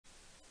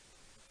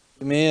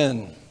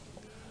Amen.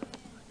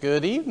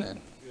 Good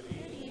evening.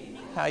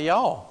 How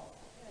y'all?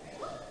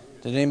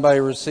 Did anybody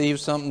receive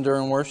something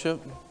during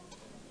worship?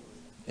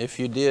 If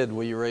you did,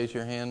 will you raise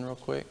your hand real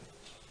quick?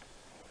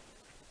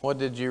 What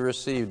did you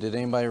receive? Did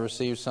anybody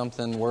receive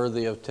something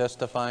worthy of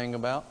testifying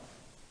about?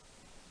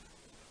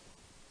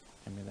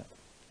 Give me that.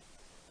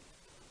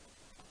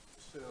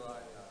 So I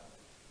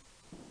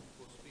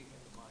will speak in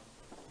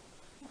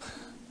the mic.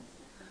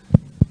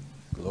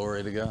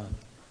 Glory to God.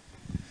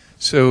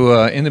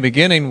 So in the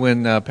beginning,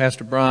 when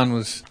Pastor Brian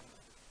was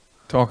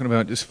talking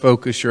about just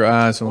focus your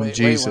eyes on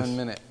Jesus. Wait 1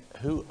 minute.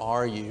 Who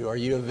are you? Are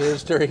you a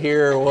visitor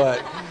here or what?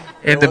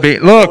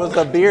 Look,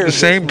 the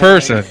same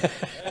person.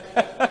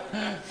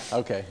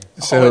 Okay.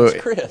 So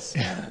it's Chris.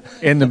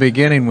 In the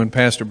beginning, when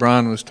Pastor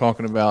Brian was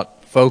talking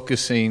about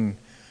focusing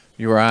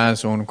your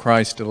eyes on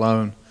Christ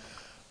alone,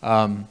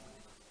 I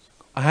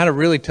had a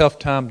really tough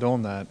time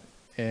doing that.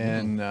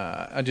 And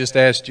I just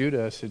asked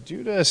Judah,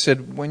 I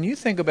said, when you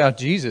think about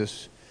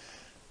Jesus,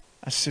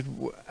 I said,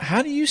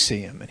 how do you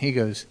see him? And he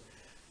goes,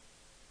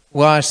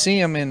 well, I see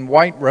him in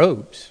white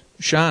robes,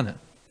 shining.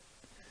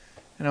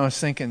 And I was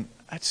thinking,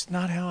 that's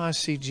not how I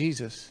see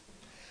Jesus.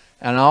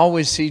 And I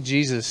always see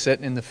Jesus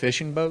sitting in the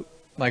fishing boat,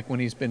 like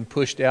when he's been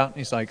pushed out and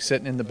he's like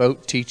sitting in the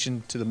boat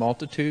teaching to the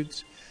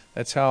multitudes.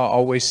 That's how I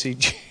always see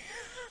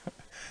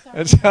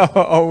That's how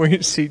I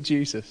always see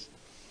Jesus.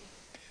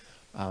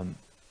 And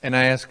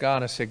I asked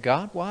God, I said,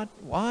 God, why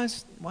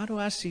do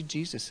I see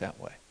Jesus that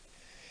way?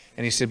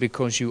 And he said,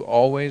 because you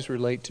always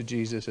relate to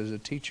Jesus as a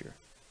teacher.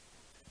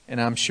 And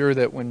I'm sure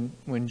that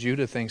when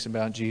Judah thinks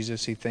about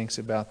Jesus, he thinks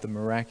about the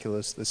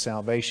miraculous, the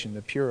salvation,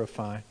 the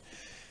purifying.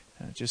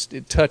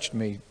 It touched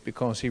me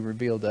because he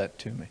revealed that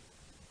to me.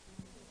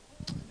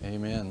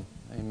 Amen.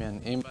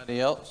 Amen. Anybody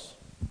else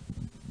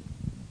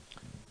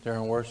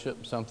during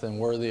worship, something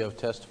worthy of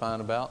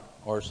testifying about,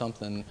 or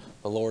something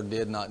the Lord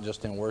did not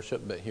just in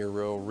worship but here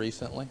real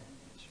recently?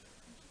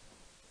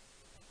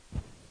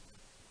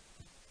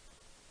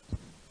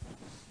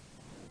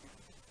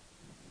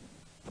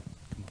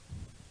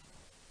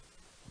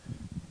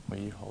 Will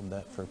you hold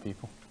that for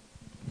people?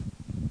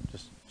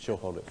 She'll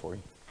hold it for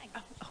you. Oh,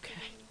 okay.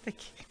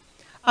 Thank you.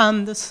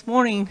 This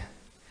morning,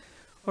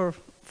 or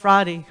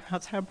Friday, I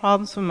was having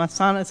problems with my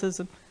sinuses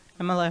and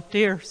my left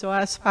ear, so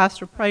I asked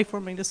Pastor to pray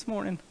for me this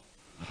morning.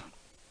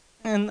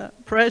 And the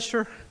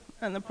pressure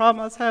and the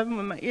problem I was having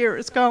with my ear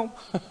is gone.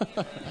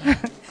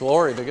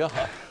 Glory to God.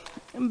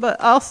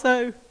 But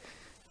also,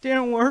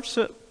 during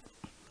worship,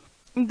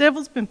 the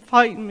devil's been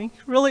fighting me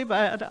really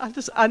bad.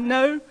 I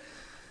know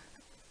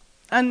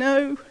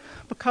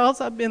because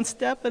I've been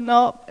stepping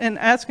up and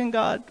asking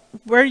God,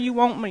 where you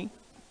want me.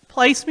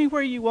 Place me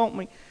where you want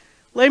me.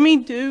 Let me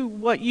do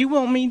what you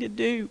want me to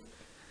do.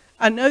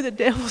 I know the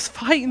devil's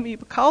fighting me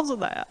because of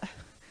that.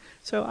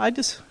 So I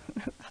just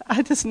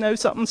know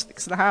something's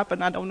fixing to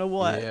happen. I don't know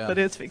what, but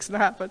it's fixing to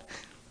happen.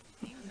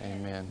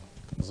 Amen.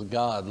 Because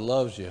God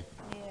loves you.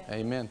 Yeah.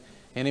 Amen.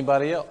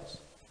 Anybody else?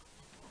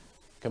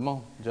 Come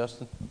on,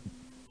 Justin.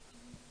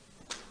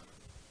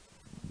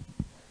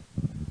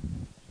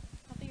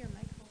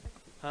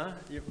 Huh?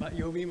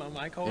 You'll be my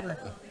mic holder?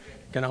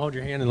 Can I hold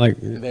your hand and like?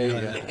 There you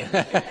go.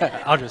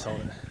 I'll just hold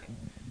it.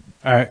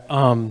 All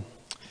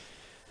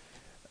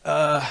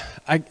right.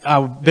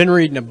 I've been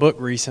reading a book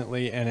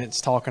recently, and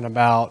it's talking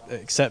about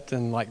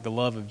accepting like the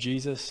love of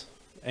Jesus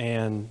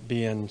and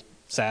being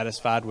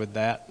satisfied with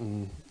that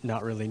and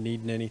not really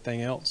needing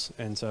anything else.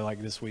 And so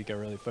like this week I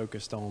really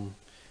focused on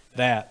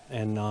that.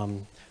 And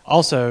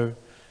also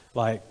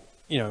like,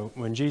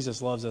 when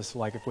Jesus loves us,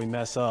 like if we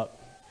mess up,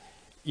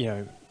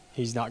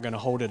 he's not going to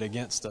hold it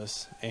against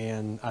us.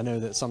 And I know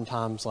that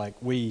sometimes like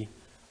we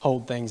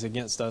hold things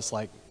against us,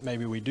 like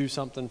maybe we do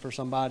something for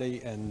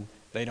somebody and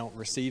they don't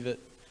receive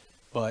it,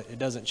 but it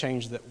doesn't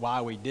change that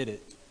why we did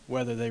it,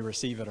 whether they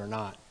receive it or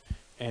not.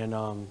 And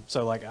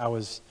so like I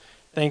was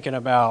thinking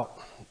about,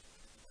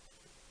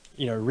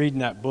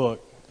 reading that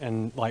book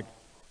and like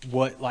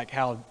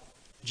how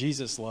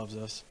Jesus loves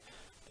us.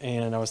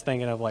 And I was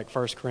thinking of like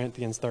 1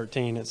 Corinthians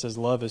 13. It says,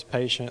 love is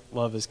patient,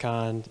 love is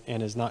kind,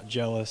 and is not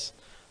jealous.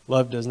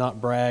 Love does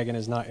not brag and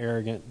is not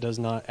arrogant, does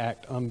not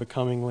act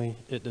unbecomingly,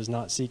 it does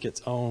not seek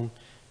its own,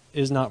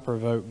 is not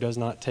provoked, does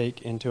not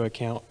take into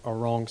account a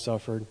wrong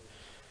suffered,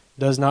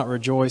 does not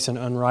rejoice in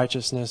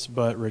unrighteousness,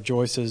 but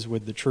rejoices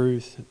with the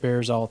truth,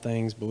 bears all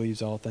things,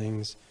 believes all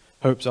things,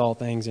 hopes all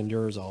things,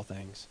 endures all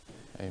things.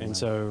 Amen. And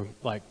so,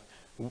 like,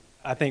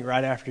 I think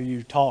right after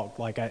you talked,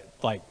 like,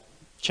 I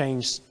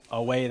changed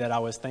a way that I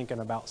was thinking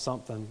about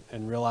something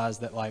and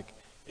realized that, like,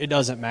 it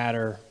doesn't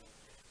matter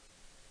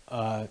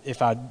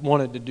if I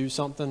wanted to do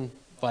something,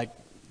 like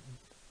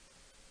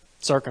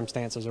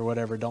circumstances or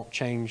whatever don't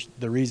change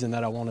the reason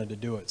that I wanted to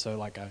do it. So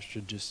like I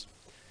should just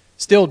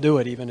still do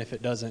it even if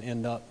it doesn't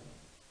end up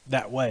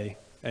that way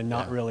and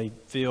not really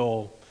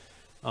feel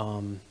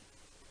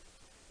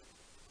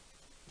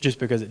just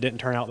because it didn't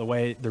turn out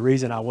the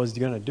reason I was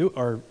going to do,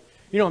 or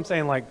you know what I'm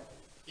saying? Like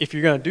if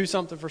you're going to do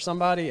something for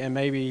somebody and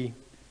maybe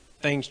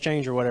things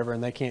change or whatever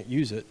and they can't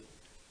use it,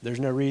 there's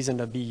no reason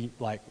to be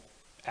like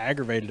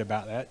aggravated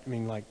about that. I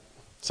mean, like,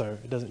 So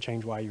it doesn't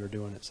change why you were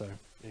doing it. So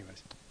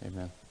anyways.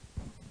 Amen.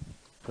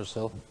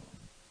 Priscilla?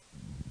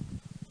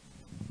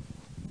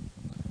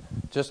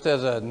 Just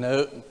as a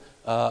note,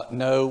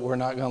 no, we're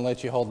not going to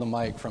let you hold the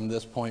mic from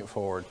this point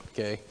forward,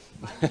 okay?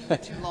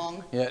 Too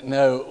long. Yeah,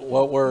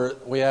 no,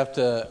 we have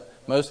to,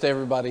 most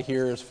everybody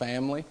here is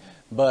family,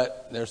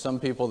 but there's some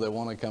people that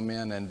want to come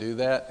in and do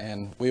that,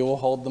 and we will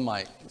hold the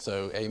mic.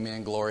 So,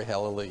 amen, glory,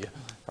 hallelujah.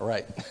 All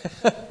right.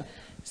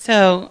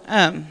 So,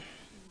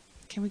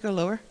 can we go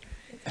lower?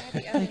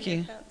 Thank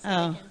you.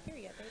 Oh,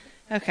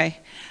 okay.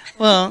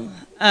 Well,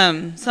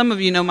 some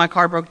of you know my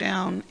car broke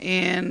down,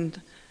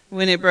 and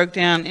when it broke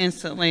down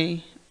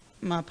instantly,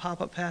 my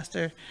pop-up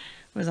pastor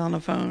was on the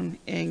phone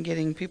and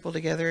getting people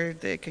together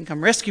that can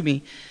come rescue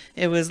me.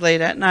 It was late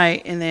at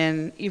night, and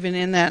then even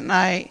in that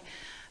night,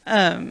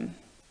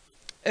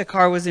 a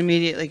car was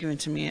immediately given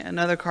to me.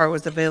 Another car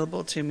was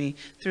available to me.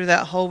 Through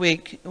that whole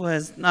week,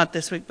 was not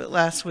this week, but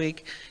last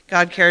week,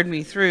 God carried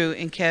me through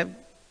and kept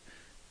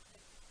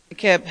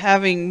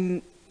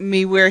having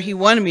me where he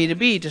wanted me to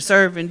be, to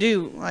serve and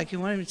do like he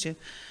wanted me to.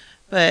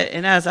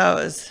 And as I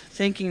was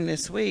thinking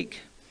this week,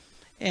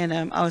 and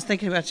I was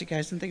thinking about you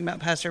guys and thinking about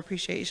Pastor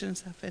Appreciation and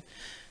stuff,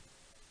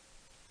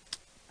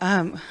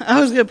 and I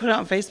was going to put it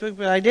on Facebook,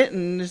 but I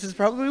didn't. This is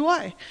probably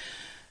why.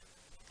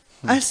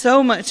 I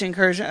so much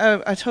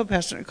encouragement. I told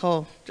Pastor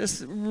Nicole,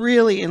 just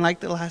really in like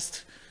the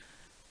last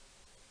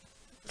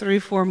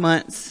 3-4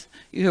 months,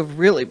 you have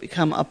really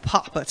become a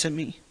papa to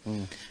me.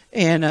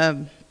 And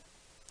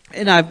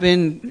I've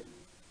been,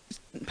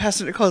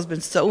 Pastor Nicole has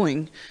been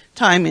sowing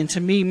time into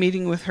me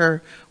meeting with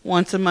her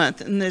once a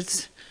month, and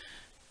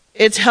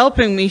it's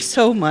helping me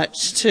so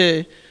much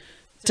to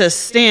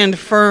stand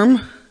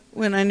firm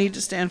when I need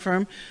to stand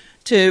firm,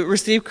 to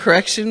receive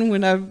correction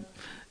when I've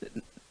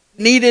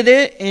needed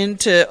it, and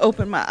to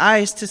open my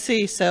eyes to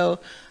see. So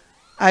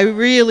I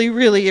really,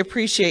 really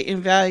appreciate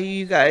and value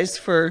you guys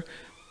for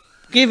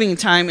giving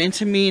time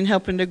into me and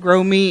helping to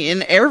grow me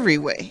in every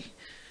way.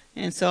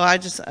 And so I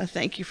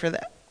thank you for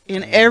that.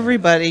 And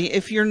everybody,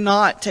 if you're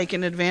not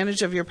taking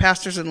advantage of your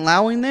pastors and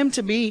allowing them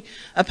to be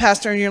a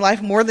pastor in your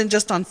life more than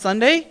just on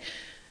Sunday,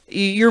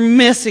 you're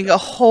missing a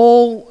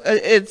whole,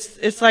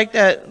 it's like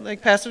that,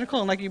 like Pastor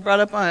Nicole, like you brought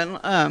up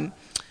on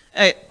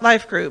a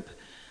life group.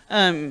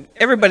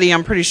 Everybody,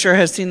 I'm pretty sure,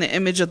 has seen the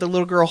image of the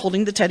little girl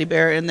holding the teddy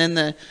bear, and then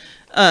the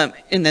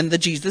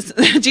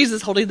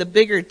Jesus holding the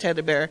bigger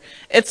teddy bear.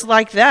 It's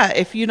like that.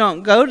 If you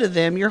don't go to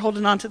them, you're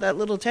holding on to that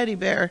little teddy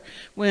bear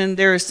when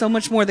there is so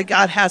much more that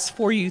God has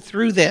for you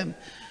through them.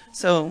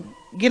 So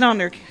get on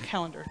their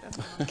calendar.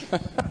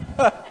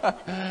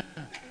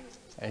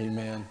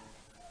 Amen.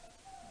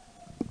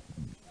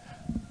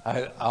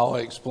 I'll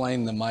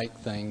explain the mic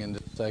thing in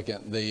just a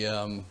second.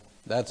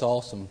 That's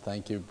awesome.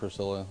 Thank you,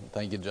 Priscilla.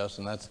 Thank you,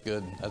 Justin. That's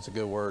good. That's a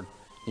good word.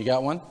 You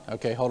got one?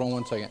 Okay, hold on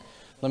one second.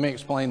 Let me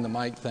explain the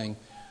mic thing.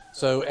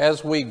 So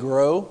as we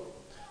grow,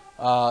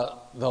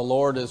 the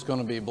Lord is going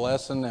to be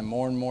blessing, and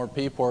more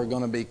people are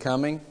going to be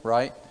coming,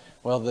 right?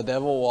 Well, the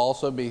devil will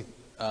also be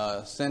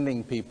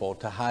sending people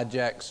to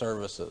hijack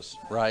services,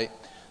 right?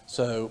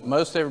 So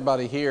most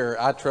everybody here,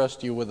 I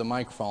trust you with a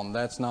microphone.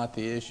 That's not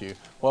the issue.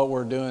 What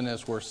we're doing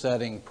is we're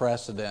setting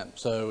precedent.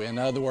 So in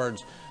other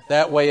words,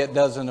 that way it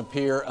doesn't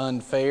appear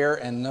unfair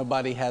and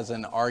nobody has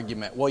an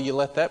argument. Well, you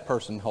let that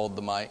person hold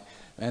the mic,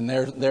 and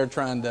they're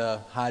trying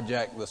to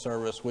hijack the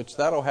service, which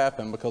that'll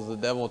happen because the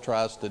devil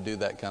tries to do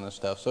that kind of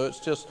stuff. So it's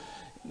just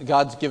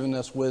God's given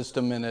us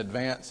wisdom in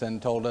advance and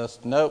told us,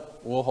 nope,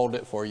 we'll hold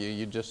it for you.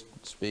 You just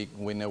speak.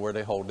 We know where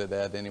they hold it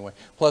at anyway.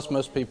 Plus,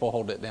 most people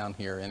hold it down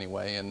here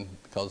anyway, and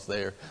because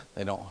they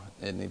don't,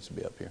 it needs to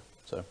be up here.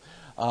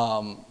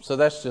 So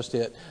that's just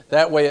it.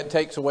 That way it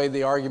takes away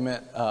the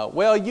argument,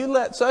 well, you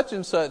let such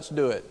and such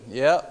do it.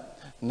 Yep.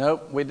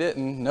 Nope, we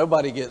didn't.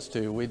 Nobody gets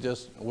to.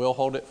 We'll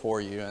hold it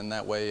for you, and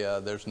that way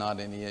there's not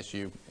any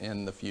issue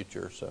in the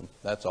future. So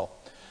that's all.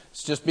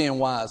 It's just being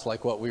wise,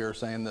 like what we were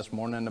saying this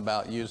morning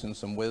about using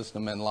some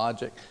wisdom and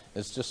logic.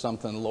 It's just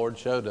something the Lord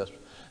showed us.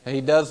 And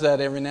He does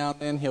that every now and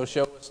then. He'll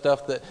show us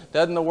stuff that,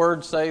 doesn't the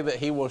Word say that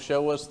He will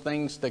show us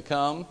things to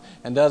come?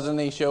 And doesn't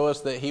He show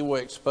us that He will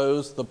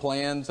expose the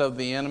plans of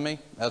the enemy?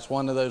 That's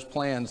one of those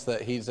plans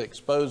that He's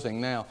exposing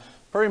now.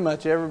 Pretty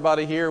much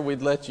everybody here,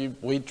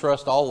 we'd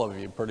trust all of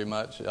you pretty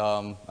much.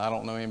 I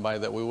don't know anybody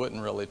that we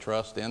wouldn't really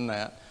trust in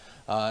that.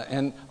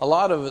 And a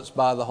lot of it's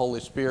by the Holy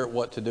Spirit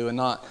what to do and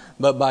not.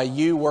 But by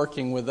you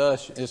working with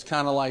us, it's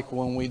kind of like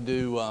when we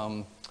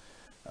do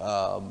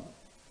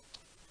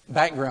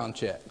background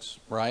checks,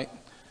 right?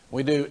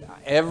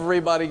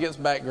 Everybody gets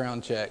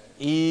background check,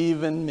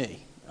 even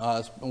me,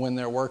 when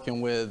they're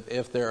working with,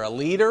 if they're a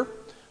leader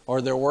or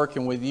they're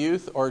working with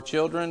youth or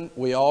children,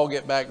 we all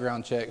get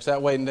background checks.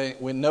 That way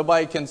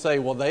nobody can say,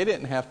 well, they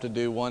didn't have to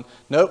do one.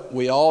 Nope,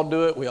 we all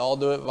do it. We all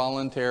do it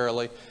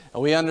voluntarily.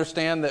 We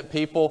understand that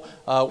people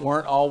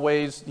weren't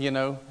always,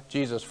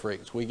 Jesus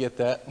freaks. We get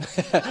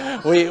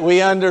that.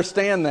 we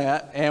understand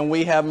that, and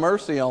we have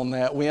mercy on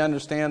that. We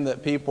understand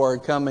that people are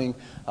coming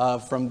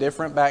from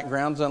different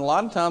backgrounds, and a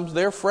lot of times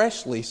they're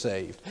freshly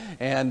saved.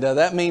 And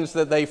that means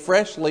that they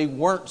freshly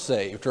weren't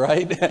saved,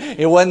 right?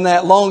 It wasn't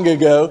that long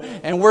ago,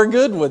 and we're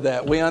good with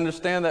that. We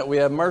understand that. We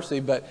have mercy.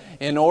 But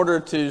in order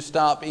to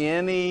stop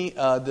any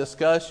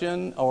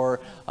discussion or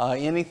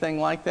anything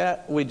like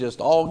that, we just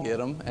all get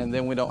them, and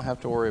then we don't have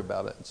to worry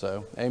about it.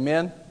 So,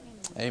 amen?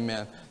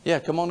 Amen. Yeah,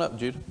 come on up,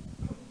 Judah.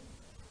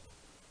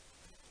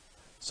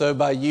 So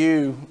by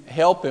you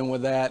helping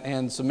with that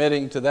and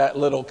submitting to that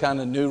little kind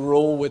of new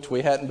rule, which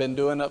we hadn't been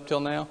doing up till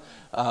now,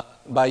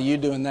 by you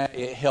doing that,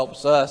 it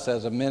helps us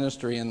as a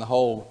ministry in the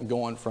whole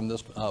going from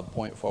this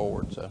point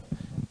forward. So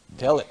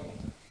tell it.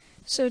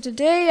 So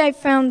today I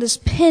found this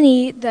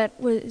penny that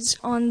was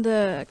on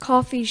the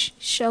coffee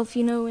shelf,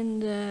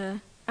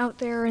 out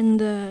there in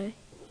the,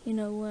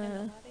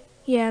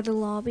 the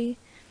lobby.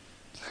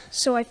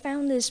 So I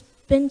found this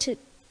bent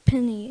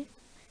penny.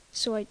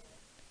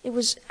 It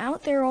was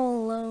out there all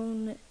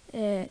alone.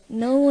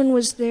 No one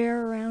was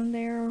there around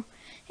there,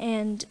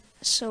 and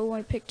so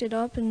I picked it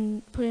up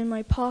and put it in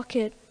my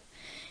pocket.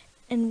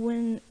 And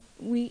when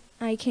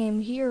I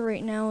came here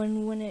right now,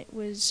 and when it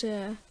was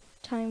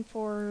time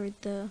for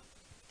the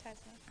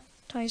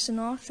Tyson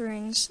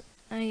offerings,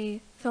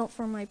 I felt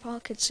for my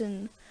pockets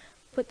and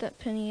put that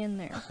penny in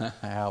there.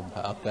 How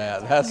about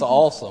that? That's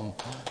awesome.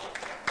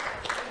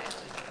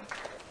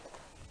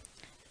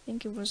 I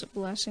think it was a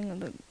blessing of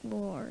the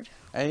Lord.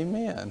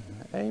 Amen.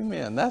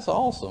 Amen. That's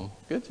awesome.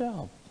 Good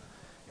job.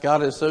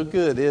 God is so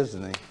good,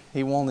 isn't He?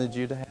 He wanted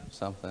you to have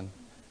something.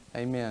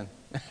 Amen.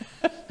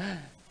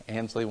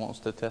 Ansley wants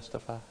to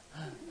testify.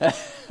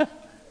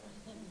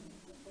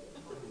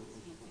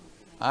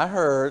 I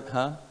heard,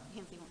 huh?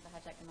 Ansley wants to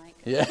hijack the mic.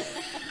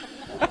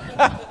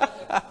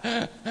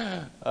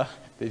 Yeah.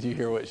 Did you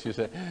hear what she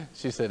said?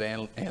 She said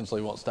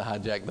Ansley wants to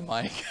hijack the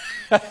mic.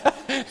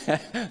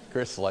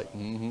 Chris is like,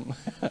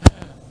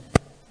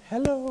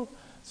 Hello.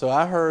 So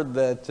I heard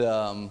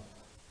that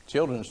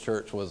Children's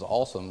Church was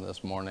awesome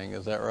this morning.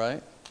 Is that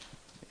right?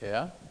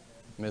 Yeah?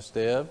 Miss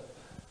Deb?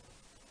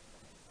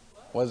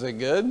 Was it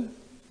good?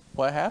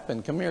 What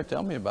happened? Come here,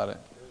 tell me about it.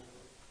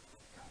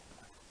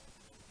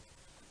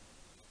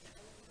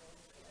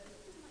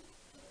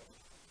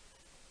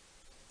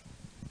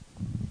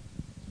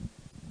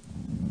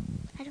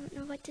 I don't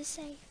know what to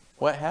say.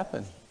 What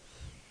happened?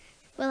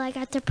 Well, I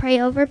got to pray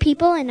over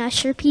people and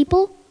usher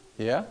people.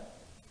 Yeah?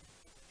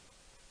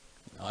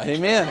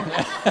 Amen.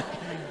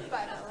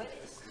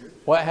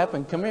 What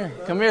happened? Come here.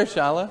 Come here,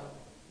 Shyla.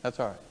 That's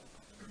all right.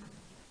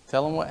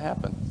 Tell them what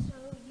happened.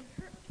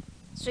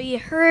 So you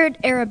heard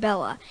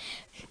Arabella.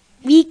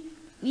 We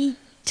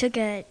took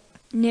a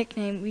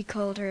nickname. We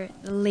called her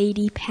the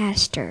Lady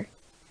Pastor.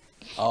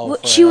 Oh,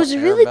 She was a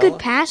really Arabella? good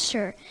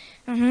pastor.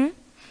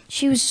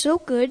 She was so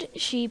good.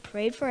 She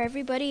prayed for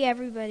everybody.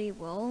 Everybody,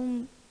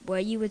 well,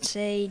 what you would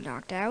say,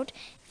 knocked out,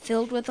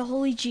 filled with the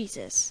Holy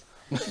Jesus.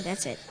 And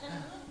that's it.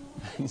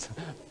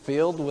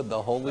 Filled with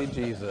the Holy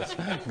Jesus.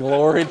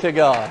 Glory to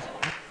God.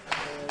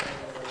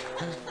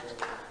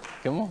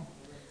 Come on.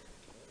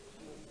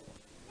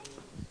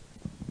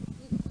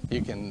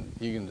 You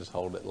can just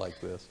hold it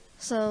like this.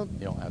 So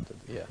You don't have to.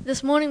 Yeah.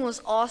 this morning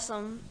was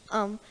awesome.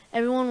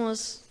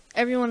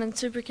 Everyone in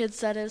Super Kids,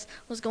 that is,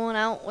 was going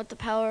out with the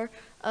power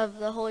of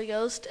the Holy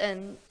Ghost,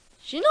 and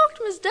she knocked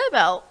Miss Deb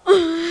out.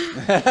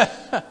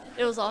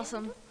 It was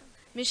awesome.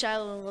 Me,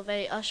 Shiloh, and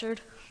LeVay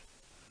ushered.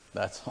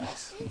 That's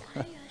awesome.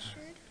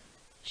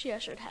 She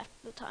ushered half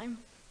the time.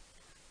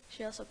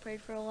 She also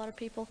prayed for a lot of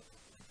people.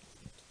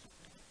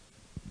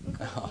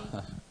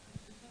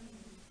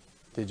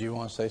 Did you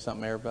want to say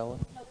something, Arabella?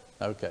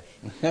 Nope. Okay.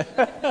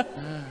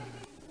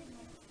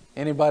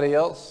 Anybody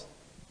else?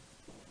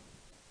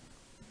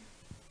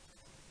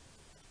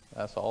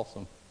 That's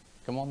awesome.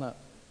 Come on up.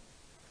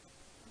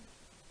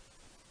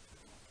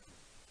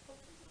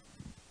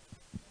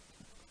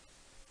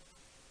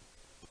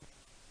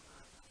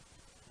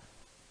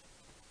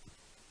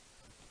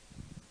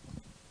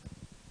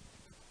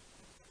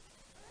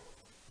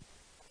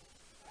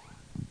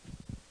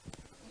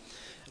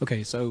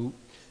 Okay, so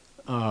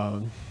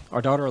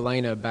our daughter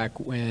Elena,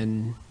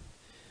 when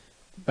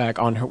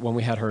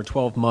we had her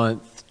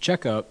 12-month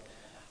checkup,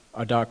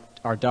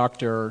 our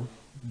doctor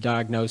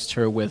diagnosed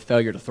her with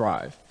failure to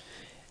thrive.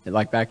 And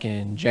like back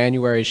in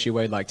January, she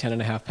weighed like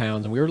 10.5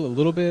 pounds, and we were a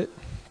little bit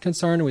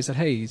concerned. And we said,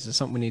 "Hey, is this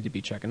something we need to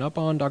be checking up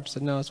on?" Doctor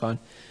said, "No, it's fine."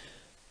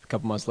 A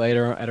couple months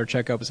later, at her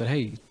checkup, we said,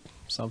 "Hey,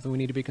 something we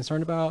need to be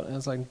concerned about?" And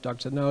it's like,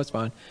 doctor said, "No, it's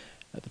fine."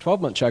 At the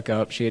 12-month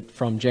checkup,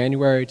 from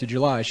January to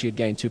July, she had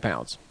gained 2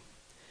 pounds.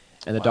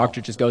 And the doctor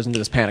just goes into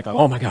this panic, like,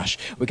 "Oh my gosh,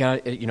 we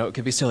got it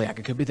could be celiac,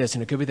 it could be this,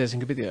 and it could be this,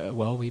 and it could be the."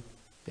 Well, we've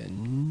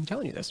been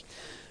telling you this.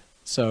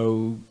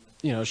 So,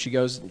 she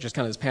goes just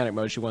kind of this panic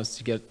mode. She wants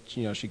to get,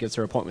 she gets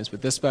her appointments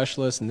with this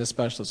specialist and this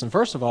specialist. And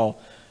first of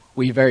all,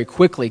 we very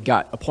quickly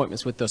got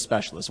appointments with those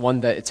specialists.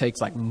 One that it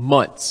takes like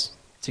months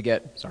to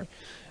get,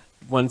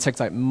 when it takes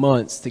like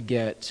months to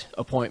get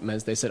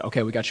appointments, they said,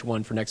 okay, we got you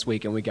one for next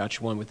week, and we got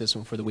you one with this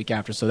one for the week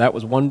after. So that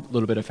was one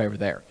little bit of favor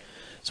there.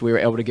 So we were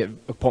able to get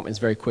appointments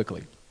very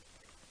quickly.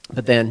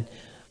 But then,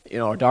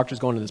 our doctor's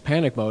going into this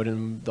panic mode,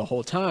 and the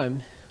whole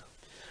time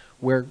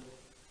we're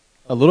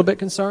a little bit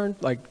concerned,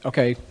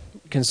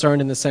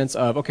 concerned in the sense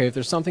of, okay, if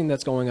there's something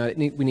that's going on,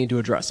 we need to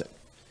address it.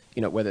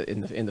 Whether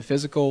in the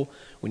physical,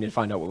 we need to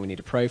find out what we need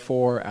to pray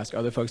for, ask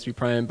other folks to be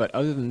praying. But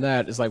other than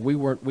that, it's like we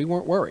weren't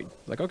worried.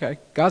 Like, okay,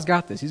 God's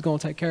got this. He's going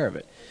to take care of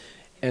it.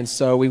 And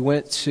so we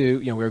went to,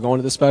 we were going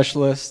to the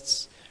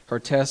specialists, her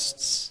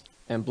tests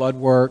and blood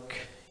work,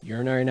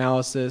 urinary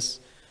analysis,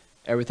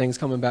 everything's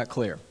coming back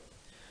clear.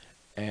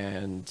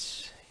 And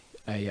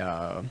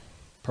a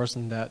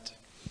person that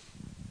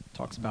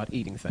talks about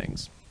eating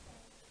things.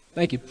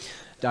 Thank you.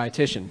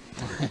 Dietitian.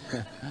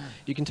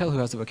 You can tell who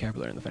has the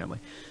vocabulary in the family.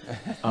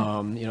 The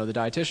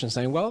dietitian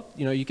saying, well,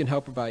 you can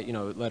help her by,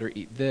 let her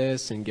eat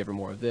this and give her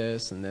more of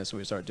this and this. So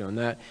we start doing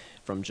that.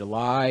 From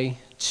July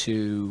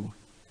to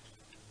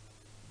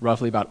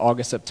roughly about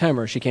August,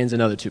 September, she gains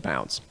another 2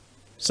 pounds.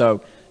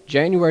 So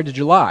January to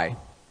July,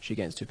 she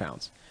gains 2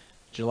 pounds.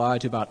 July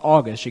to about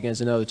August, she gains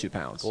another 2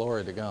 pounds.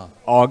 Glory to God.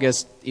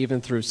 August,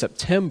 even through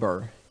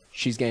September,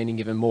 she's gaining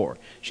even more.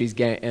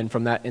 And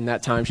from that, in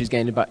that time, she's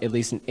gained about at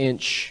least an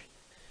inch,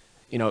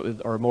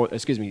 or more,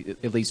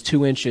 at least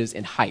 2 inches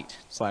in height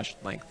 /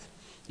 length,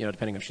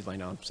 depending if she's laying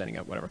down, standing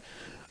up, whatever.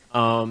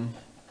 And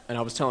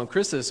I was telling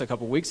Chris this a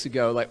couple weeks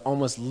ago, like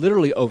almost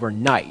literally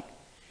overnight,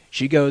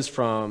 she goes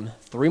from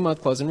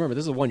 3-month clothes, and remember,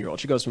 this is a 1-year-old.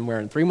 She goes from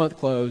wearing 3-month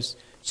clothes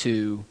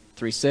to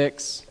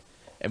 3-6.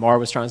 And Mara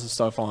was trying some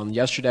stuff on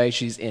yesterday.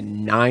 She's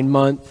in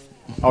 9-month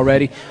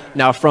already.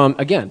 Now, from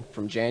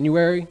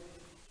January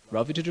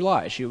roughly to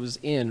July, she was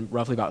in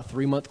roughly about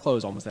 3-month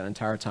clothes almost that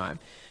entire time.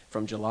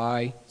 From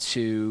July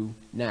to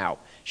now,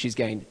 she's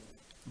gained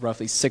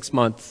roughly 6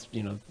 months,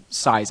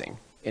 sizing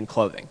in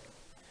clothing.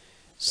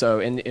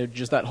 So,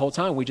 just that whole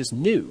time, we just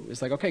knew.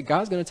 It's like, okay,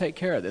 God's going to take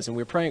care of this. And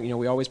we're praying,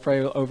 we always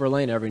pray over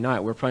Elena every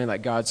night. We're praying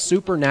that God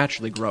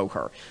supernaturally grow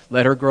her.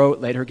 Let her grow,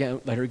 let her gain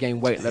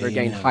weight, let her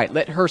gain height.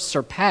 Let her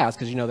surpass,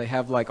 because, they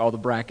have like all the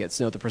brackets,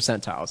 the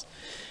percentiles.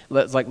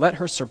 Let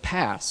her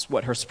surpass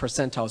what her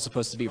percentile is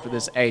supposed to be for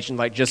this age,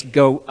 and just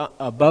go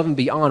above and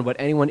beyond what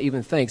anyone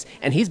even thinks.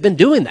 And he's been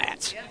doing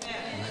that.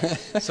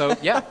 So,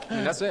 yeah,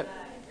 that's it.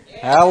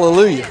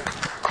 Hallelujah.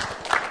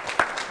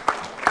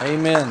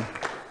 Amen.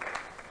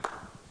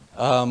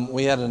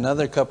 We had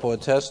another couple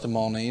of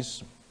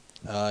testimonies.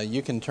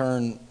 You can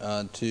turn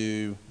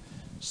to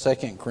 2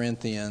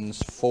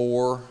 Corinthians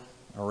 4,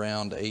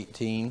 around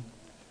 18.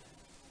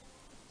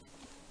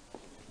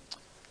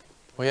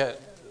 We had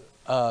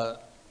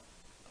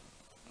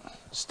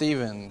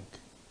Stephen,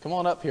 come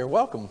on up here.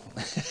 Welcome.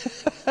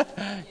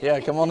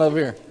 Yeah, come on up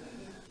here.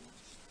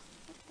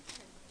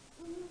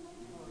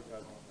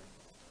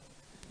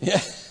 Yeah.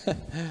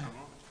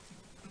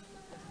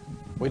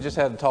 We just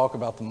had to talk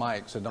about the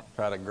mic, so don't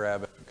try to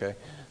grab it, okay?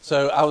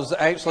 So I was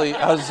just,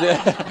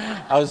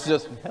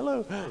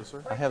 hello. Hello,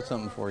 sir. I have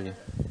something for you.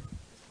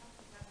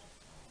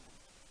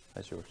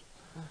 That's yours.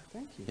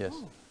 Thank you. Yes.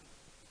 Oh,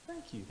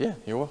 thank you. Yeah,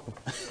 you're welcome.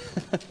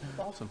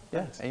 Awesome.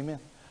 Yeah, amen.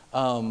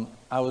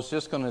 I was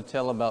just going to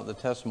tell about the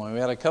testimony. We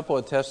had a couple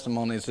of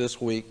testimonies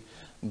this week,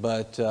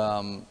 but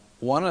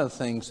one of the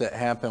things that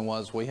happened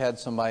was we had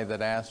somebody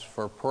that asked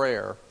for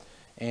prayer,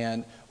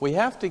 and we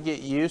have to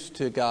get used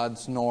to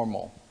God's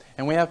normal.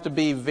 And we have to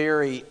be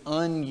very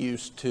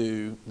unused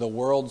to the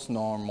world's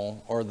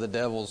normal or the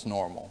devil's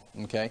normal,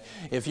 okay?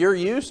 If you're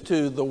used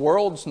to the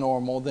world's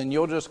normal, then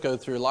you'll just go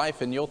through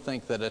life and you'll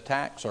think that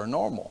attacks are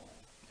normal.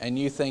 And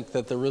you think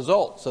that the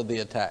results of the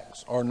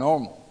attacks are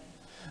normal.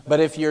 But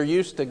if you're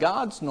used to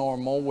God's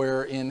normal,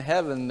 where in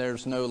heaven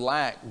there's no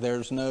lack,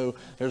 there's no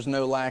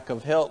lack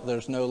of health,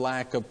 there's no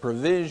lack of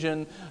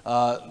provision,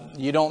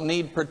 you don't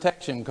need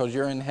protection because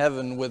you're in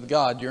heaven with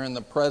God, you're in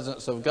the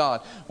presence of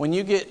God. When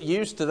you get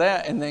used to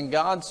that and then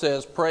God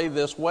says, pray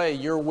this way,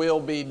 your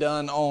will be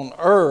done on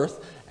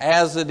earth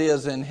as it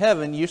is in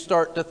heaven, you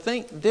start to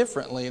think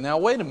differently. Now,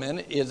 wait a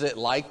minute, is it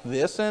like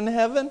this in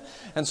heaven?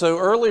 And so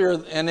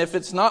earlier, and if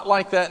it's not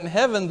like that in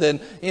heaven, then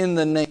in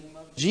the name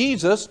of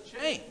Jesus,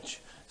 change.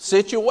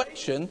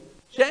 Situation,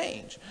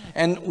 change.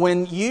 And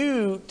when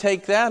you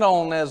take that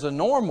on as a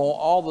normal,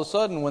 all of a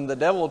sudden when the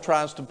devil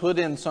tries to put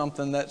in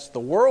something that's the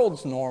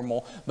world's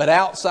normal, but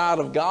outside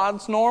of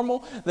God's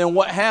normal, then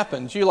what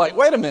happens? You're like,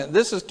 wait a minute,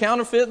 this is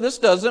counterfeit, this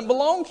doesn't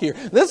belong here.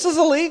 This is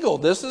illegal,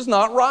 this is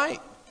not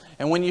right.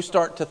 And when you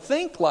start to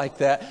think like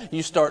that,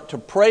 you start to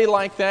pray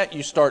like that,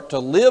 you start to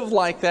live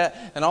like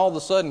that, and all of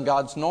a sudden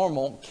God's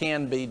normal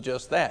can be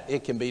just that.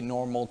 It can be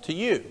normal to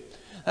you.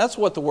 That's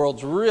what the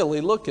world's really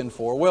looking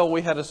for. Well,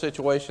 we had a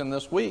situation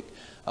this week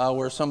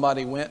where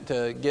somebody went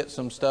to get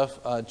some stuff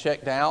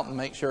checked out and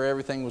make sure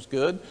everything was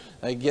good.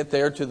 They get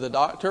there to the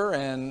doctor,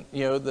 and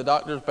the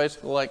doctor's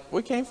basically like,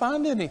 we can't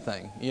find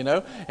anything.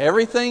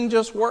 Everything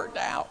just worked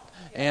out.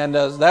 And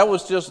that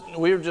was just,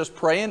 we were just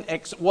praying.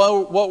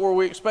 What were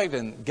we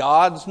expecting?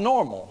 God's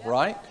normal,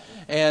 right?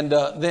 And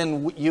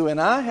then you and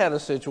I had a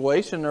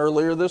situation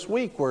earlier this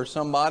week where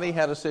somebody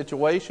had a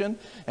situation,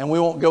 and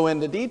we won't go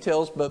into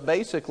details, but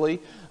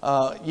basically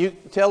you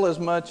tell as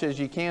much as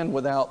you can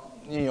without,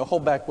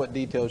 hold back what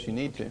details you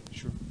need to.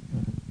 Sure.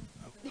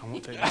 I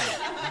won't take it.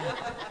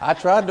 I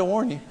tried to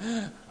warn you.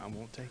 I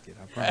won't take it,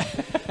 I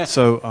promise.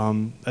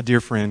 So a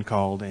dear friend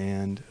called,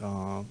 and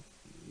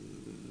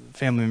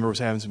family member was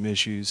having some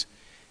issues,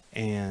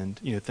 and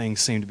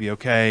things seemed to be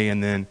okay,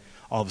 and then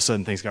all of a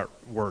sudden things got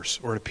worse,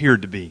 or it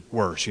appeared to be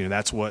worse.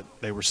 That's what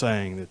they were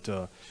saying,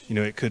 that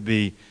it could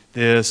be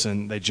this,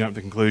 and they jumped to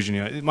the conclusion,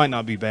 it might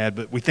not be bad,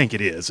 but we think it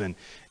is, and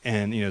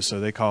so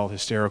they called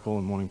hysterical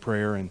and wanting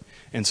prayer,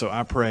 and so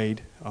I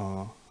prayed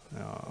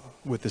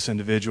with this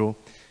individual,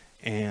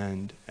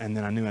 and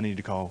then I knew I needed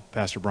to call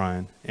Pastor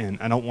Brian, and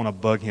I don't want to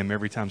bug him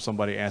every time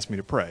somebody asks me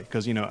to pray,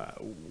 because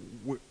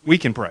we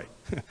can pray,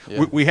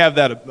 Yeah. we have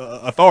that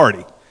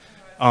authority.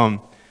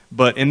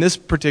 But in this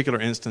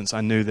particular instance,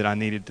 I knew that I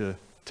needed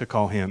to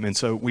call him. And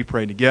so we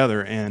prayed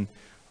together. And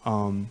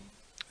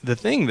the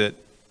thing that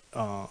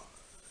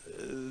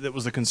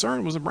was a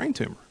concern was a brain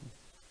tumor.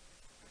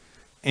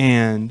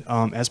 And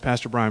as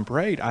Pastor Brian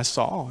prayed, I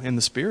saw in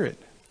the Spirit.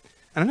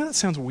 And I know that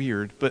sounds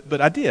weird,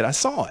 but I did. I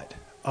saw it.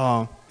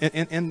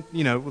 And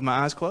with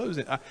my eyes closed,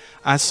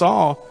 I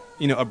saw,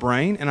 a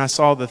brain, and I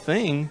saw the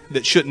thing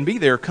that shouldn't be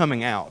there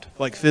coming out,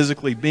 like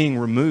physically being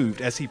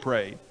removed as he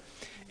prayed.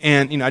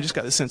 And, I just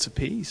got this sense of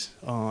peace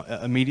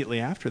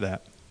immediately after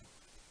that.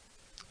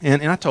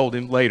 And I told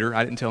him later,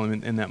 I didn't tell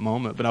him in that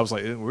moment, but I was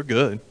like, we're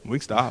good. We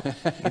can stop.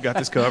 We got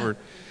this covered.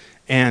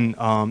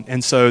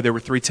 And so there were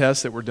 3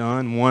 tests that were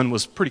done. One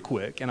was pretty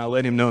quick, and I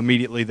let him know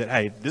immediately that,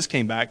 hey, this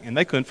came back, and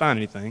they couldn't find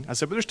anything. I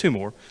said, but there's 2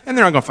 more, and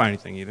they're not going to find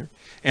anything either.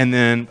 And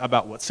then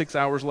about, 6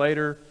 hours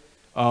later,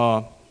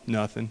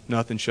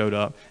 nothing showed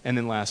up. And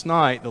then last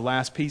night, the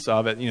last piece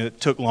of it, it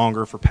took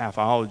longer for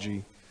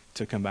pathology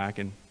to come back,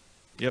 and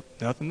yep,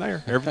 nothing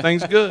there.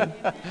 Everything's good.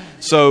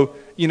 So,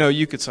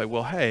 you could say,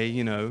 well, hey,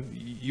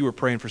 you were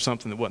praying for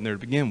something that wasn't there to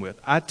begin with.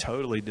 I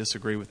totally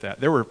disagree with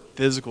that. There were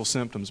physical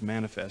symptoms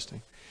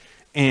manifesting.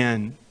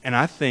 And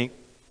I think,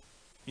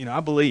 I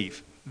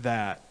believe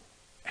that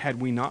had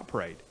we not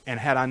prayed, and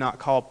had I not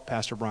called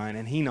Pastor Brian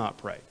and he not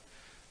prayed,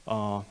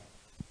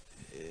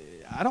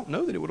 I don't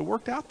know that it would have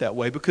worked out that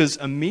way, because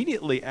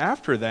immediately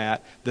after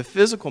that, the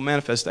physical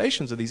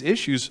manifestations of these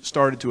issues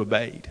started to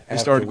abate. They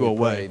started to go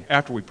away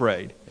after we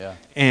prayed. Yeah.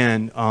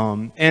 And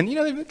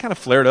they've kind of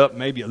flared up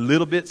maybe a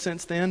little bit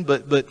since then,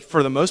 but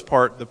for the most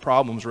part, the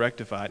problem's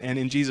rectified. And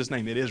in Jesus'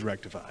 name, it is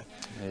rectified.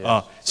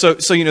 Yes. So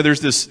there's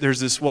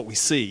this what we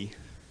see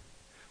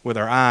with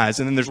our eyes,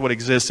 and then there's what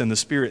exists in the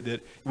Spirit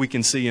that we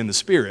can see in the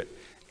Spirit.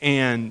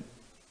 And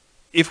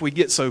if we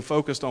get so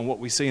focused on what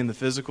we see in the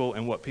physical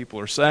and what people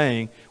are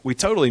saying, we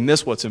totally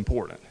miss what's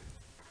important.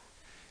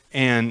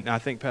 And I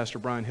think Pastor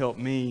Brian helped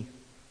me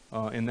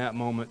in that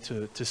moment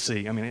to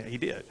see. I mean, he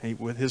did.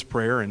 With his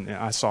prayer, and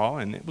I saw,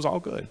 and it was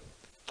all good.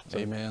 So.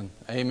 Amen.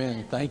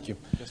 Amen. Thank you.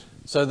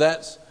 So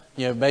that's,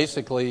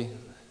 basically,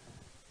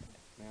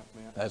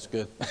 that's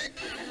good.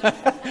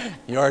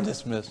 You are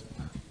dismissed.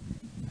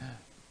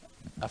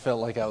 I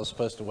felt like I was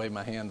supposed to wave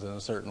my hands in a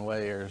certain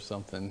way or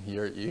something.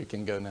 You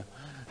can go now.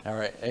 All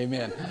right,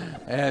 amen.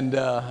 And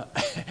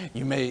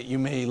you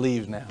may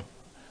leave now.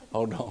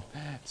 Hold on.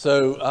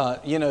 So,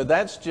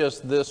 that's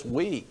just this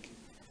week.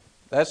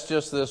 That's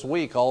just this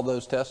week, all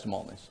those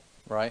testimonies,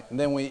 right? And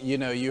then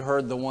you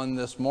heard the one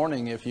this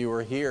morning, if you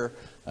were here,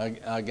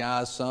 a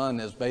guy's son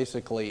is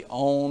basically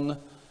on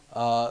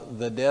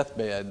the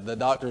deathbed. The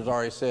doctor's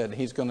already said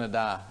he's going to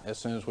die as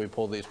soon as we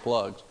pull these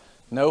plugs.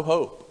 No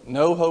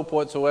hope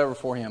whatsoever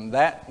for him.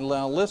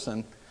 Now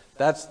listen,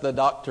 that's the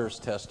doctor's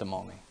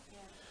testimony.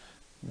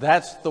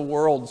 That's the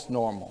world's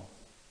normal.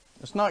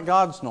 It's not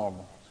God's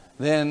normal.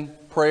 Then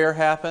prayer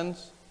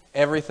happens,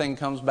 everything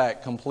comes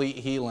back, complete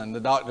healing. The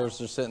doctors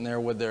are sitting there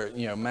with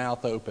their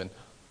mouth open.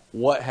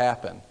 What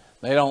happened?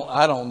 I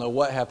don't know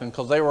what happened,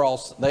 because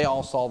they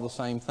all saw the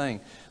same thing.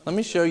 Let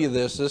me show you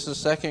this. This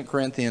is 2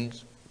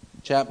 Corinthians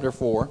chapter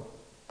 4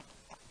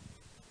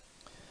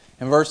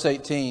 and verse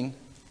 18.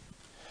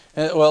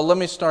 Well, let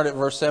me start at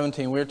verse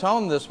 17. We were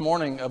talking this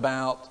morning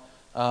about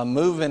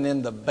moving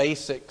in the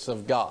basics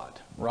of God,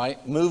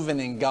 right? Moving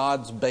in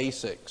God's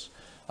basics.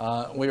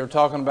 We were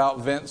talking about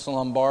Vince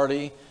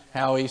Lombardi,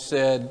 how he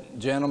said,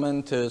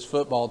 gentlemen, to his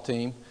football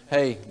team,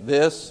 hey,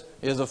 this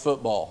is a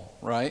football,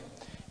 right?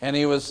 And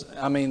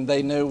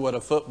they knew what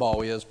a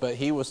football is, but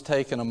he was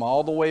taking them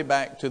all the way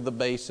back to the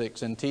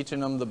basics and teaching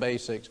them the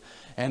basics.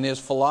 And his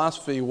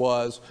philosophy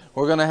was,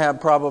 we're going to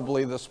have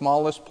probably the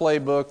smallest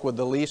playbook with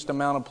the least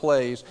amount of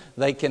plays.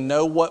 They can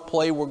know what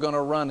play we're going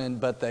to run in,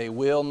 but they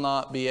will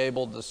not be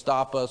able to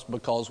stop us,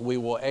 because we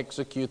will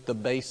execute the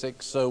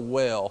basics so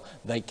well,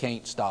 they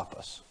can't stop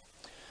us.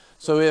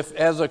 So if,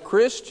 as a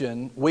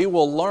Christian, we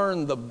will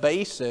learn the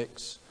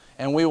basics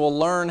and we will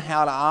learn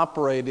how to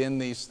operate in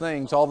these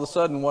things, all of a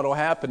sudden what will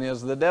happen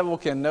is the devil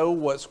can know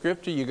what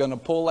scripture you're going to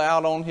pull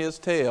out on his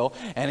tail,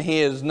 and he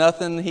has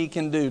nothing he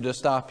can do to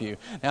stop you.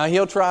 Now,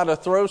 he'll try to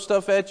throw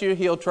stuff at you.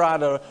 He'll try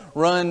to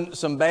run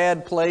some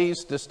bad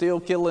plays to steal,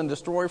 kill, and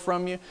destroy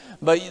from you,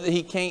 but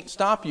he can't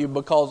stop you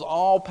because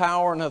all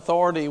power and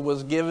authority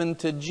was given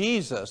to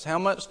Jesus. How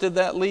much did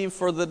that leave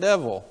for the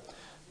devil?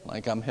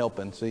 Like I'm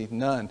helping, see?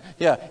 None.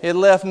 Yeah, it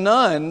left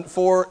none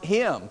for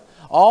him.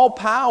 All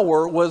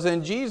power was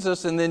in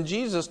Jesus, and then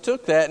Jesus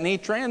took that and he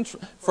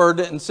transferred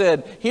it and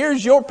said,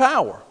 here's your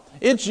power.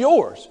 It's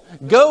yours.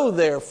 Go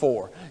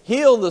therefore.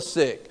 Heal the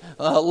sick.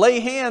 Lay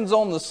hands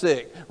on the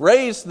sick.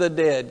 Raise the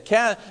dead.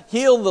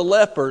 Heal the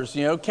lepers.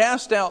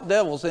 Cast out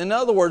devils. In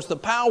other words, the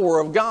power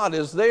of God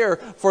is there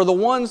for the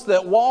ones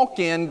that walk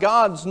in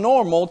God's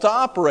normal to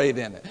operate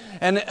in it.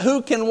 And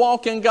who can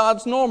walk in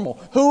God's normal?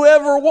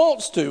 Whoever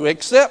wants to.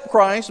 Accept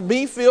Christ,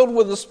 be filled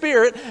with the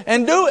Spirit,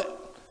 and do it.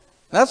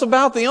 That's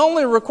about the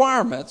only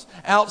requirements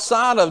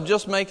outside of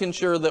just making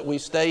sure that we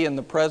stay in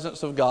the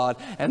presence of God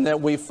and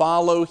that we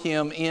follow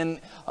Him,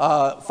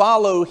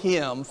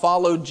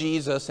 follow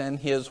Jesus and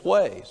His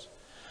ways.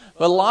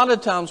 But a lot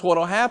of times what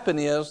will happen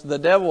is the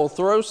devil will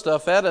throw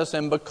stuff at us,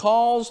 and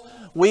because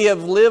we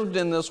have lived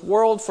in this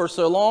world for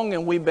so long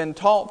and we've been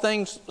taught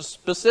things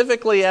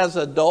specifically as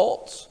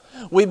adults,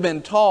 we've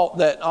been taught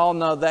that, oh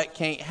no, that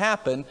can't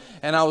happen.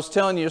 And I was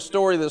telling you a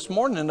story this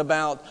morning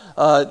about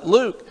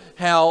Luke,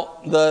 how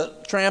the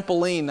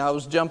trampoline, I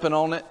was jumping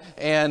on it,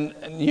 and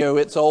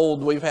it's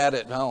old. We've had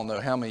it, I don't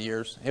know how many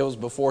years. It was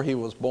before he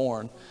was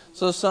born.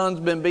 So the son's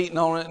been beating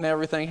on it and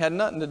everything. Had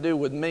nothing to do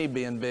with me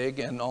being big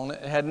and on it.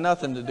 It had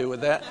nothing to do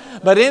with that.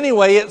 But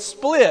anyway, it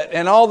split,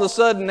 and all of a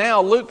sudden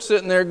now Luke's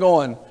sitting there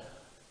going,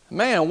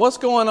 man, what's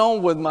going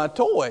on with my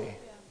toy?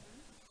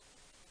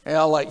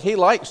 He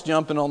likes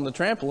jumping on the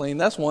trampoline.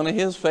 That's one of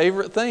his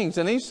favorite things.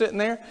 And he's sitting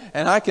there,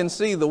 and I can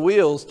see the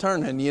wheels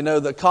turning,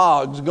 the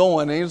cogs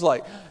going. And he's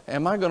like,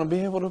 am I going to be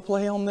able to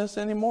play on this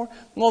anymore?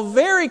 Well,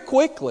 very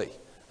quickly,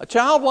 a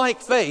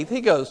childlike faith, he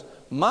goes,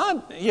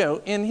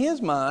 in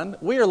his mind,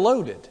 we are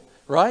loaded,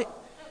 right?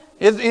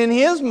 In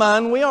his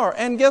mind, we are.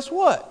 And guess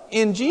what?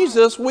 In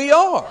Jesus, we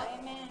are.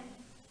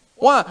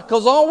 Why?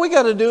 Because all we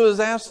got to do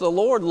is ask the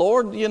Lord,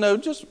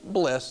 just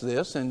bless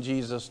this in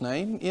Jesus'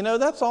 name.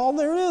 That's all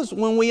there is.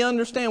 When we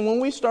understand,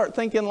 when we start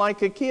thinking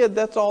like a kid,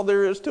 that's all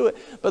there is to it.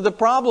 But the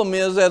problem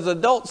is, as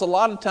adults, a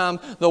lot of time,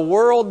 the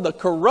world, the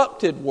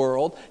corrupted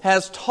world,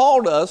 has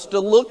taught us to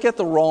look at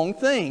the wrong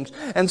things.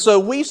 And so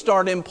we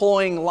start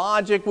employing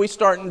logic. We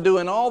start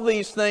doing all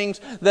these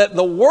things that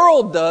the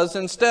world does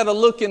instead of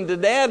looking to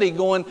Daddy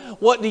going,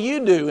 what do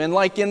you do? And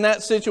like in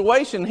that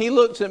situation, he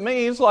looks at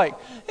me, he's like,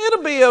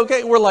 it'll be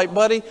okay. We're like,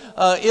 buddy,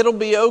 it'll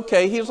be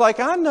okay. He's like,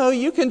 I know,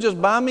 you can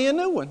just buy me a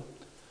new one.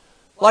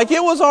 Like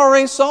it was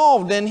already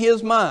solved in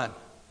his mind.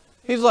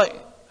 He's like,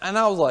 and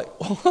I was like,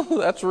 well,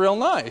 that's real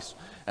nice.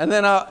 And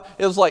then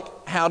it was like,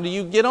 how do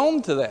you get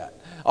on to that?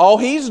 All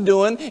he's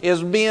doing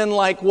is being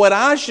like what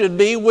I should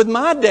be with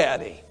my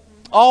daddy.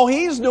 All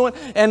he's doing.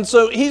 And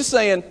so he's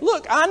saying,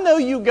 look, I know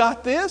you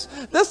got this.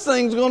 This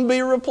thing's going to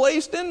be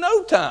replaced in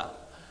no time.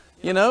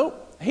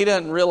 He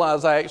doesn't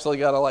realize I actually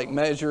got to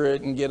measure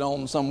it and get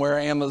on somewhere,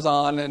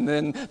 Amazon, and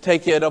then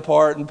take it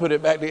apart and put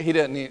it back. He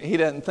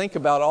doesn't think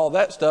about all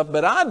that stuff,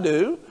 but I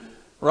do,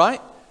 right?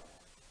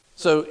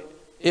 So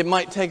it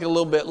might take a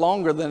little bit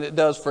longer than it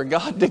does for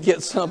God to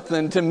get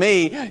something to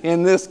me,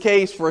 in this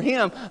case for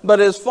him. But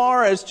as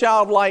far as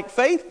childlike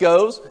faith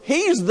goes,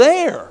 he's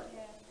there.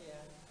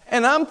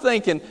 And I'm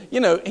thinking,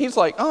 he's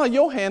like, oh,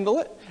 you'll handle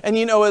it. And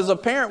as a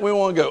parent, we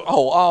want to go,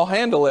 oh, I'll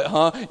handle it,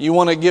 huh? You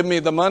want to give me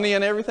the money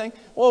and everything?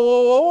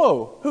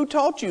 Whoa. Who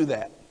taught you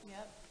that?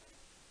 Yep.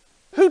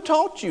 Who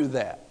taught you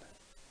that?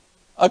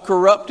 A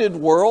corrupted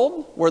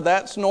world where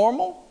that's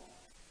normal?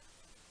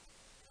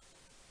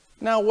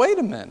 Now, wait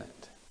a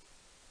minute.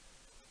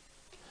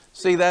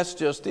 See, that's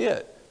just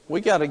it. We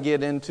got to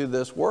get into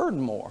this word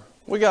more.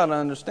 We got to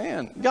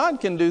understand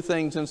God can do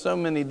things in so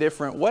many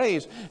different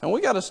ways, and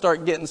we got to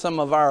start getting some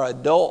of our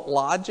adult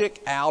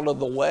logic out of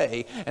the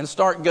way and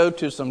go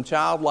to some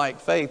childlike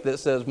faith that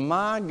says,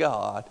 my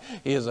God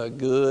is a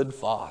good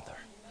Father.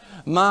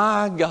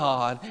 My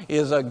God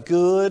is a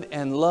good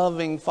and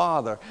loving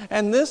Father.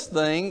 And this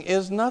thing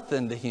is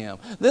nothing to Him.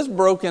 This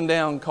broken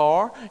down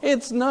car,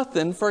 it's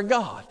nothing for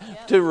God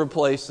to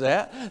replace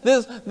that.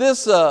 This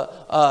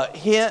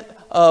hint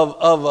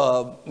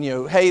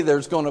of hey,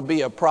 there's going to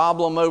be a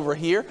problem over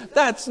here,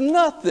 that's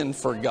nothing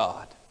for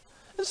God.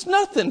 It's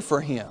nothing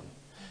for Him.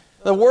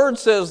 The Word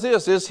says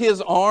this, is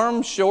His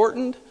arm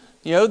shortened,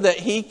 that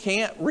He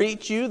can't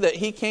reach you, that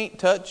He can't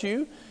touch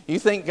you? You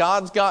think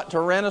God's got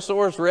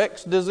Tyrannosaurus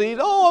Rex disease?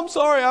 Oh, I'm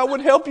sorry, I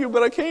would help you,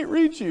 but I can't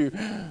reach you.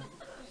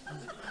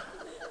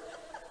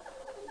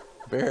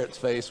 Barrett's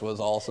face was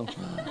awesome.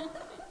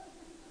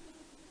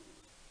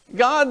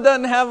 God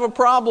doesn't have a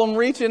problem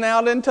reaching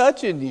out and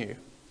touching you.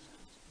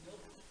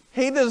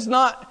 He does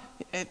not.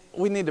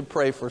 We need to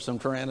pray for some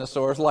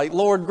Tyrannosaurs. Like,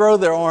 Lord, grow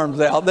their arms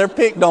out. They're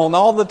picked on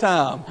all the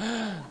time.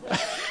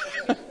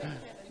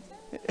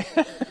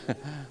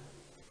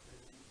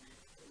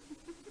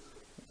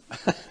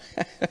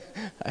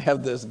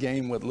 have this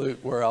game with Luke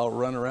where I'll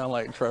run around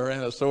like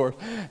Tyrannosaurus,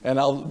 and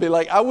I'll be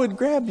like, I would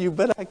grab you,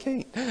 but I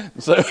can't.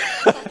 So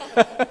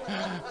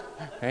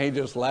and he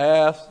just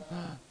laughs.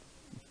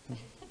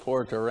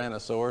 Poor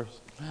Tyrannosaurus.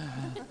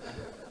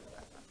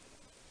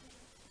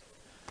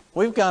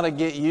 We've got to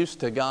get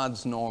used to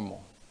God's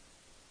normal.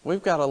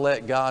 We've got to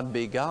let God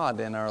be God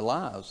in our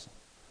lives.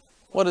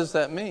 What does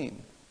that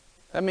mean?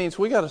 That means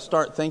we got to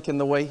start thinking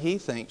the way He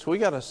thinks. We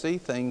got to see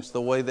things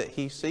the way that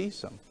He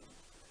sees them.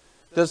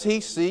 Does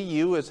He see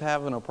you as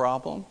having a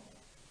problem?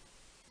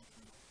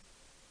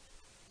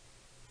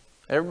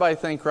 Everybody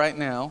think right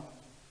now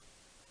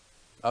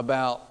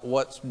about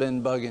what's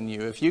been bugging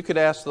you. If you could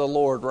ask the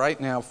Lord right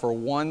now for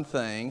one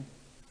thing,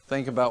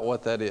 think about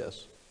what that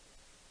is.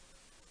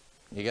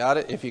 You got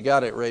it? If you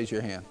got it, raise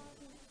your hand.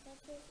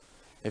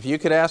 If you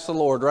could ask the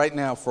Lord right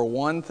now for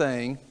one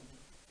thing,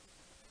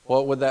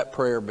 what would that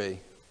prayer be?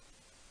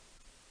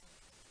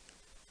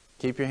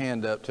 Keep your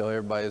hand up till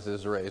everybody's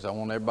is raised. I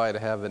want everybody to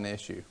have an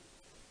issue.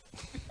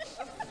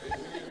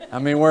 I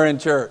mean, we're in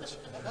church.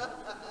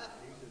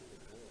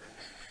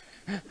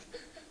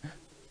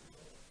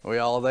 We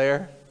all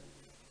there?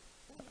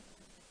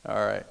 All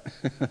right.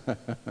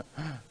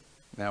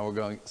 Now we're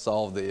going to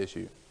solve the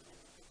issue.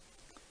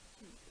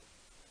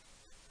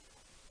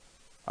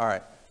 All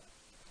right.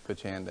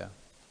 Put your hand down.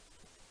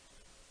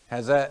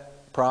 Has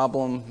that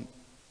problem,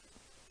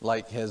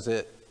 has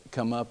it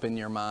come up in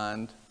your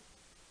mind?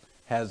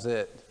 Has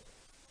it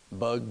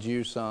bugged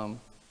you some?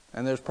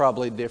 And there's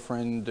probably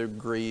different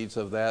degrees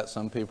of that.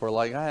 Some people are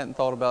like, I hadn't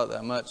thought about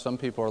that much. Some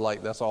people are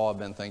like, that's all I've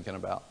been thinking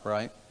about,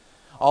 right?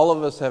 All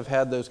of us have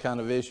had those kind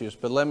of issues.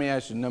 But let me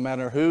ask you, no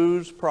matter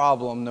whose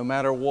problem, no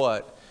matter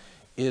what,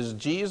 is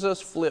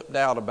Jesus flipped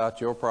out about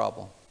your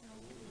problem?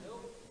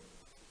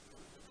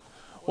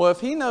 Well, if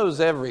He knows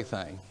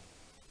everything,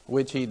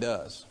 which He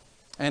does,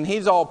 and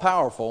He's all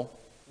powerful,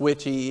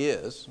 which He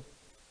is,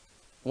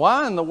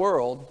 why in the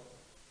world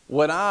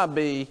would I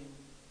be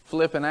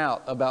flipping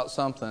out about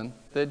something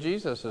that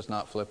Jesus is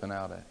not flipping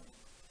out at?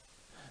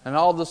 And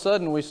all of a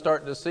sudden we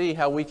start to see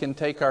how we can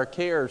take our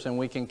cares and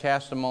we can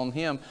cast them on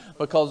Him,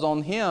 because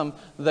on Him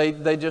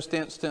they just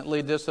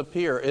instantly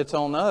disappear. It's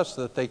on us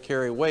that they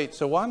carry weight.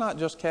 So why not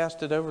just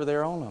cast it over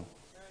there on Him?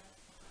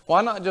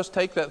 Why not just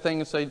take that thing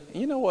and say,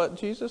 you know what,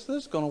 Jesus,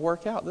 this is going to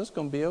work out. This is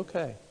going to be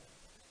okay.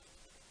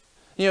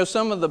 You know,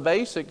 some of the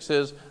basics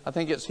is, I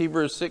think it's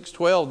Hebrews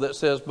 6:12 that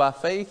says, by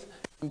faith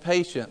and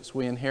patience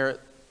we inherit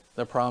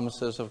the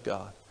promises of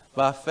God.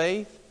 By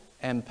faith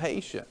and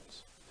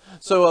patience.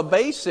 So a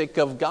basic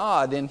of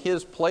God in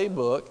His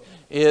playbook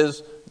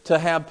is to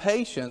have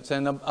patience.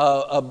 And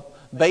a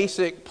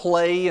basic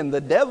play in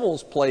the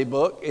devil's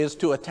playbook is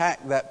to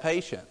attack that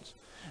patience.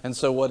 And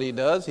so what he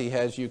does, he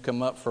has you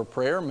come up for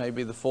prayer.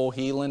 Maybe the full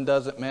healing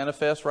doesn't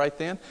manifest right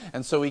then.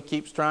 And so he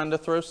keeps trying to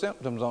throw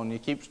symptoms on you.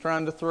 Keeps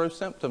trying to throw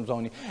symptoms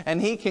on you.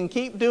 And he can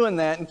keep doing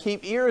that and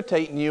keep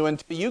irritating you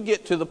until you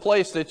get to the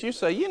place that you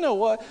say, you know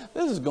what,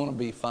 this is going to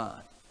be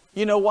fine.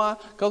 You know why?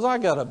 Because I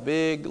got a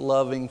big,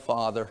 loving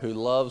Father who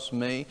loves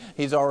me.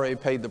 He's already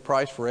paid the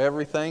price for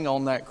everything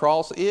on that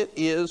cross. It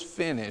is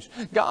finished.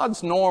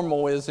 God's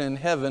normal is in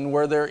heaven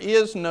where there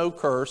is no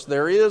curse.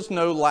 There is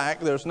no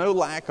lack. There's no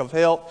lack of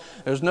help.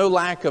 There's no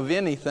lack of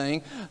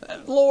anything.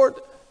 Lord,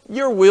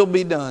 your will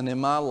be done in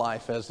my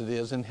life as it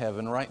is in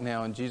heaven right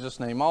now in Jesus'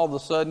 name. All of a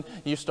sudden,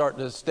 you start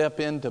to step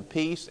into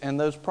peace and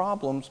those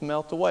problems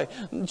melt away.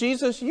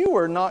 Jesus, you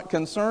are not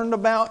concerned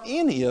about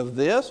any of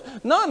this.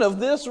 None of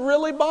this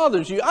really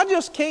bothers you. I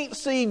just can't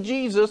see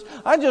Jesus.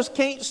 I just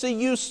can't see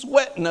you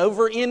sweating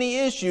over any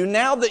issue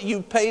now that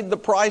you've paid the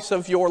price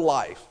of your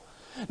life.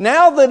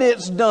 Now that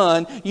it's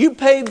done, you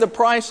paid the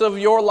price of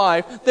your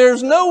life.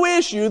 There's no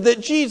issue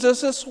that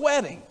Jesus is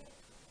sweating.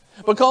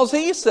 Because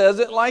He says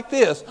it like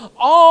this,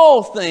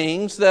 all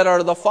things that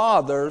are the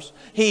Father's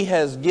He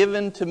has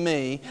given to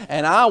me,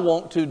 and I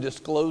want to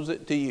disclose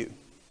it to you.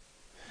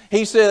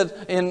 He said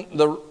in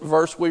the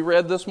verse we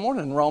read this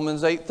morning,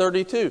 Romans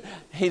 8:32,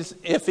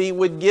 if He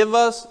would give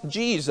us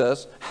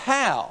Jesus,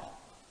 how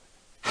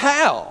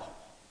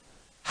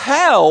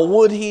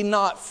would He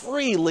not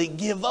freely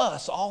give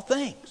us all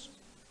things?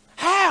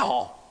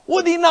 How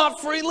would He not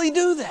freely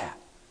do that?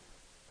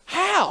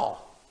 How?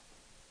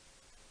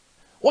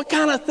 What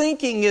kind of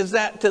thinking is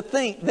that to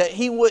think that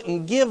He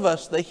wouldn't give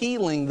us the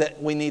healing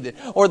that we needed,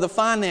 or the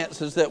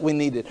finances that we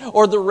needed,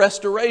 or the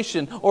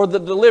restoration, or the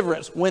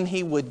deliverance when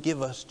He would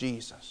give us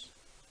Jesus?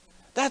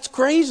 That's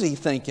crazy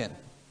thinking.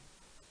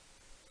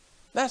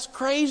 That's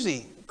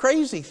crazy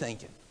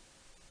thinking.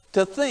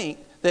 To think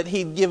that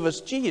He'd give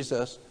us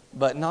Jesus,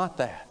 but not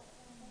that.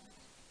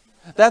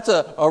 That's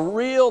a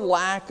real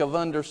lack of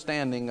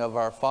understanding of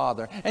our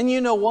Father. And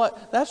you know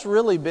what? That's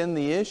really been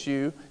the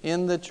issue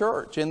in the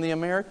church, in the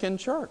American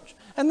church.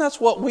 And that's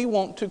what we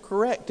want to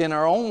correct in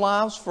our own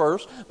lives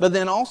first, but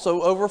then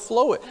also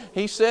overflow it.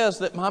 He says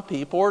that my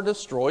people are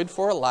destroyed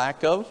for a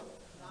lack of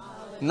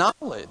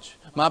knowledge.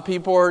 My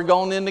people are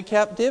going into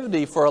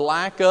captivity for a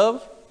lack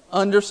of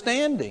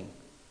understanding.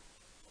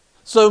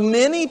 So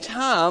many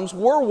times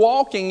we're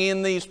walking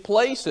in these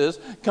places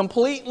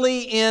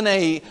completely in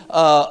a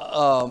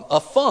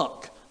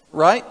funk,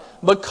 right?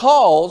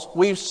 Because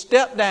we've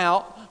stepped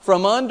out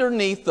from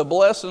underneath the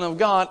blessing of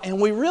God and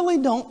we really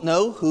don't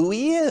know who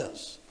He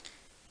is.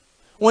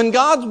 When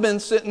God's been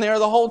sitting there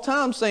the whole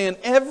time saying,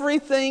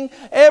 everything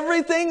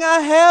I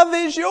have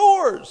is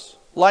yours.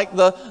 Like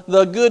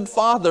the good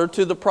father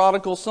to the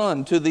prodigal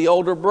son, to the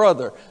older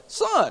brother.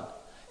 Son,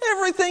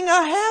 everything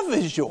I have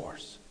is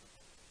yours.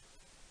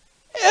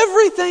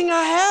 Everything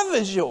I have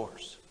is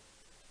yours.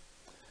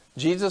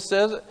 Jesus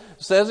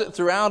says it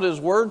throughout His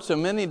Word so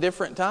many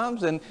different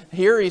times. And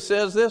here He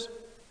says this,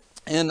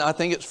 and I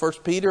think it's 1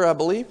 Peter, I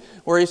believe,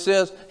 where He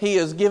says, He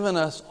has given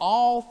us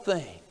all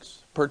things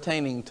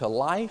pertaining to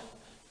life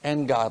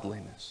and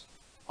godliness.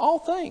 All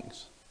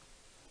things.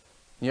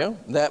 You know,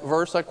 that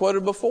verse I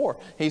quoted before.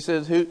 He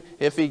says,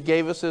 if He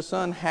gave us His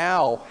Son,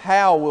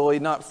 how will He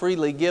not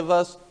freely give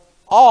us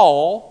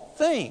all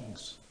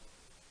things?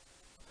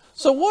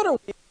 So what are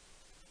we?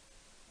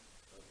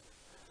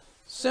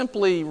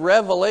 Simply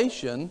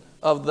revelation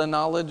of the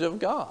knowledge of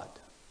God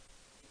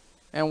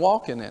and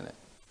walking in it.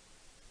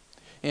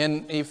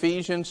 In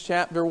Ephesians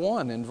chapter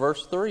 1 in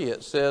verse 3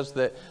 it says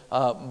that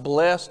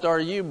blessed are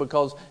you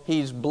because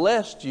He's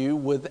blessed you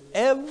with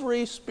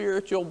every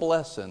spiritual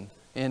blessing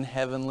in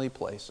heavenly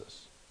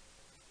places.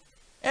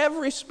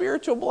 Every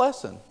spiritual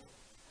blessing.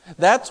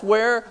 That's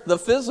where the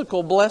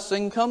physical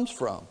blessing comes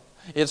from.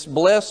 It's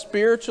blessed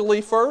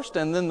spiritually first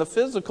and then the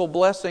physical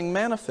blessing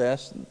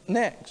manifests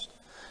next.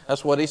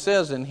 That's what he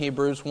says in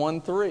Hebrews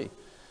 1:3.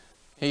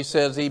 He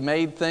says He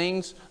made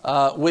things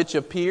which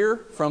appear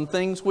from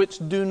things which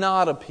do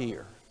not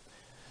appear.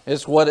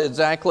 It's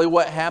exactly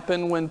what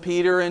happened when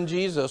Peter and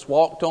Jesus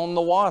walked on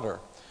the water.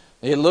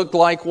 It looked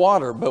like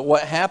water, but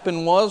what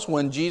happened was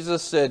when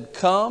Jesus said,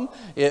 come,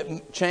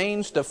 it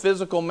changed to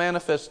physical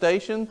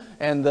manifestation,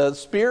 and the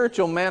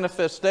spiritual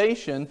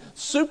manifestation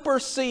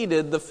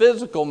superseded the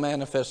physical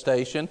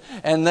manifestation,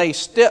 and they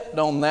stepped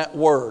on that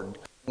word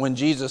when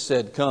Jesus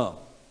said, come.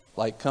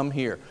 Like, come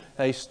here.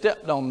 They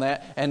stepped on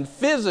that, and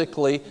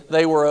physically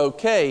they were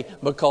okay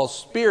because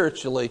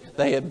spiritually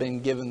they had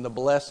been given the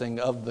blessing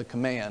of the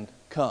command,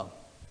 come.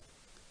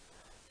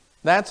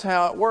 That's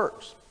how it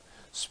works.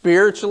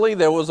 Spiritually,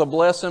 there was a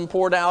blessing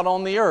poured out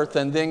on the earth,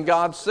 and then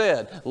God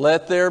said,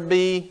 let there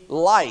be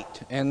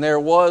light, and there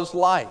was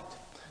light.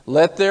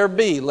 Let there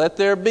be, let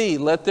there be,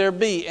 let there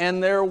be,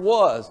 and there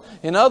was.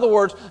 In other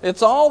words,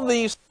 it's all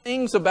these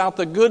things about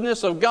the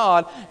goodness of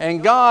God,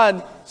 and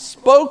God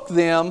spoke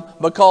them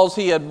because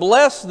He had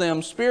blessed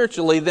them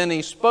spiritually, then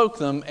He spoke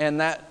them, and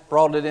that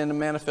brought it into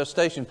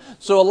manifestation.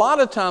 So a lot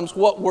of times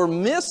what we're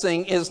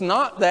missing is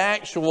not the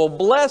actual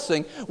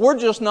blessing. We're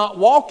just not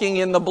walking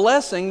in the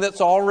blessing that's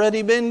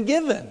already been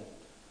given.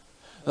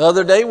 The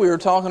other day we were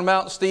talking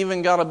about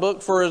Stephen got a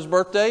book for his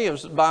birthday. It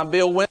was by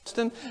Bill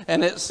Winston,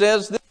 and it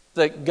says this,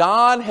 that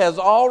God has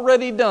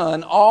already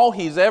done all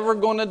He's ever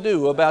going to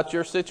do about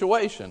your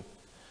situation.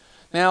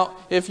 Now,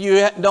 if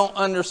you don't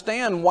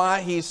understand why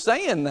He's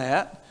saying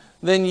that,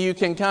 then you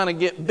can kind of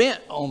get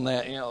bent on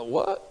that. You know,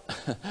 what?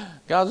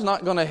 God's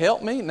not going to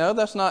help me? No,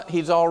 that's not.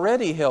 He's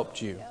already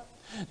helped you.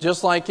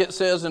 Just like it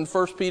says in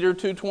 1 Peter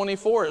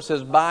 2:24, it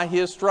says, by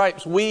His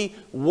stripes we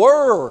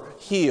were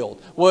healed.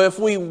 Well, if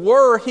we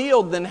were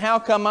healed, then how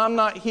come I'm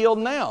not healed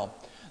now?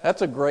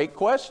 That's a great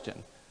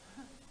question.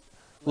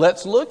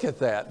 Let's look at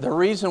that. The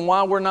reason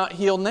why we're not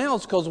healed now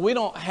is because we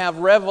don't have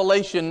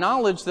revelation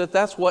knowledge that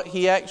that's what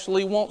He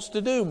actually wants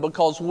to do,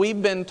 because we've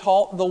been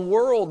taught the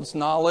world's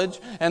knowledge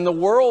and the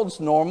world's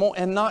normal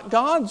and not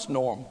God's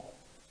normal.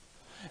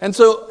 And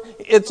so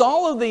it's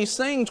all of these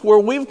things where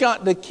we've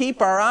got to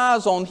keep our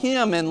eyes on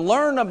Him and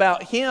learn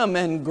about Him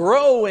and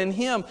grow in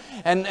Him.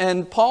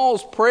 And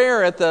Paul's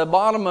prayer at the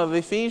bottom of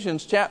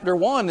Ephesians chapter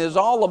 1 is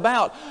all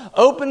about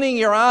opening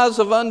your eyes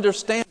of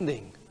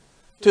understanding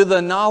to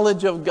the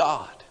knowledge of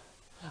God.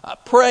 I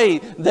pray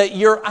that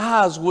your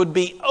eyes would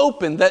be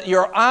opened, that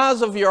your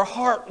eyes of your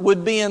heart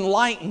would be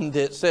enlightened,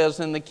 it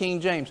says in the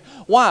King James.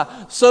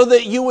 Why? So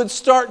that you would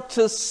start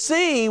to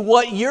see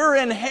what your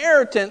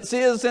inheritance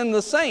is in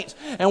the saints.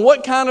 And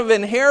what kind of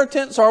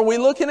inheritance are we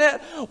looking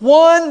at?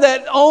 One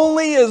that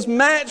only is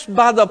matched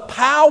by the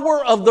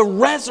power of the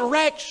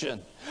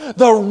resurrection.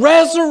 The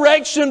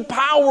resurrection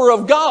power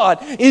of God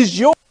is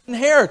your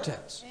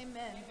inheritance.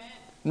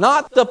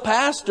 Not the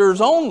pastors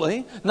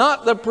only,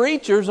 not the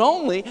preachers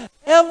only,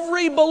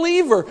 every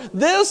believer.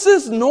 This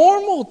is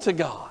normal to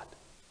God.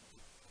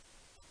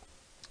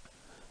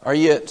 Are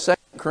you at 2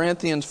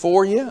 Corinthians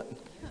 4 yet?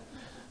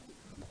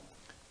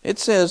 It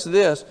says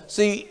this.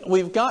 See,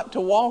 we've got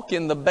to walk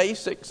in the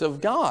basics of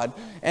God,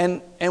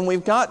 and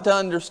we've got to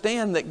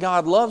understand that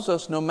God loves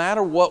us no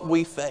matter what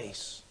we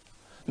face,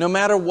 no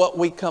matter what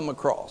we come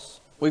across.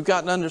 We've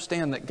got to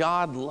understand that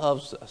God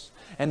loves us,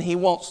 and He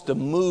wants to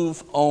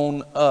move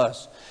on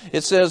us.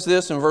 It says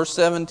this in verse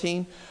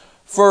 17,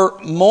 for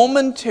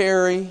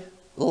momentary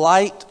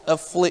light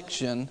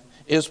affliction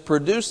is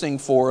producing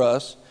for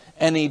us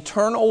an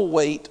eternal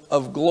weight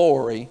of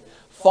glory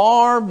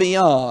far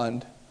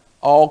beyond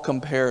all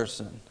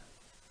comparison.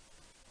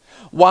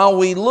 while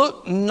we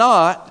look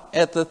not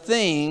at the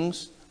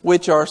things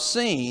which are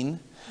seen,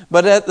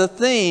 but at the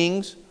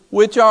things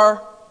which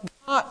are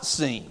not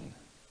seen.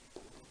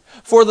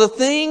 For the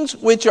things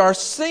which are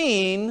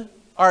seen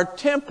are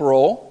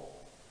temporal,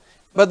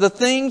 but the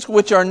things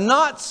which are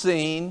not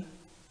seen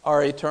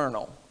are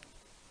eternal.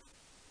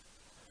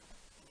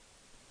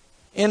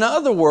 In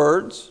other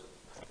words,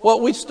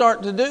 what we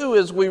start to do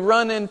is we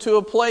run into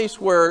a place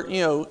where,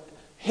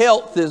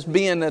 health is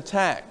being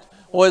attacked.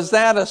 Was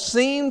that a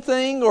seen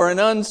thing or an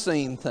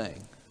unseen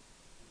thing?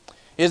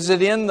 Is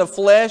it in the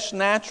flesh,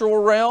 natural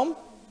realm?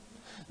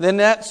 Then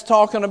that's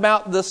talking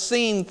about the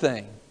seen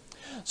thing.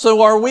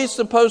 So are we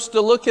supposed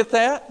to look at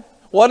that?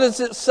 What does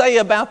it say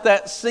about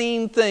that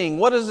seen thing?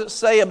 What does it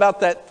say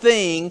about that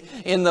thing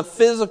in the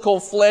physical,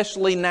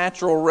 fleshly,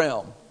 natural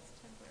realm?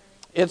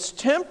 It's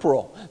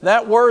temporal.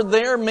 That word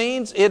there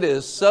means it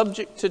is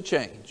subject to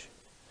change.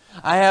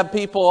 I have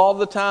people all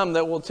the time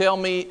that will tell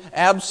me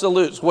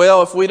absolutes.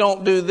 Well, if we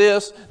don't do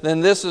this,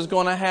 then this is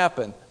going to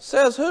happen.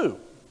 Says who?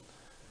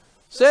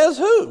 Says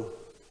who?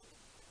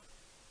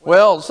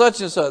 Well,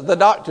 such and such. The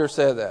doctor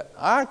said that.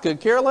 I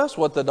could care less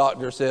what the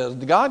doctor says.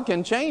 God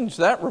can change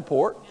that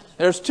report.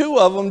 There's 2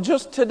 of them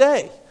just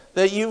today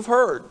that you've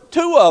heard.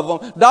 2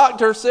 of them.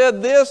 Doctor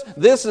said this.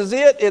 This is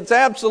it. It's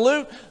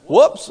absolute.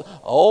 Whoops.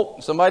 Oh,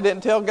 somebody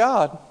didn't tell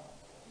God.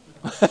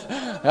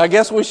 I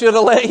guess we should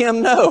have let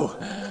Him know.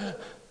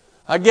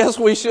 I guess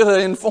we should have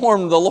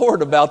informed the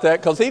Lord about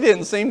that, because He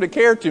didn't seem to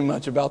care too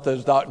much about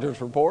those doctor's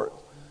reports.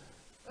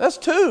 That's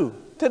 2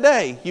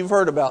 today you've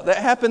heard about. That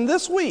happened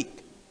this week.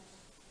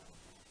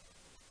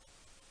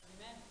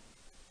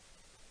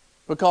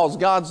 Because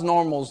God's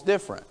normal is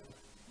different.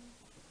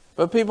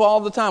 But people all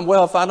the time,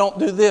 well, if I don't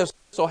do this,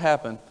 this will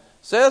happen.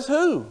 Says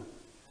who?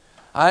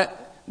 I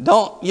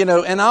don't,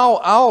 and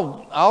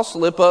I'll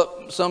slip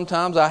up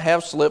sometimes. I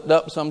have slipped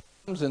up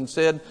sometimes and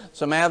said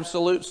some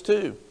absolutes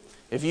too.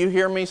 If you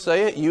hear me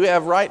say it, you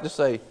have right to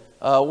say,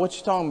 what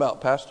you talking about,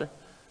 Pastor?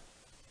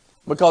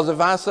 Because if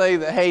I say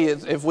that, hey,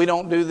 if we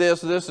don't do this,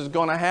 this is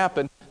going to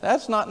happen,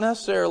 that's not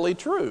necessarily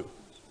true.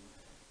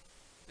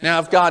 Now,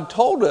 if God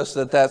told us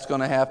that that's going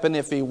to happen,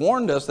 if He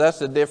warned us,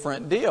 that's a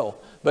different deal.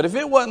 But if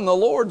it wasn't the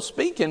Lord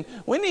speaking,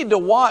 we need to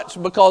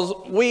watch, because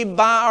we,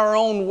 by our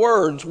own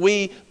words,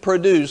 we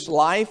produce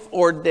life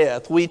or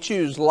death. We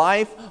choose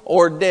life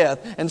or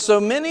death. And so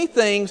many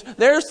things,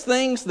 there's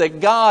things that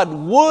God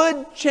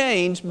would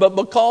change, but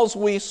because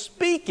we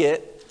speak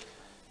it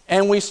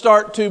and we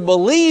start to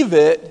believe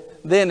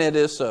it, then it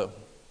is so.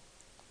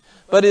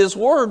 But His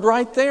Word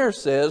right there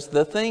says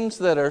the things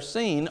that are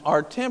seen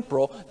are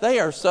temporal. They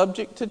are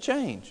subject to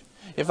change.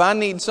 If I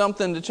need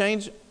something to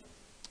change,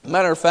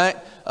 matter of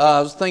fact,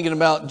 I was thinking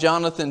about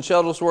Jonathan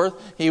Shuttlesworth.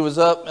 He was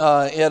up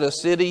at a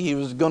city. He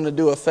was going to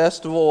do a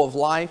festival of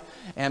life.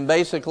 And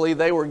basically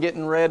they were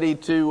getting ready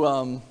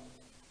to...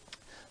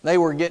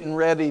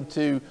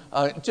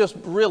 just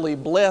really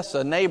bless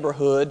a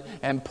neighborhood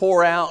and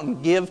pour out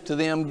and give to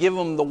them, give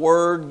them the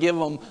Word, give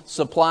them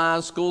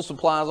supplies, school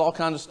supplies, all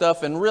kinds of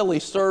stuff, and really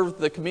serve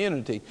the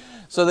community.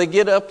 So they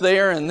get up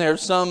there, and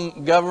there's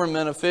some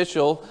government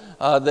official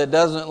that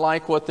doesn't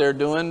like what they're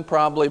doing,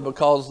 probably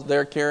because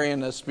they're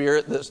carrying a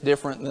spirit that's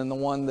different than the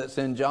one that's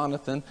in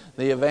Jonathan,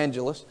 the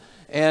evangelist.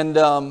 And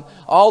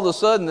all of a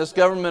sudden, this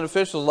government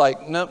official is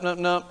like, nope.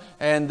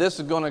 And this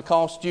is going to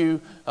cost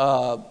you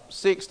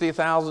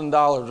 $60,000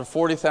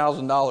 or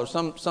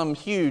 $40,000, some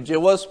huge.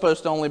 It was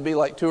supposed to only be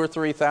like $2,000 or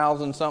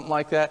 $3,000, something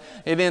like that.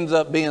 It ends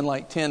up being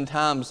like 10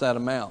 times that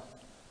amount.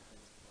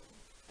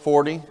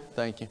 40,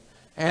 thank you.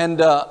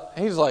 And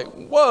he's like,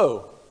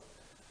 whoa.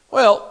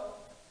 Well,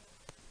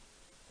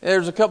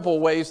 there's a couple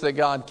of ways that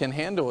God can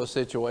handle a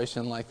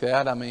situation like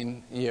that. I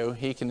mean,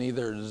 He can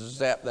either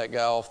zap that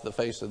guy off the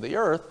face of the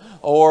earth,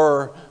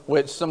 or,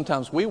 which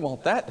sometimes we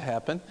want that to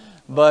happen,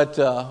 but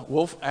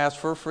we'll ask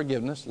for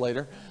forgiveness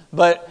later.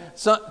 But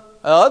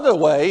other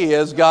way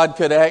is God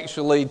could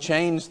actually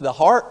change the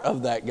heart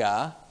of that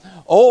guy,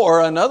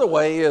 or another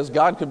way is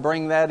God could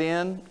bring that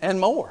in and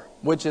more,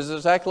 which is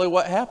exactly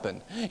what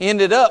happened.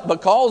 Ended up,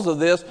 because of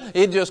this,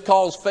 it just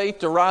caused faith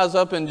to rise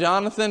up in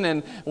Jonathan,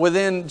 and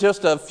within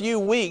just a few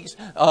weeks,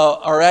 it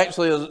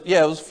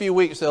was a few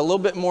weeks, a little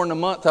bit more than a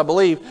month, I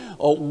believe,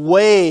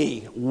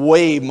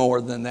 way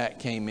more than that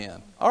came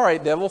in. All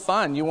right, devil,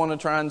 fine. You want to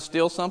try and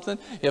steal something?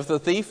 If the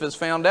thief is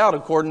found out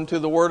according to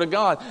the Word of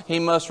God, he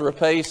must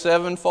repay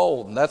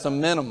sevenfold. That's a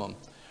minimum.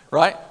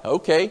 Right?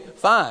 Okay,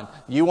 fine.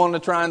 You want to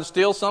try and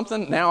steal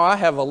something? Now I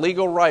have a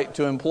legal right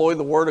to employ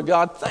the Word of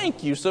God.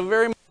 Thank you so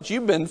very much.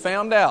 You've been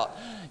found out.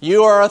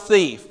 You are a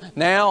thief.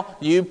 Now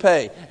you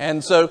pay.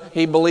 And so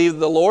he believed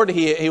the Lord.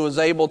 He was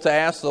able to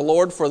ask the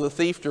Lord for the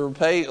thief to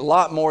repay. A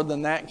lot more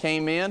than that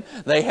came in.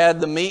 They had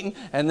the meeting.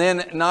 And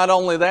then not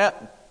only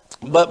that,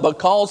 but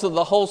because of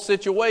the whole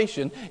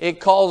situation, it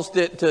caused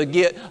it to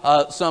get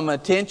some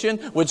attention,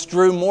 which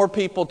drew more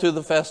people to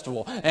the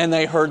festival. And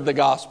they heard the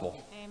gospel.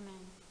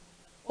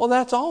 Well,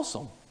 that's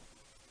awesome.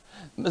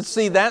 But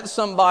see, that's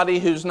somebody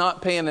who's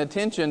not paying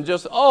attention.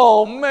 Just,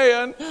 oh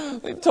man,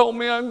 they told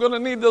me I'm going to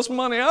need this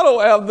money. I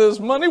don't have this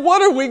money.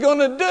 What are we going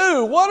to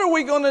do? What are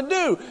we going to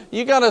do?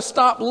 You got to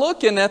stop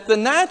looking at the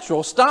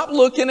natural. Stop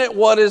looking at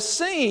what is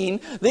seen.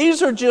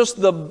 These are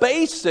just the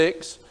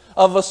basics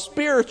of a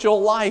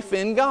spiritual life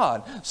in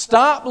God.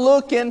 Stop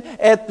looking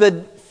at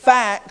the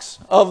facts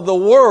of the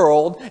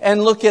world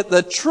and look at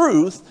the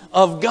truth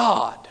of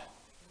God.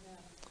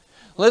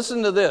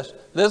 Listen to this.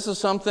 This is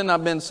something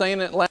I've been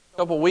saying it last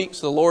couple of weeks.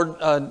 The Lord,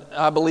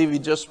 I believe He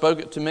just spoke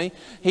it to me.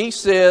 He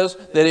says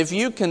that if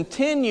you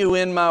continue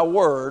in my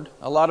word,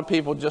 a lot of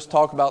people just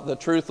talk about the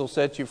truth will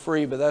set you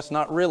free, but that's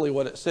not really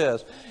what it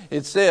says.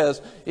 It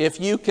says,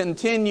 if you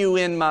continue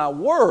in my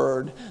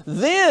word,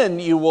 then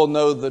you will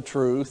know the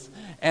truth,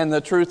 and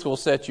the truth will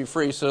set you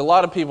free. So a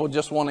lot of people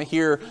just want to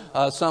hear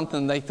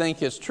something they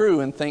think is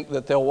true and think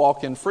that they'll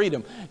walk in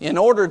freedom. In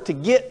order to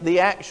get the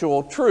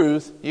actual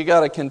truth, you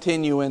got to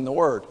continue in the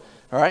word.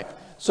 All right?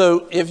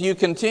 So if you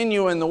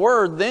continue in the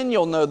Word, then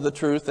you'll know the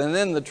truth, and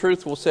then the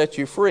truth will set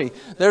you free.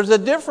 There's a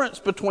difference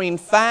between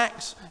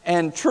facts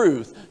and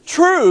truth.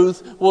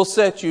 Truth will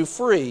set you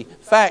free.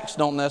 Facts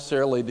don't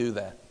necessarily do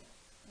that.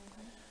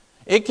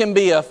 It can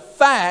be a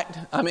fact.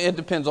 I mean, it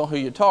depends on who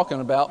you're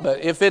talking about,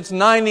 but if it's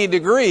 90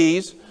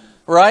 degrees,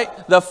 right,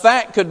 the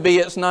fact could be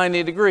it's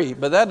 90 degrees,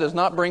 but that does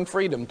not bring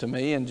freedom to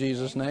me in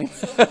Jesus' name.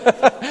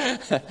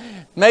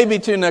 Maybe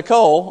to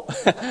Nicole.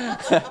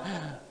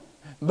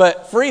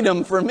 But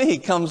freedom for me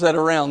comes at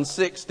around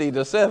 60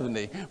 to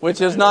 70,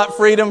 which is not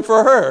freedom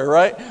for her,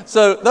 right?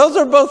 So those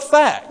are both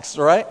facts,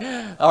 right?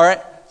 All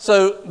right.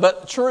 So,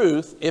 but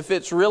truth, if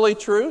it's really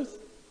truth,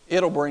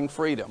 it'll bring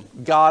freedom,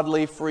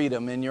 godly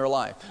freedom in your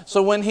life.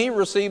 So when he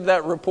received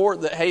that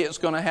report that, hey, it's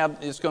going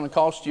to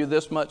cost you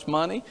this much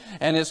money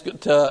and it's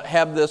to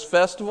have this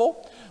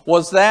festival,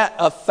 was that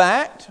a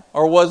fact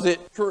or was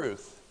it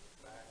truth?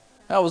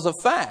 That was a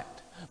fact.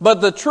 But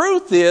the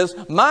truth is,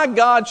 my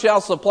God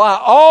shall supply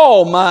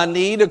all my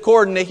need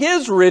according to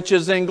His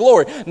riches and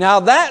glory.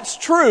 Now that's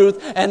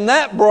truth, and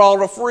that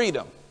brought a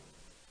freedom.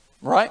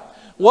 Right?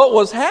 What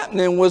was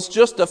happening was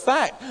just a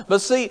fact. But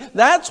see,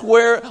 that's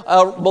where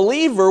a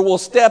believer will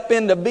step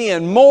into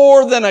being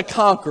more than a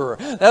conqueror.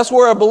 That's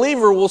where a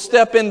believer will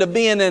step into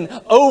being an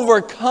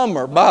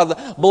overcomer by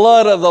the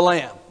blood of the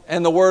Lamb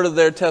and the word of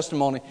their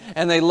testimony,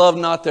 and they love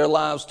not their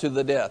lives to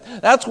the death.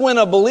 That's when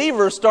a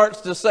believer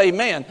starts to say,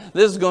 man,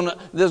 this is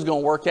gonna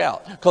work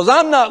out. Because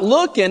I'm not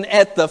looking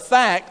at the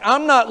fact,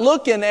 I'm not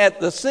looking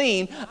at the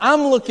seen,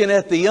 I'm looking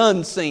at the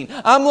unseen.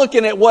 I'm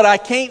looking at what I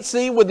can't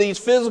see with these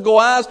physical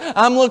eyes.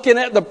 I'm looking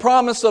at the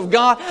promise of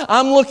God.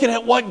 I'm looking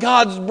at what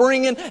God's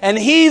bringing, and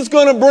He's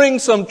going to bring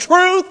some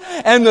truth,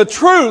 and the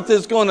truth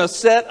is going to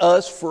set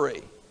us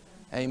free.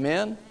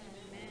 Amen?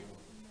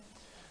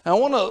 I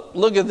want to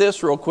look at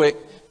this real quick.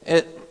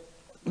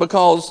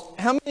 Because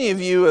how many of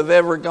you have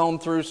ever gone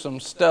through some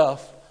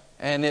stuff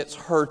and it's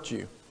hurt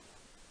you?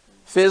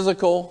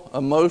 Physical,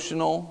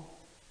 emotional,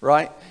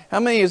 right? How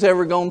many has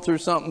ever gone through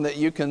something that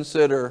you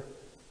consider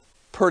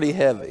pretty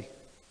heavy?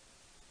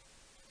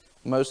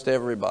 Most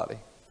everybody.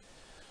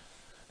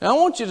 Now I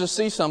want you to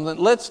see something.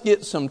 Let's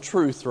get some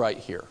truth right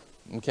here.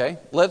 Okay?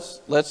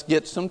 Let's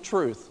get some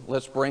truth.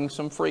 Let's bring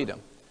some freedom.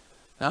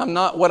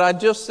 Now what I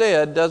just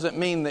said doesn't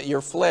mean that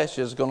your flesh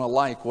is going to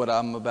like what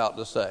I'm about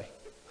to say.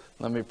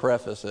 Let me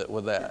preface it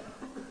with that.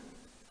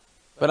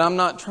 But I'm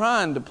not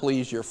trying to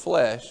please your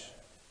flesh.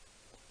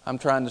 I'm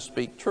trying to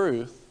speak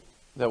truth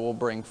that will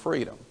bring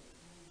freedom.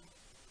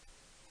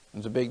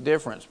 There's a big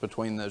difference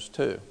between those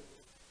two.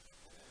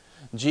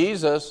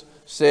 Jesus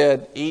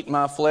said, eat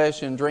my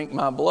flesh and drink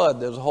my blood.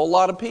 There's a whole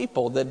lot of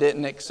people that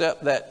didn't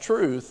accept that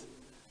truth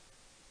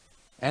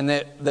and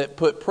that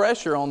put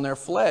pressure on their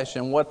flesh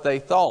and what they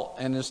thought.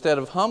 And instead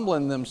of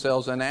humbling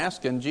themselves and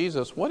asking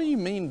Jesus, what do you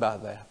mean by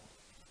that?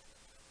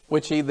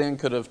 Which He then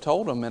could have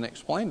told them and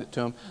explained it to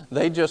them.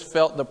 They just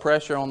felt the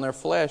pressure on their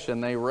flesh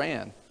and they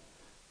ran.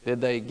 Did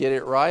they get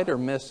it right or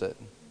miss it?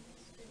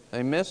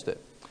 They missed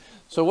it.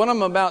 So what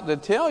I'm about to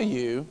tell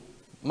you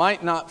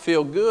might not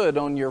feel good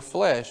on your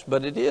flesh,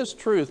 but it is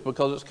truth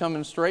because it's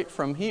coming straight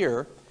from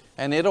here,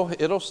 and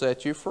it'll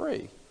set you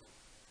free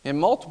in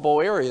multiple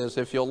areas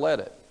if you'll let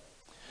it.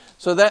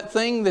 So that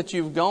thing that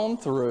you've gone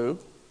through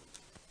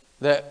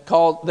that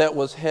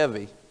was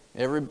heavy.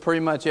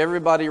 Pretty much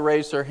everybody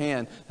raised their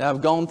hand. Now,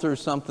 I've gone through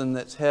something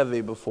that's heavy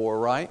before,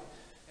 right?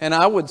 And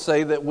I would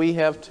say that we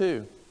have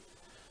too.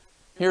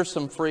 Here's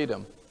some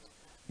freedom.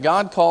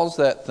 God calls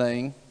that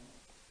thing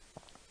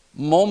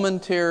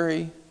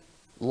momentary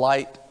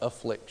light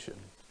affliction.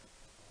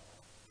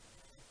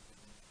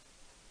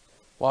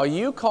 While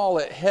you call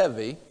it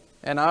heavy,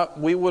 and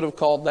we would have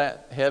called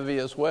that heavy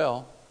as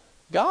well,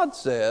 God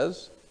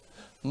says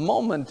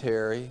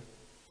momentary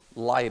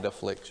light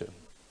affliction.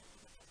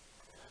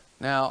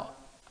 Now,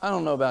 I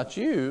don't know about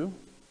you,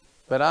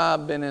 but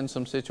I've been in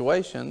some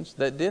situations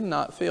that did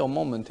not feel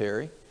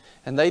momentary,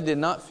 and they did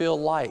not feel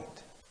light.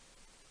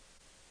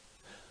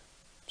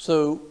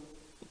 So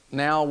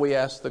now we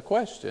ask the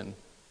question,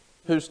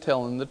 who's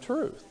telling the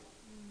truth?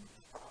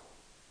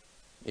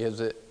 Is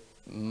it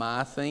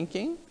my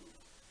thinking,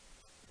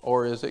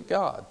 or is it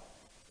God?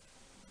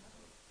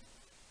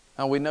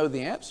 Now we know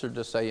the answer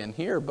to say in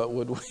here, but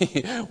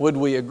would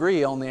we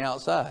agree on the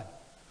outside?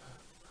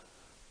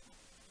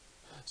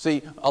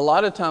 See, a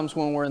lot of times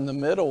when we're in the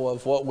middle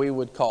of what we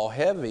would call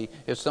heavy,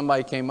 if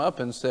somebody came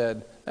up and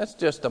said, that's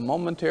just a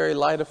momentary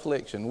light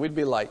affliction, we'd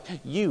be like,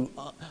 you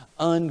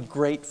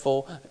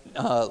ungrateful,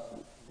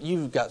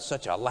 you've got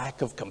such a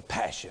lack of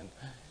compassion.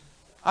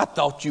 I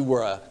thought you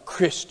were a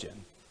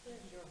Christian.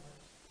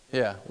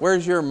 Yeah,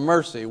 where's your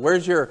mercy?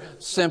 Where's your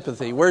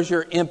sympathy? Where's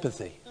your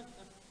empathy?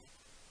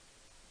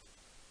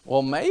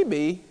 Well,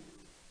 maybe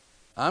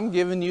I'm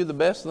giving you the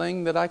best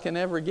thing that I can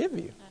ever give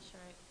you. That's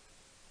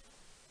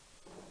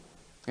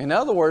right. In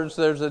other words,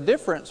 there's a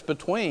difference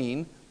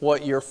between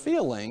what you're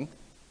feeling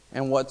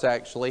and what's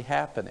actually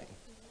happening.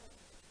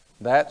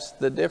 That's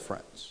the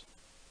difference.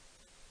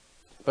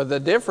 But the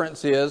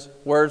difference is,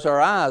 where's our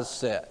eyes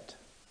set?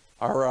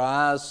 Are our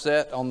eyes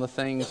set on the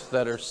things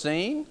that are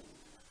seen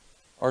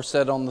or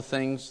set on the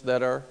things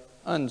that are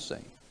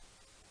unseen?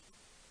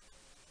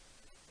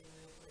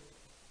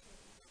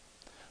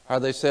 Are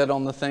they set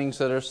on the things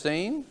that are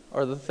seen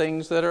or the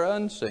things that are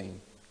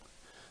unseen?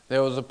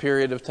 There was a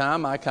period of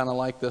time, I kind of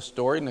like this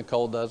story,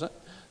 Nicole doesn't,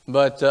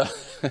 but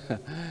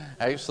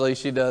actually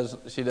she does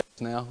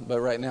now,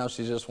 but right now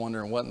she's just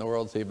wondering what in the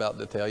world is he about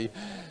to tell you.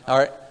 All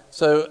right,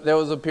 so there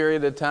was a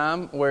period of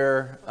time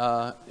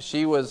where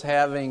she was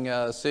having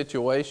a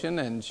situation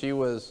and she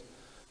was,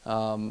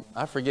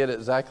 I forget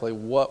exactly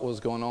what was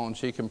going on,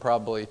 she can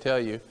probably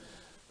tell you.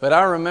 But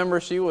I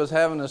remember she was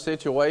having a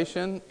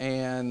situation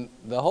and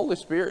the Holy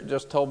Spirit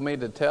just told me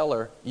to tell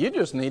her, you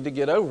just need to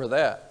get over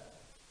that.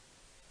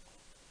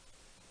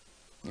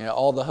 Yeah,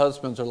 all the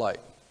husbands are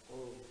like,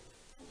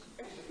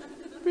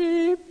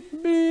 beep,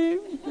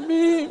 beep,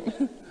 beep.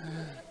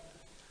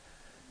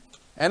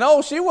 And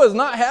she was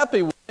not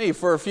happy with me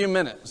for a few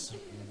minutes.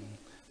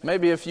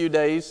 Maybe a few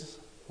days,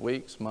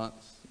 weeks,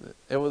 months.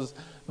 It was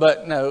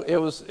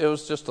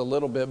just a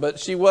little bit. But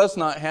she was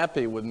not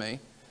happy with me.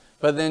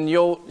 But then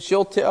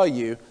she'll tell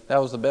you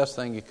that was the best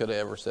thing you could have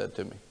ever said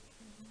to me.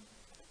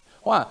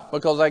 Why?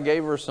 Because I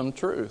gave her some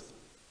truth.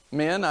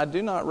 Men, I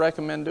do not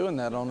recommend doing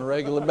that on a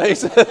regular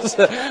basis.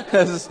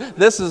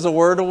 This is a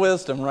word of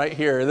wisdom right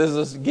here. This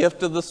is a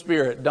gift of the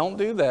Spirit. Don't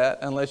do that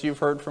unless you've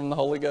heard from the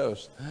Holy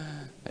Ghost.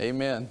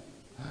 Amen.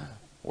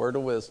 Word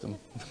of wisdom.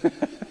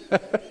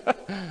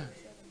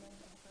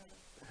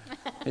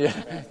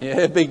 Yeah,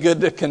 it'd be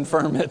good to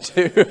confirm it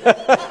too.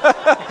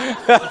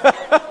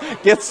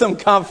 Get some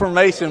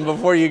confirmation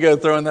before you go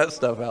throwing that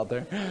stuff out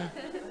there.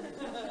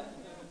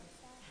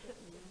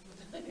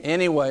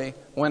 Anyway,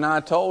 when I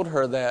told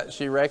her that,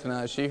 she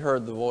recognized she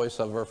heard the voice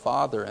of her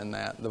father in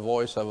that, the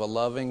voice of a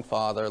loving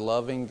father,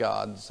 loving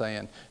God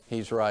saying,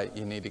 he's right,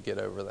 you need to get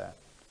over that.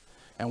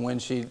 And when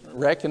she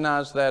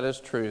recognized that as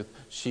truth,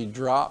 she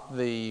dropped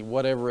the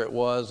whatever it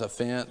was,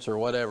 offense or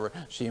whatever,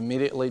 she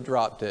immediately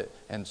dropped it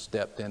and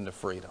stepped into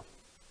freedom.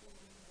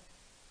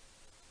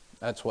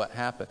 That's what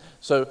happened.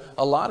 So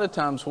a lot of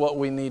times what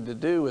we need to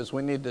do is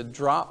we need to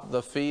drop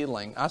the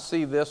feeling. I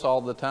see this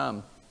all the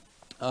time.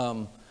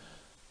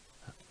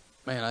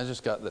 Man, I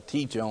just got the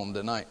teach on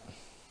tonight.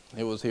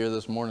 It was here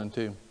this morning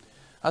too.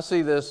 I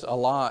see this a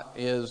lot.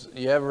 Is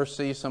you ever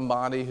see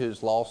somebody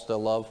who's lost a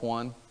loved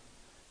one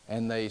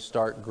and they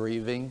start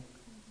grieving,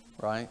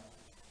 right?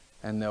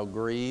 And they'll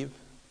grieve.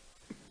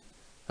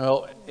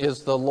 Well,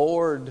 is the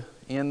Lord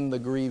in the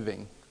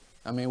grieving?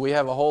 I mean, we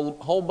have a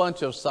whole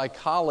bunch of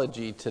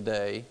psychology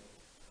today.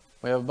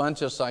 We have a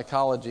bunch of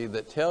psychology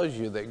that tells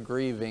you that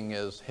grieving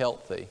is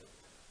healthy,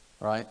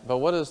 right? But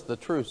what does the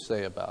truth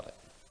say about it?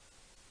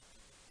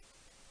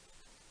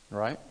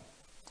 Right?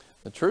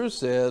 The truth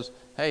says,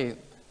 hey,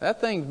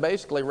 that thing's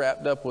basically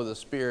wrapped up with a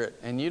spirit,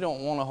 and you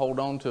don't want to hold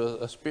on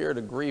to a spirit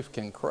of grief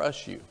can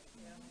crush you.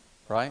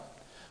 Right?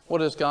 What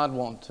does God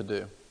want to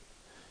do?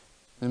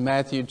 In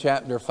Matthew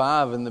chapter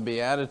 5 in the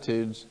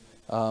Beatitudes,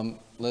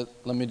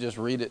 let me just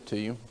read it to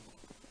you.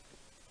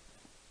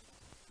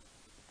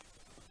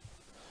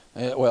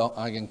 Well,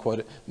 I can quote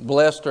it.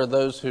 Blessed are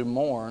those who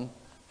mourn,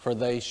 for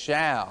they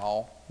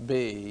shall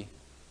be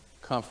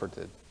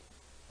comforted.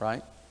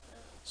 Right?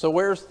 So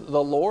where's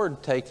the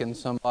Lord taking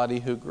somebody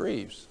who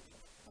grieves?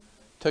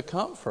 To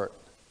comfort.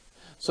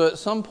 So at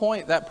some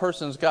point that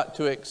person's got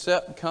to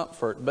accept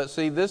comfort. But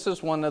see, this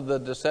is one of the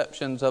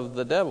deceptions of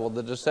the devil.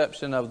 The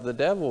deception of the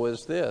devil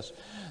is this,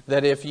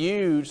 that if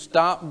you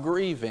stop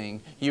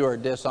grieving, you are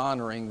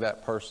dishonoring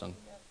that person.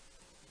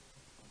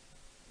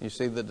 You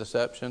see the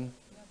deception?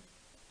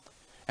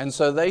 And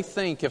so they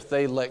think if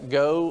they let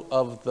go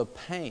of the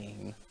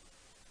pain,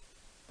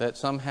 that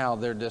somehow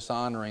they're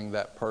dishonoring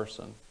that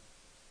person.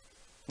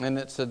 And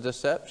it's a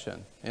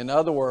deception. In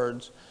other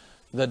words,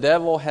 the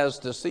devil has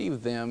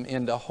deceived them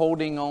into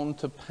holding on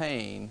to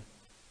pain.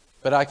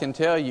 But I can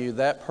tell you,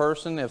 that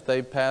person, if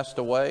they passed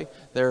away,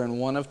 they're in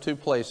one of two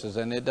places.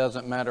 And it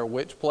doesn't matter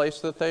which place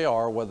that they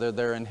are, whether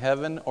they're in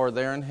heaven or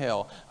they're in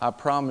hell. I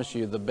promise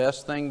you, the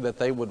best thing that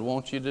they would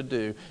want you to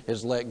do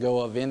is let go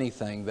of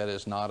anything that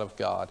is not of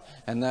God.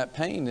 And that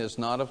pain is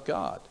not of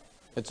God.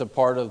 It's a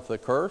part of the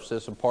curse.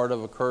 It's a part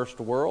of a cursed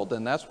world,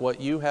 and that's what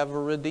you have a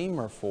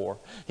Redeemer for.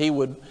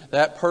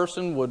 That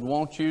person would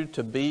want you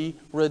to be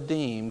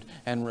redeemed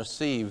and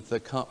receive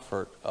the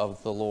comfort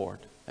of the Lord.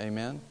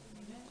 Amen?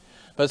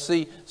 But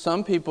see,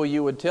 some people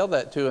you would tell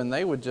that to, and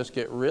they would just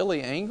get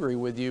really angry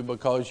with you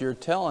because you're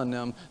telling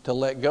them to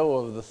let go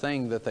of the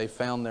thing that they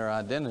found their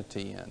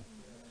identity in.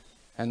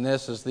 And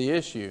this is the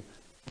issue.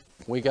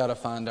 We got to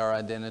find our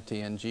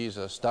identity in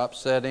Jesus. Stop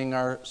setting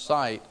our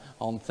sight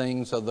on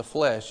things of the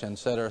flesh and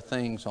set our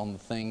things on the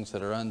things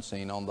that are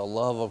unseen, on the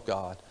love of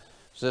God.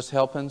 Is this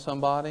helping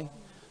somebody?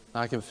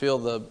 I can feel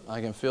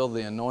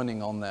the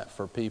anointing on that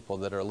for people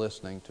that are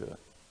listening to it.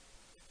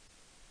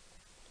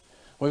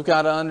 We've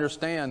got to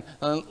understand,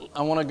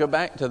 I want to go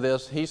back to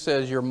this. He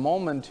says your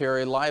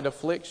momentary light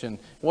affliction.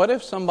 What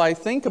if somebody,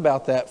 think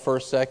about that for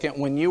a second,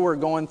 when you were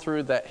going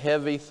through that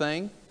heavy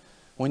thing?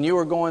 When you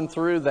were going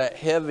through that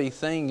heavy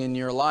thing in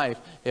your life,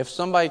 if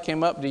somebody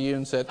came up to you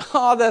and said,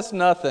 "Oh, that's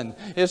nothing.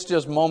 It's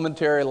just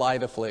momentary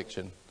light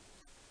affliction."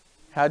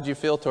 How'd you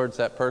feel towards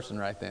that person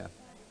right then?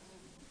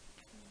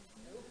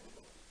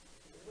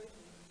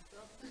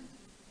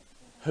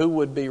 Who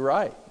would be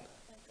right?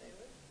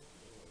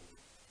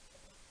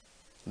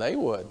 They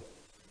would.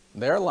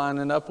 They're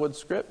lining up with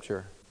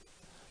Scripture.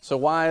 So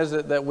why is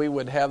it that we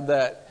would have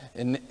that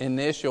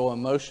initial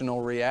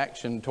emotional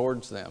reaction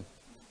towards them?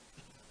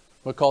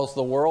 Because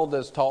the world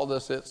has taught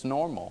us it's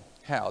normal.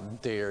 How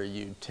dare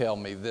you tell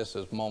me this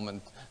is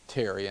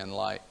momentary and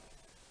light?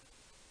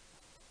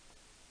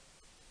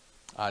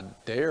 I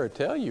dare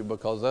tell you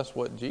because that's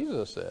what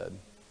Jesus said.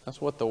 That's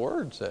what the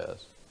Word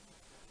says.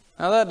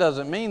 Now that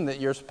doesn't mean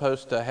that you're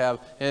supposed to have,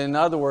 in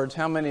other words,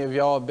 how many of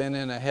y'all have been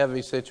in a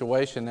heavy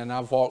situation and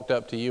I've walked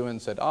up to you and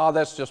said, "Oh,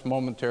 that's just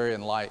momentary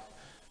and light."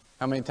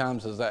 How many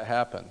times has that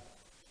happened?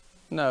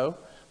 No,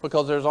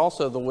 because there's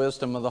also the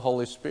wisdom of the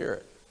Holy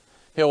Spirit.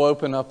 He'll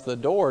open up the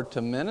door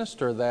to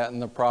minister that in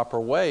the proper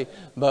way.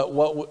 But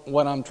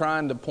what I'm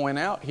trying to point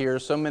out here,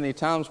 so many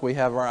times we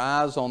have our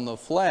eyes on the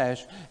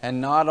flesh and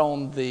not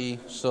on the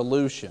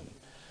solution.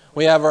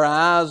 We have our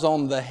eyes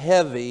on the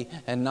heavy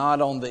and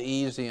not on the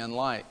easy and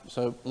light.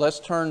 So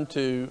let's turn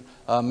to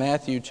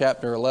Matthew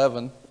chapter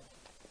 11.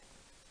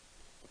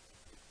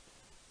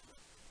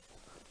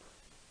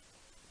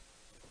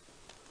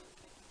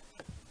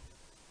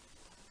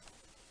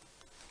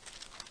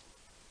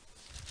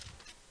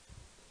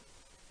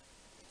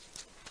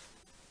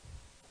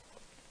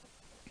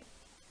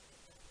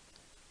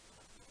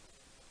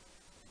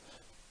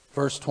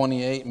 Verse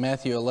 28,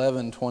 Matthew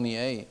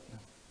 11:28.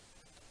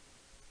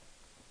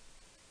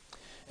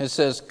 It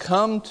says,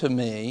 "Come to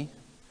me,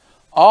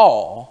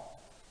 all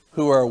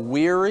who are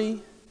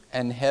weary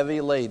and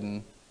heavy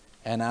laden,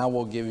 and I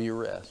will give you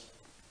rest."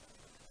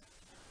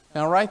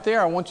 Now right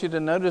there, I want you to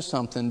notice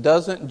something.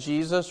 Doesn't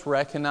Jesus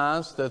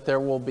recognize that there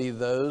will be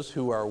those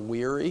who are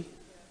weary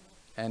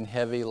and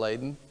heavy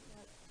laden?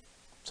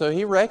 So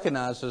He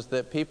recognizes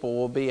that people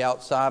will be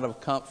outside of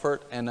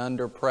comfort and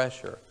under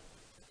pressure.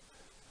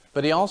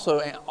 But He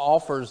also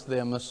offers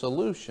them a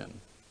solution.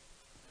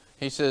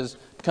 He says,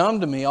 "Come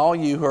to me, all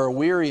you who are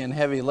weary and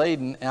heavy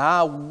laden, and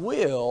I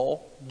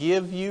will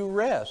give you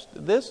rest."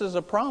 This is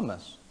a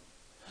promise.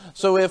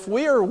 So if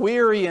we are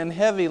weary and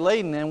heavy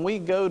laden and we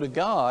go to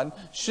God,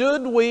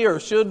 should we or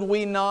should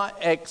we not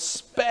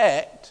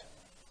expect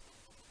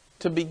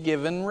to be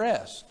given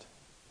rest?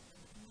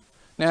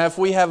 Now, if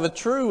we have a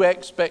true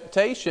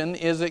expectation,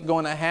 is it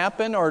going to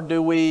happen or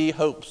do we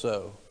hope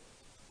so?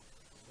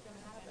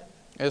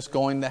 It's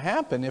going to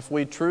happen if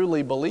we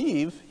truly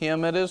believe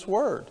Him at His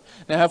Word.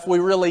 Now, if we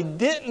really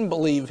didn't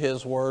believe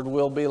His Word,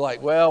 we'll be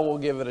like, well, we'll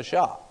give it a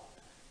shot.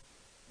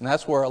 And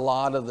that's where a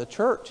lot of the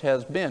church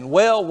has been.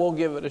 Well, we'll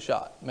give it a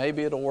shot.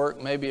 Maybe it'll work,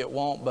 maybe it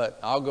won't, but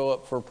I'll go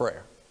up for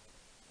prayer.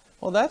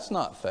 Well, that's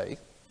not faith.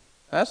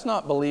 That's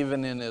not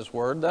believing in His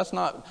Word. That's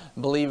not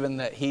believing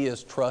that He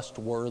is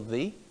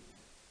trustworthy.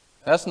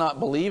 That's not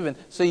believing.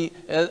 See,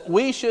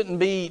 we shouldn't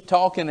be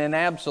talking in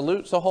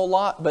absolutes a whole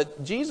lot,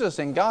 but Jesus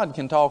and God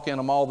can talk in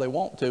them all they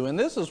want to. And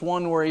this is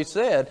one where He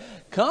said,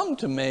 "Come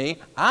to me,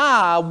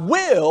 I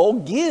will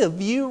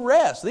give you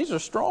rest." These are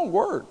strong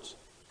words.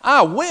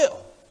 I will.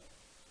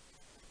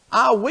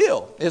 I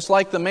will. It's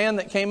like the man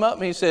that came up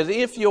and he said,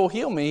 "If you'll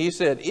heal me." He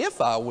said, "If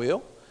I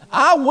will,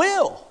 I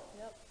will.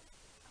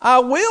 I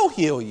will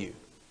heal you."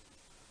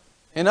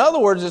 In other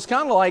words, it's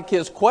kind of like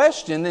his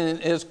question, and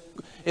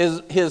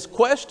his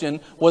question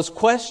was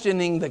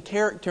questioning the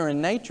character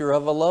and nature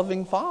of a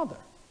loving Father.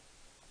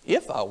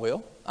 If I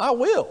will, I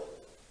will.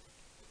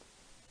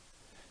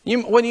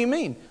 What do you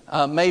mean?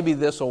 Maybe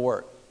this will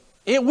work.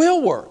 It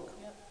will work.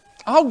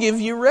 I'll give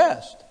you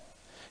rest.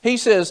 He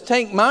says,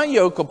 "Take my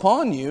yoke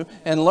upon you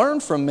and learn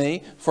from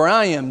me, for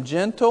I am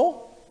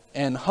gentle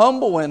and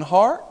humble in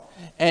heart,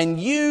 and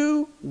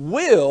you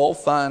will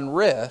find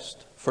rest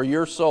for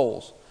your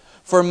souls.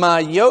 For my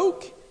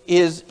yoke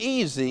is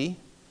easy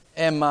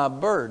and my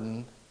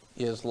burden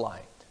is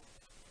light."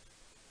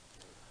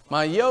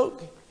 My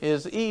yoke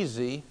is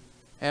easy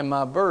and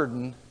my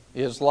burden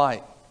is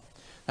light.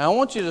 Now, I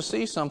want you to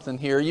see something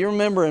here. You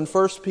remember in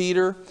 1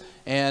 Peter,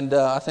 and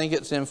I think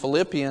it's in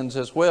Philippians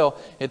as well,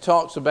 it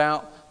talks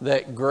about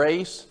that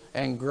grace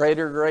and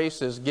greater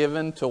grace is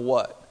given to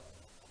what?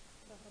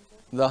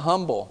 The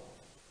humble.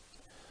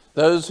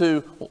 Those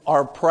who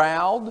are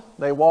proud,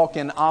 they walk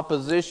in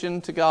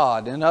opposition to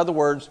God. In other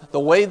words,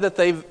 the way that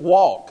they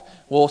walk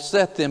will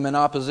set them in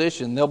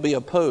opposition. They'll be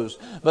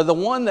opposed. But the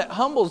one that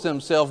humbles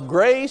himself,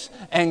 grace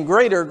and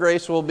greater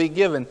grace will be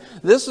given.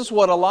 This is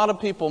what a lot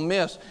of people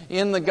miss.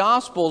 In the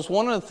Gospels,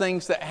 one of the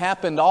things that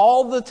happened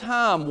all the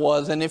time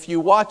was, and if you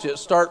watch it,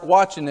 start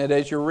watching it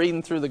as you're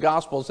reading through the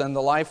Gospels and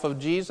the life of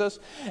Jesus,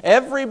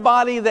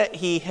 everybody that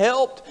He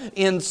helped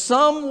in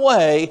some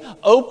way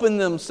opened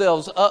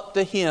themselves up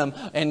to Him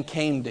and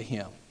came to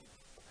Him.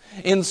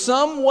 In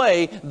some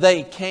way,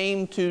 they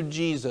came to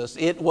Jesus.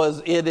 It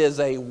is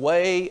a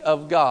way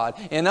of God.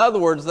 In other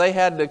words, they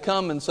had to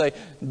come and say,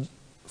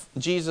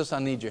 Jesus, I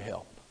need your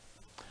help.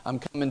 I'm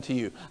coming to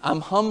you.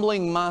 I'm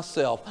humbling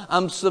myself.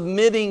 I'm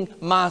submitting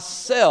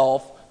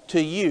myself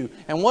to you.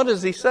 And what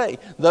does He say?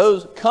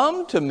 Those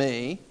come to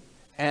me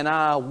and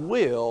I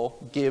will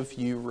give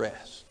you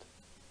rest.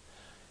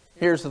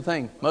 Here's the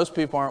thing. Most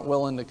people aren't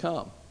willing to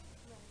come.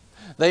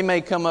 They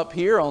may come up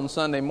here on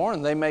Sunday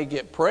morning, they may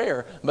get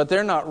prayer, but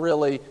they're not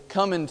really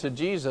coming to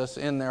Jesus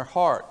in their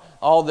heart.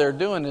 All they're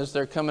doing is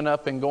they're coming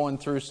up and going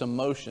through some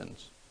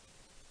motions.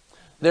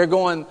 They're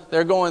going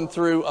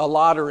through a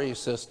lottery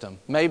system.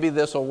 Maybe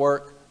this will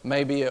work,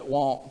 maybe it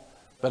won't,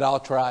 but I'll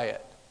try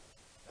it.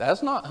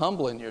 That's not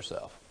humbling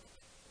yourself.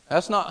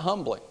 That's not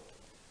humbling.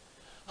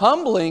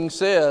 Humbling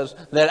says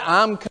that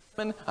I'm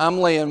coming, I'm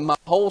laying my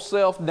whole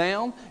self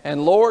down,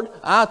 and Lord,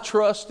 I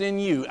trust in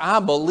you. I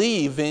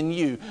believe in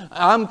you.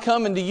 I'm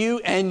coming to you,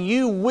 and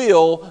you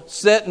will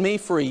set me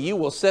free. You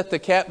will set the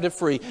captive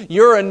free.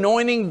 Your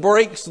anointing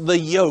breaks the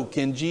yoke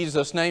in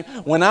Jesus' name.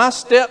 When I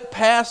step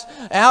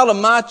out of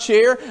my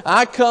chair,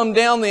 I come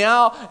down the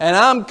aisle, and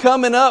I'm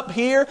coming up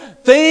here,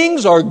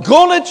 things are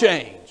going to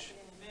change.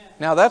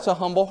 Now, that's a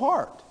humble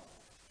heart.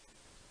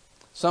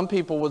 Some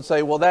people would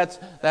say, well, that's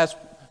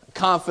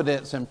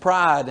confidence and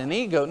pride and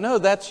ego. No,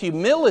 that's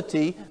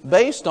humility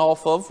based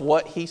off of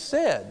what He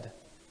said.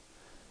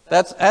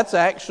 That's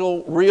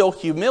actual real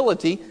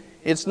humility.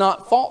 It's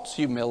not false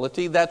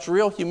humility. That's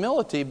real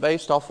humility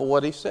based off of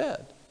what He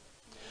said.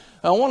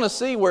 I want to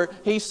see where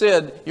He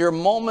said your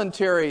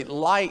momentary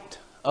light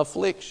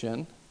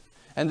affliction,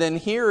 and then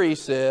here He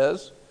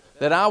says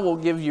that I will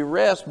give you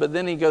rest, but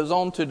then He goes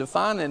on to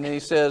define it and He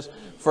says,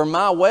 for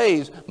my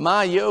ways,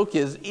 my yoke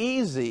is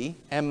easy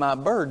and my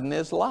burden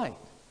is light.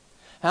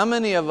 How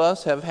many of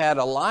us have had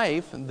a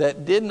life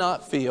that did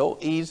not feel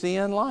easy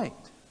and light?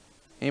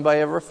 Anybody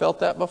ever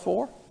felt that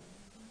before?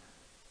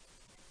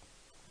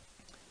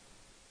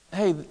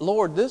 Hey,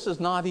 Lord, this is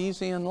not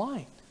easy and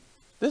light.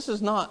 This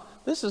is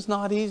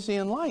not easy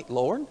and light,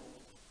 Lord.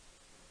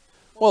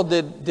 Well,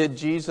 did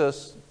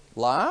Jesus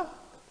lie?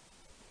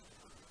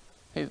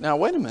 Now,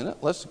 wait a minute.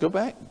 Let's go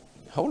back.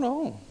 Hold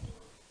on.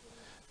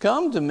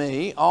 Come to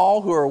me,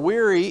 all who are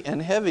weary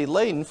and heavy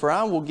laden, for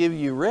I will give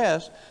you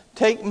rest.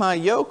 Take my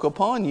yoke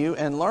upon you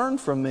and learn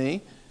from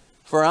me,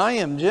 for I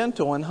am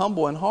gentle and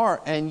humble in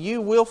heart, and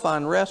you will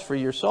find rest for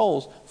your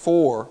souls.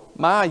 For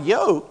my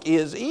yoke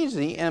is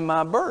easy and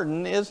my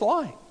burden is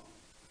light.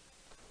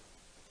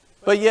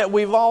 But yet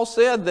we've all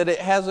said that it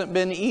hasn't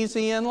been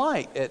easy and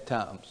light at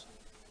times.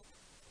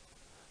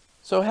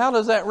 So how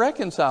does that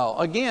reconcile?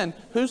 Again,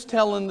 who's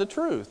telling the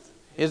truth?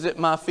 Is it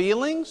my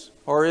feelings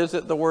or is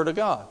it the Word of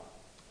God?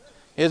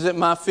 Is it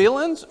my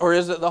feelings or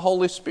is it the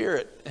Holy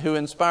Spirit who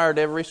inspired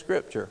every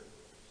Scripture?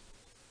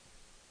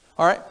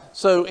 All right.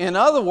 So in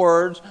other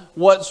words,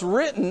 what's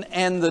written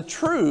and the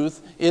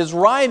truth is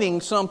writing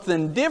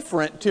something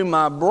different to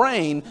my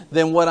brain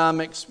than what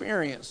I'm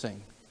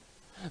experiencing.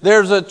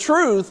 There's a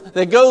truth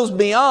that goes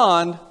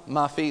beyond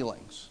my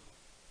feelings.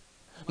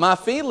 My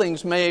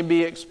feelings may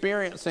be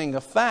experiencing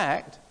a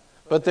fact,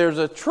 but there's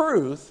a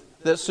truth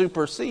that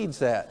supersedes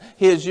that.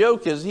 His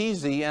yoke is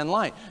easy and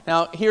light.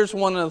 Now, here's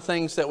one of the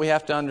things that we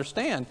have to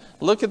understand.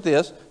 Look at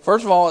this.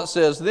 First of all, it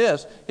says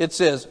this. It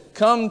says,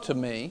 come to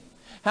me.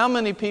 How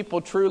many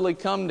people truly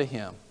come to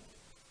Him?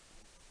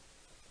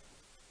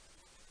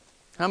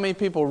 How many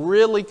people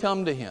really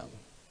come to Him?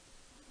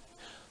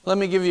 Let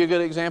me give you a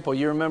good example.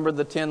 You remember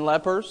the 10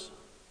 lepers?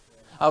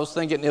 I was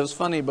thinking, it was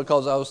funny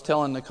because I was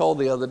telling Nicole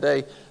the other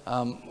day,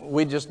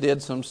 we just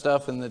did some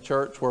stuff in the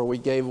church where we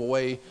gave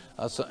away,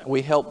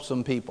 we helped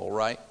some people,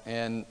 right?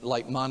 And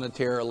like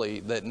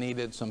monetarily that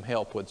needed some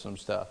help with some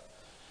stuff.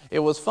 It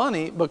was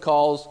funny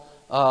because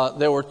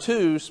there were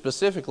 2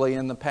 specifically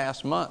in the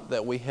past month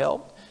that we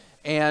helped,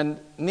 and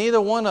neither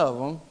one of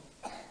them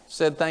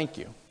said thank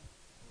you.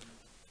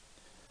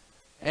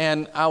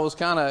 And I was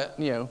kind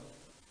of,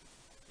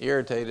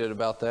 irritated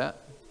about that,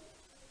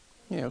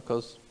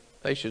 because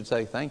they should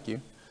say thank you,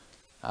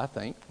 I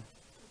think.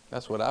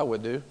 That's what I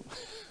would do.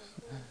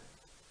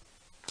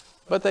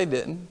 But they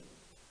didn't.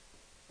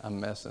 I'm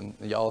messing.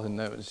 Y'all who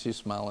know, she's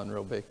smiling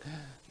real big.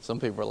 Some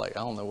people are like,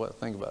 I don't know what to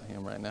think about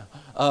him right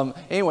now.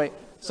 Anyway,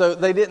 So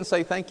they didn't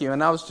say thank you.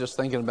 And I was just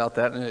thinking about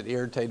that, and it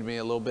irritated me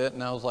a little bit.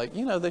 And I was like,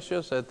 they should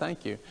have said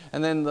thank you.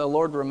 And then the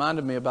Lord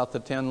reminded me about the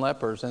 10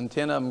 lepers. And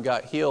 10 of them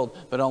got healed,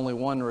 but only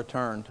one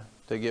returned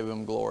to give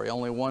him glory.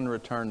 Only one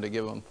returned to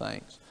give him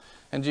thanks.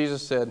 And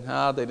Jesus said,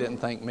 they didn't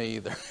thank me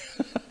either.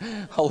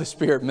 Holy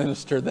Spirit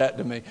ministered that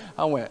to me.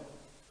 I went,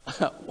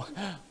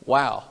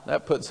 wow,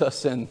 that puts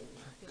us in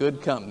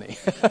good company.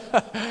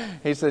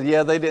 He said,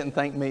 yeah, they didn't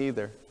thank me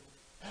either.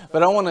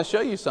 But I want to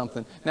show you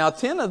something. Now,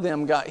 10 of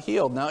them got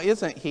healed. Now,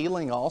 isn't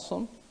healing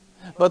awesome?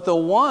 But the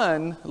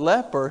one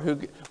leper,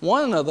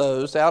 one of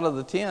those out of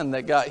the 10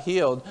 that got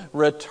healed,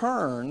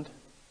 returned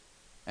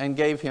and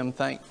gave him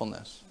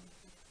thankfulness.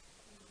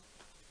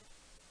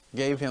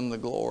 Gave him the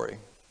glory.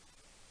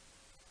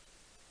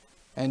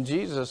 And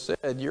Jesus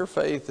said, your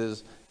faith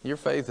is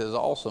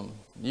awesome.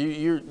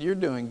 You're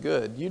doing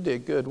good. You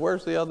did good.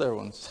 Where's the other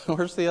ones?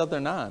 Where's the other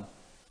 9?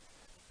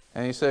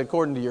 And he said,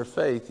 according to your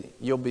faith,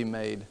 you'll be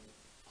made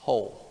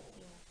whole.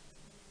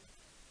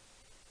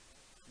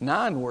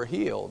 9 were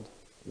healed.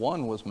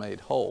 1 was made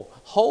whole.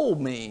 Whole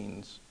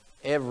means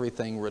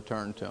everything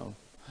returned to him.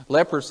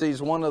 Leprosy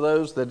is one of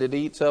those that it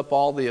eats up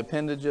all the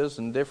appendages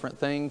and different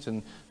things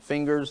and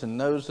fingers and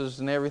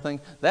noses and everything.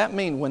 That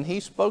means when he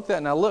spoke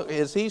that, now look,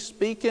 is he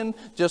speaking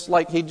just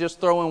like he just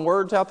throwing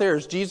words out there?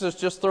 Is Jesus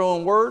just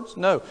throwing words?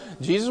 No,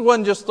 Jesus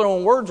wasn't just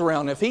throwing words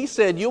around. If he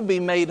said you'll be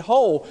made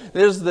whole,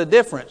 there's the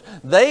difference.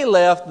 They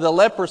left, the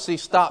leprosy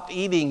stopped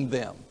eating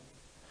them.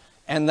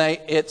 And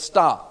it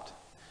stopped.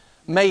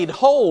 Made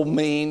whole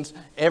means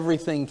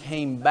everything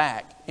came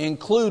back,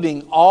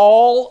 including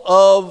all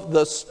of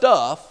the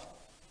stuff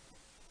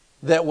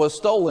that was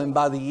stolen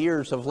by the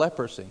years of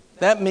leprosy.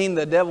 That means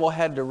the devil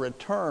had to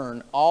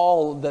return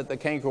all that the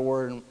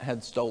cankerworm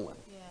had stolen.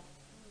 Yeah.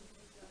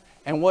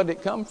 And what did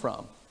it come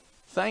from?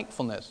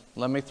 Thankfulness.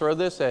 Let me throw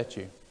this at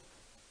you.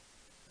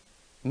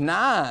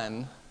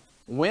 9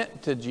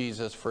 went to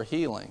Jesus for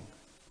healing.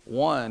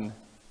 1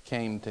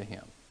 came to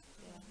him.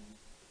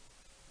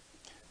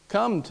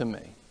 Come to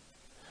me.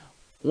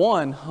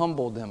 1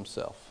 humbled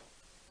himself.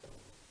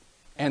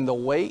 And the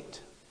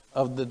weight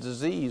of the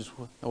disease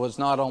was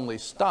not only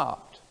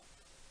stopped,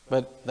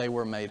 but they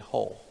were made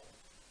whole.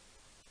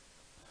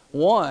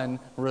 1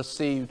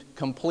 received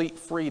complete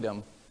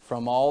freedom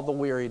from all the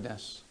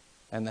weariness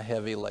and the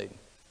heavy laden.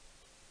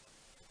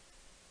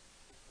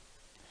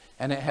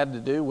 And it had to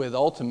do with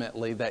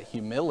ultimately that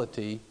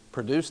humility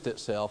produced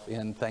itself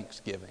in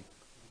thanksgiving.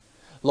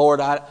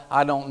 Lord,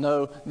 I don't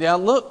know. Now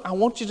look, I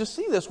want you to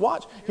see this.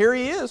 Watch. Here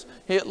he is.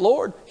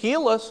 Lord,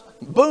 heal us.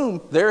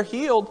 Boom, they're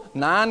healed.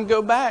 9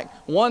 go back.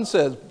 1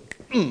 says,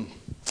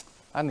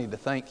 I need to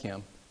thank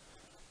him.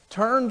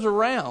 Turns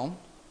around,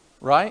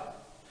 right?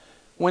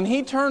 When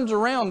he turns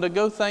around to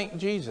go thank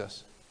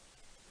Jesus,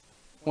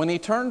 when he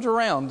turns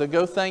around to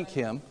go thank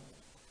him,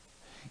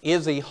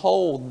 is he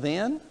whole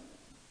then?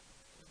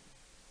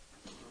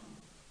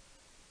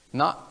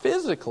 Not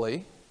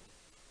physically,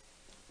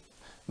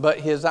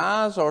 but his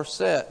eyes are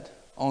set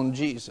on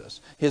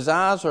Jesus. His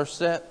eyes are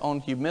set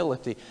on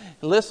humility.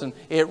 Listen,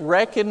 it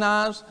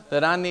recognized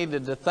that I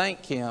needed to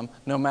thank him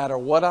no matter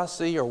what I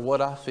see or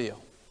what I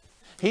feel.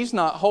 He's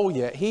not whole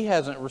yet. He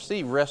hasn't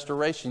received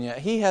restoration yet.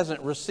 He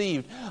hasn't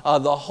received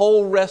the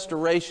whole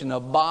restoration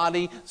of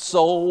body,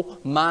 soul,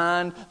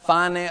 mind,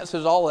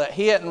 finances, all that.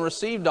 He hadn't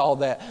received all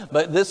that.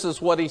 But this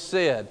is what he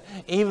said.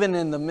 Even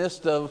in the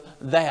midst of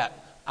that,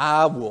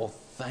 I will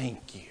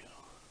thank you.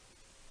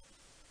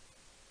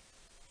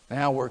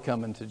 Now we're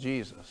coming to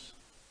Jesus.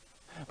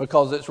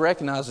 Because it's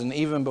recognizing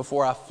even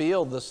before I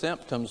feel the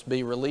symptoms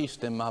be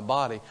released in my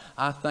body,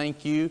 I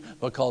thank you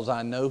because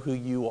I know who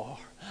you are.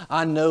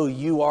 I know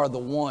you are the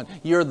one.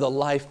 You're the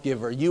life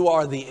giver. You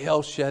are the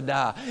El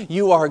Shaddai.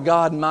 You are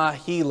God my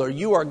healer.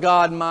 You are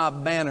God my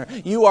banner.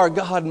 You are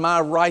God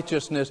my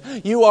righteousness.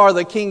 You are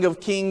the King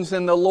of kings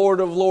and the Lord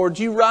of lords.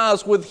 You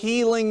rise with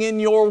healing in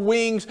your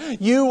wings.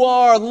 You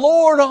are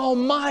Lord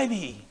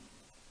Almighty.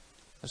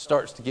 It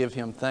starts to give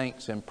him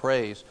thanks and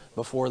praise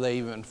before they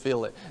even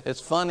feel it. It's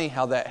funny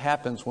how that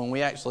happens when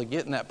we actually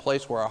get in that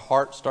place where our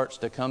heart starts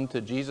to come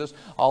to Jesus.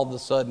 All of a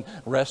sudden,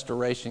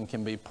 restoration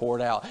can be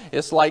poured out.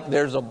 It's like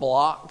there's a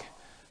block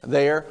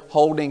there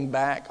holding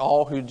back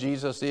all who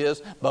Jesus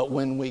is. But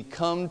when we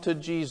come to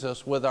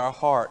Jesus with our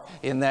heart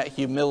in that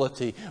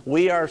humility,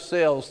 we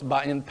ourselves,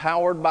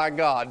 empowered by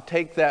God,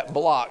 take that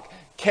block,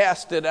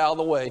 cast it out of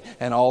the way,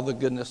 and all the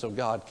goodness of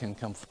God can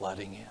come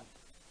flooding in.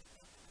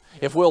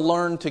 If we'll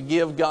learn to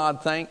give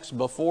God thanks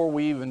before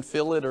we even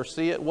feel it or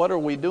see it, what are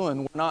we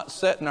doing? We're not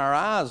setting our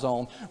eyes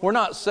on. We're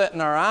not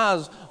setting our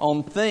eyes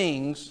on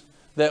things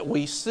that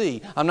we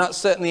see. I'm not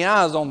setting the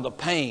eyes on the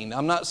pain.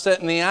 I'm not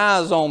setting the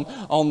eyes on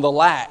the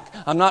lack.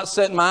 I'm not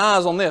setting my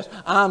eyes on this.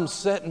 I'm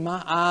setting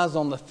my eyes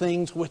on the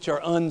things which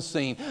are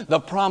unseen. The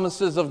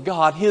promises of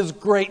God, His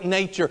great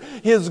nature,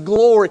 His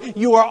glory.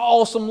 You are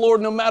awesome, Lord,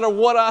 no matter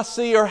what I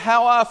see or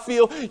how I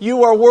feel.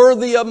 You are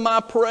worthy of my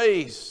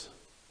praise.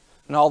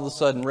 And all of a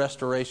sudden,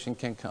 restoration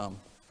can come.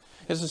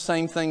 It's the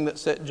same thing that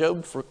set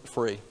Job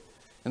free.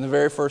 In the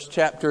very first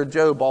chapter of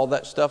Job, all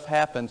that stuff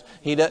happens.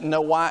 He doesn't know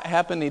why it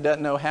happened. He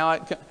doesn't know how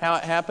it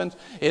happens.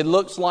 It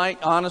looks like,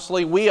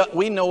 honestly,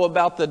 we know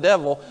about the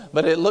devil,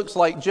 but it looks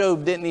like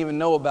Job didn't even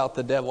know about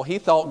the devil. He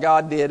thought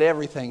God did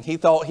everything. He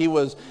thought he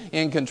was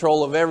in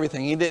control of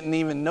everything. He didn't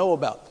even know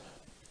about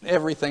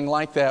everything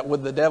like that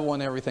with the devil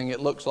and everything, it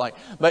looks like.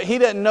 But he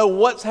doesn't know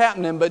what's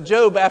happening. But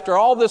Job, after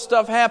all this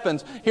stuff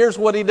happens, here's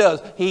what he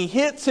does. He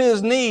hits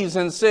his knees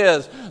and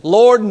says,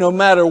 Lord, no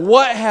matter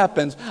what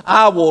happens,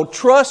 I will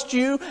trust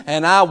you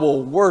and I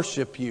will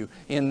worship you.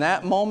 In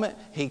that moment,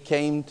 he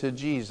came to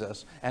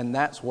Jesus, and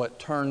that's what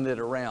turned it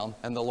around,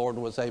 and the Lord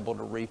was able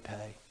to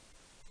repay.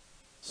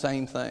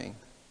 Same thing.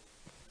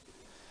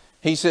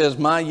 He says,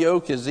 my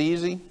yoke is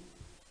easy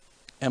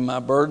and my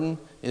burden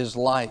is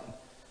light.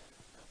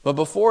 But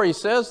before he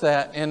says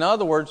that, in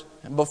other words,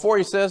 before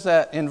he says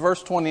that in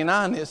verse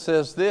 29, it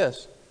says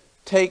this,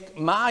 take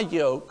my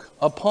yoke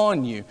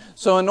upon you.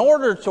 So in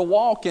order to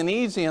walk in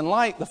easy and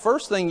light, the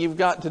first thing you've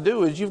got to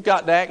do is you've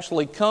got to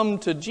actually come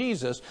to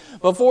Jesus.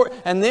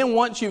 And then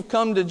once you've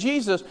come to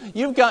Jesus,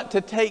 you've got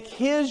to take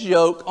His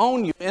yoke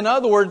on you. In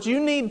other words, you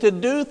need to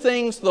do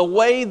things the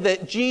way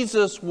that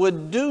Jesus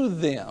would do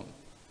them.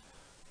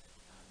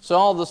 So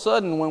all of a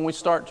sudden, when we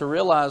start to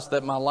realize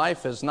that my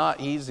life is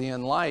not easy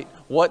and light,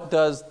 what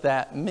does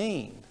that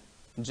mean?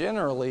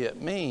 Generally,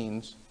 it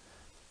means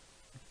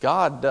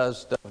God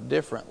does stuff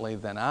differently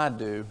than I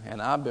do,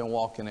 and I've been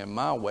walking in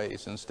my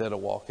ways instead of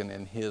walking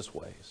in His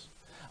ways.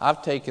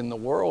 I've taken the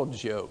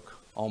world's yoke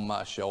on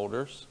my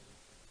shoulders,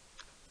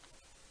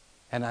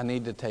 and I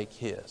need to take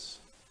His.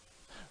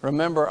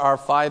 Remember, our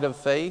fight of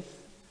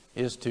faith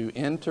is to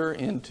enter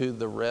into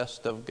the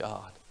rest of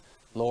God.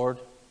 Lord,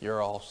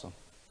 you're awesome.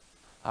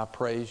 I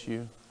praise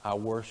you. I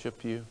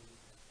worship you.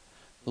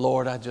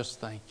 Lord, I just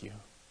thank you.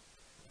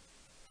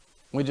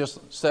 We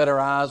just set our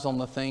eyes on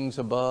the things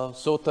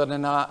above. The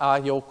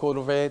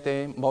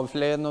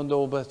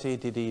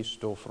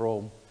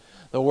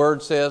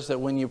Word says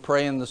that when you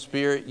pray in the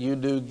Spirit, you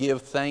do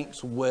give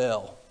thanks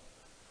well.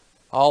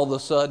 All of a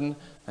sudden,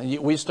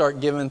 we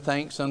start giving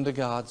thanks unto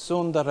God.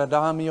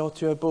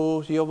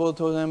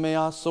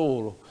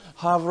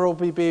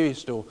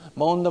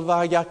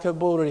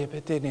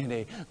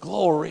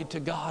 Glory to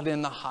God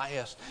in the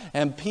highest,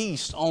 and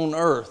peace on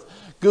earth,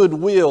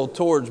 goodwill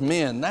towards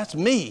men. That's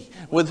me,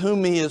 with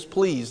whom He is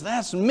pleased.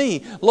 That's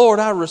me. Lord,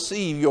 I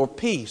receive your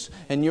peace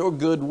and your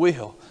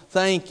goodwill.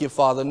 Thank you,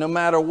 Father. No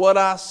matter what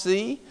I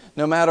see,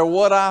 no matter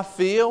what I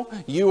feel,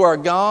 you are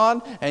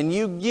God, and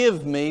you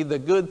give me the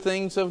good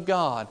things of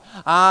God.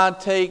 I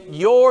take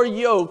your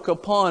yoke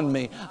upon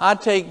me. I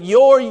take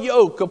your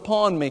yoke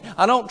upon me.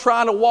 I don't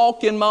try to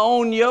walk in my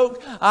own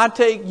yoke. I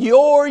take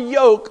your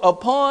yoke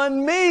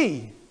upon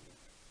me.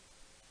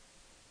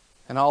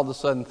 And all of a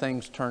sudden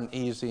things turn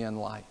easy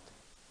and light.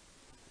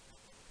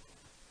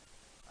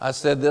 I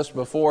said this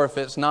before, if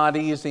it's not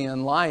easy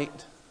and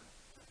light,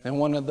 and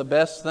one of the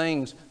best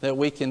things that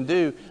we can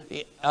do,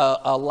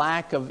 a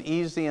lack of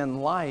easy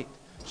and light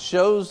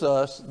shows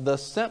us the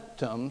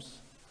symptoms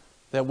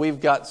that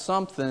we've got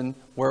something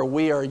where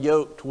we are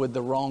yoked with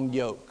the wrong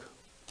yoke.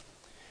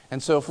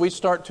 And so if we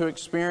start to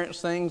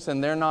experience things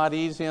and they're not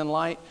easy and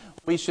light,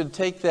 we should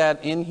take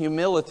that in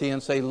humility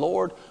and say,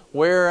 Lord,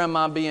 where am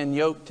I being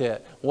yoked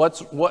at?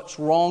 What's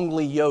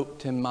wrongly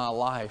yoked in my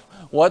life?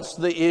 What's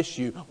the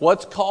issue?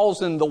 What's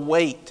causing the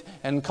weight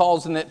and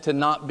causing it to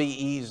not be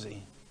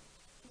easy?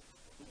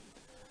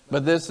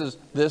 But this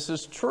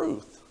is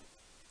truth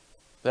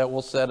that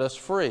will set us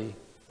free.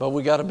 But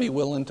we got to be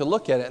willing to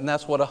look at it. And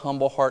that's what a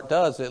humble heart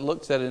does. It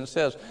looks at it and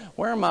says,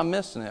 where am I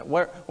missing it?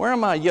 Where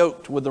am I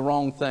yoked with the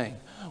wrong thing?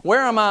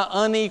 Where am I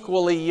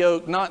unequally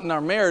yoked, not in our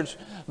marriage,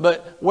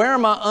 but where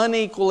am I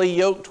unequally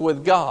yoked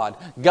with God?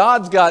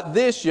 God's got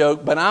this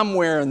yoke, but I'm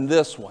wearing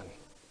this one.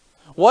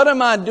 What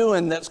am I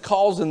doing that's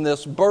causing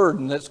this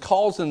burden, that's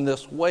causing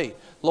this weight?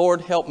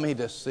 Lord, help me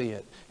to see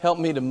it. Help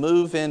me to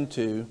move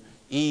into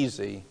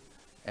easy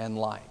and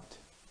light.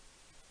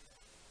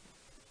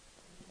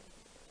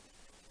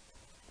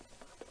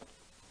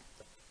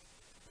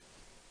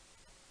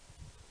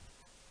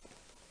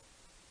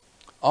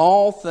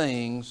 All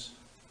things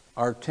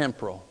are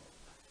temporal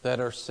that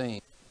are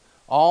seen.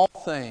 All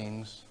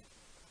things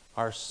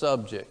are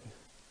subject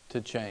to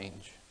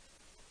change.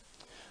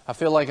 I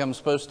feel like I'm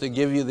supposed to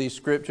give you these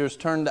scriptures.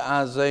 Turn to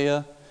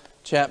Isaiah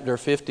chapter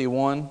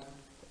 51.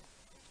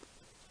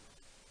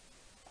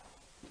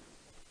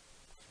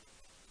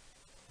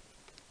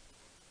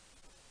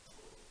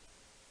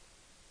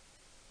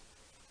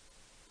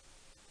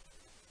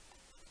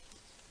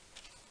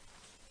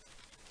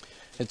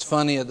 It's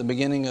funny, at the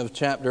beginning of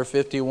chapter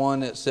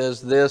 51, it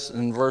says this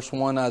in verse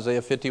 1,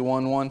 Isaiah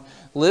 51:1.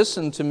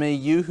 Listen to me,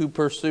 you who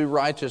pursue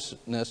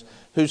righteousness,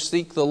 who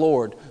seek the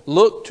Lord.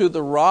 Look to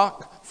the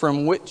rock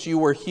from which you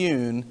were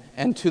hewn,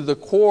 and to the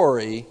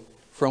quarry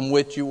from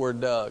which you were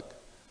dug.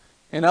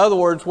 In other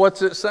words,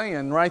 what's it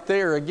saying right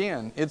there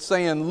again? It's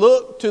saying,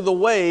 look to the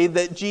way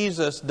that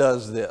Jesus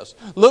does this.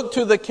 Look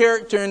to the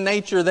character and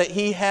nature that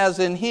He has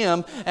in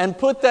Him and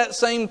put that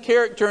same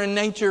character and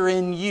nature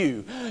in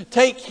you.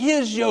 Take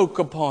His yoke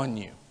upon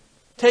you.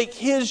 Take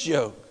His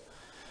yoke.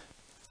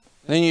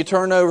 Then you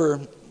turn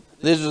over,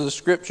 these are the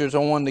scriptures I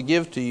wanted to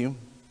give to you.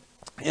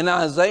 In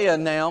Isaiah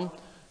now,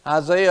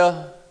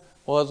 Isaiah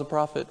was a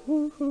prophet.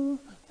 Woo-hoo.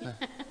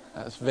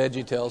 That's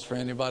VeggieTales for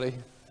anybody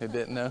who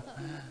didn't know.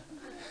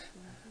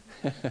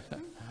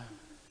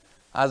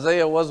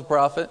 Isaiah was a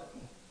prophet.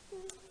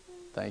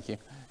 Thank you.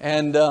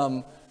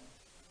 And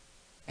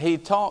he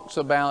talks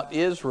about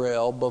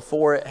Israel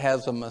before it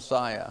has a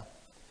Messiah.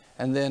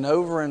 And then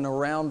over and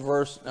around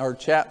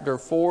chapter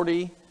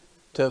 40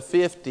 to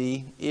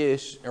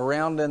 50-ish,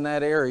 around in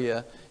that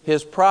area,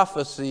 his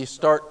prophecies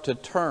start to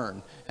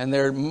turn. And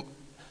they're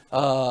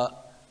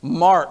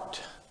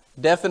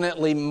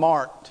definitely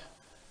marked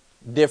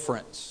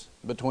difference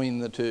between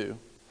the two.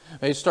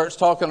 He starts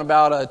talking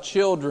about a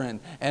children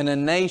and a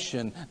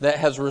nation that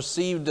has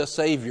received a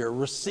Savior,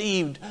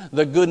 received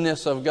the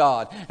goodness of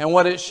God. And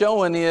what it's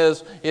showing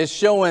is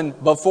showing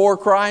before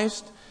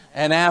Christ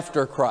and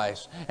after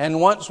Christ. And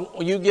once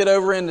you get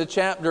over into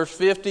chapters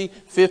 50,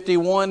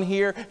 51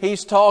 here,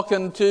 he's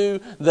talking to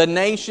the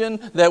nation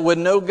that would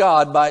know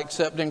God by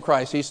accepting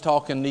Christ. He's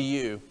talking to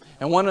you.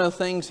 And one of the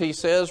things he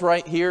says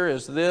right here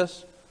is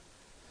this.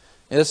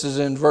 This is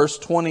in verse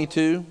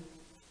 22.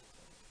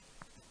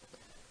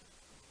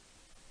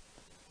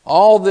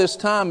 All this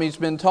time he's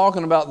been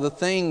talking about the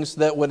things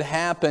that would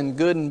happen,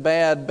 good and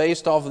bad,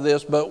 based off of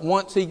this. But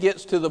once he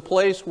gets to the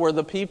place where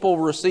the people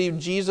receive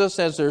Jesus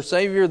as their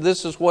Savior,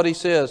 this is what he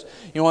says.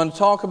 You want to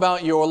talk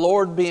about your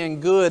Lord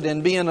being good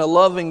and being a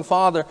loving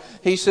Father.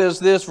 He says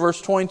this,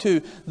 verse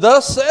 22.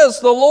 Thus says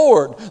the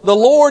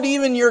Lord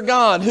even your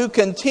God, who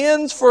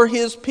contends for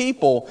His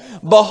people.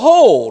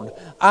 Behold,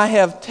 I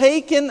have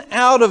taken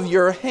out of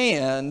your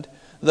hand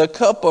the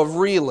cup of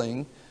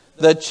reeling,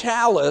 the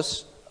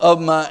chalice of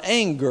my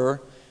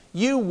anger.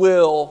 You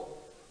will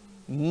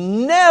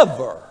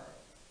never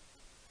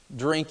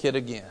drink it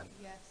again.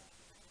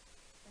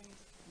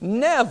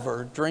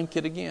 Never drink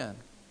it again.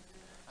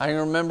 I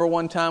remember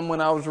one time when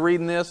I was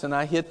reading this and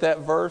I hit that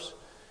verse.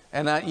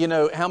 And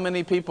how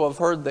many people have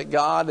heard that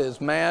God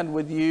is mad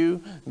with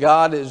you?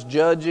 God is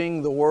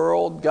judging the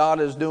world.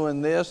 God is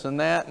doing this and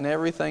that and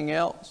everything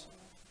else.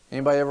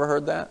 Anybody ever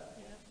heard that?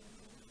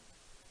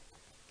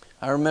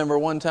 I remember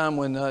one time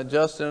when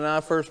Justin and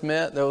I first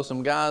met, there was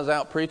some guys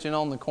out preaching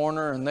on the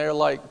corner, and they're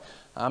like,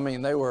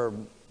 they were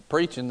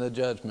preaching the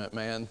judgment,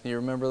 man. You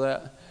remember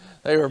that?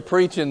 They were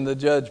preaching the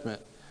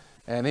judgment.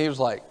 And he was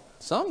like,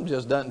 something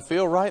just doesn't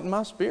feel right in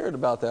my spirit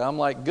about that. I'm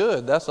like,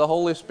 good, that's the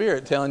Holy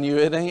Spirit telling you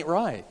it ain't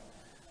right.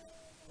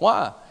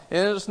 Why?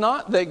 And it's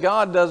not that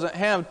God doesn't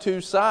have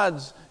two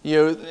sides.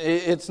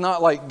 It's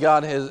not like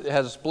God has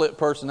a split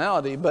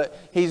personality, but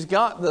He's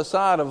got the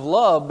side of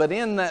love, but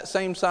in that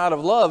same side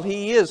of love,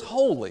 He is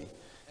holy.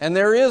 And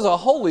there is a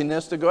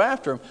holiness to go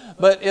after Him.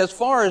 But as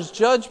far as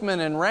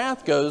judgment and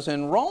wrath goes,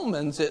 in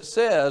Romans it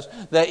says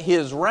that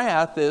His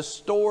wrath is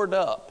stored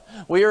up.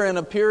 We are in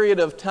a period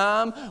of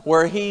time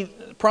where He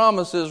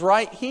promises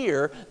right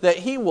here that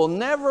He will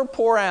never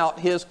pour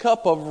out His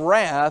cup of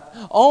wrath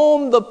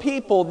on the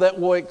people that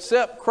will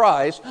accept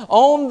Christ,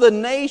 on the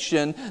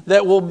nation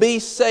that will be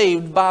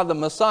saved by the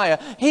Messiah.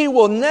 He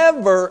will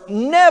never,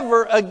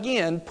 never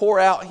again pour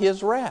out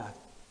His wrath.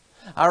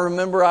 I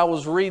remember I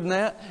was reading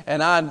that,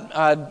 and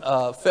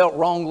I felt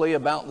wrongly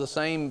about the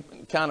same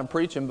kind of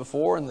preaching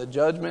before, and the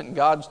judgment, and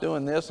God's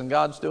doing this and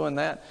God's doing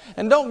that.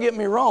 And don't get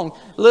me wrong,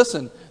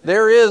 listen,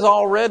 there is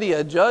already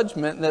a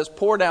judgment that's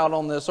poured out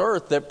on this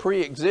earth that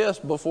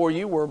pre-exists before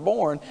you were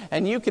born,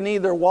 and you can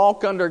either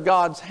walk under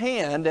God's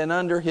hand and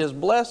under His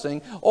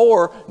blessing,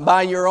 or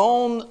by your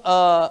own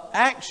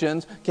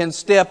actions can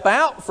step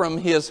out from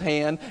His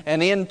hand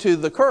and into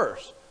the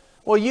curse.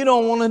 Well, you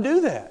don't want to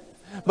do that.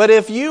 But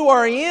if you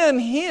are in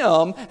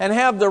Him and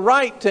have the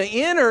right to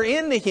enter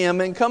into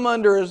Him and come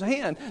under His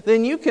hand,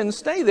 then you can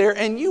stay there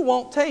and you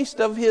won't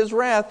taste of His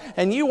wrath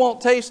and you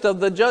won't taste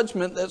of the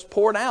judgment that's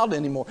poured out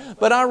anymore.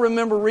 But I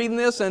remember reading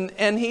this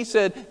and He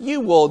said, you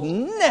will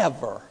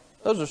never,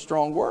 those are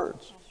strong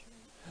words,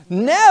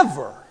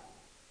 never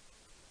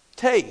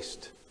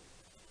taste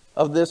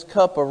of this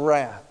cup of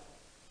wrath,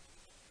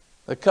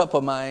 the cup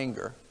of my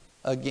anger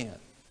again.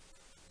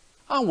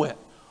 I went,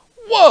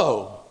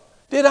 whoa!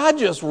 Did I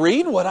just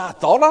read what I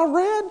thought I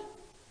read?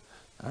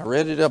 I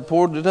read it, I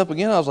poured it up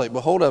again. I was like,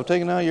 behold, I've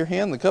taken out of your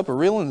hand the cup of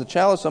reeling, the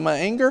chalice of my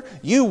anger.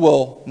 You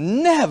will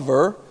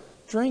never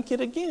drink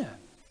it again.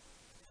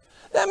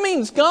 That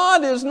means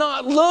God is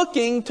not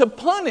looking to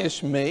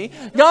punish me.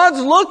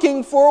 God's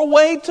looking for a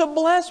way to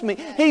bless me.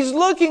 He's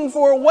looking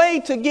for a way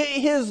to get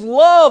His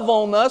love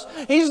on us.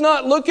 He's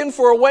not looking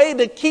for a way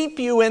to keep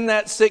you in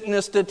that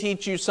sickness to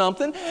teach you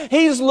something.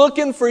 He's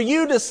looking for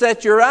you to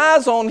set your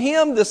eyes on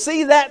Him, to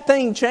see that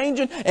thing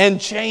changing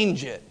and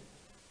change it.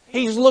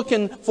 He's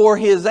looking for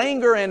His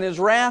anger and His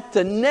wrath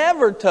to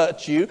never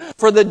touch you,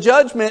 for the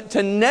judgment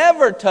to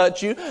never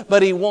touch you,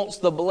 but He wants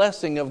the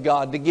blessing of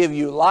God to give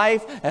you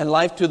life and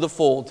life to the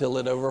full till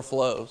it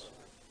overflows.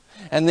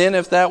 And then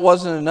if that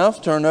wasn't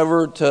enough, turn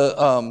over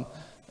to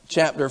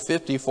chapter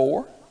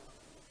 54.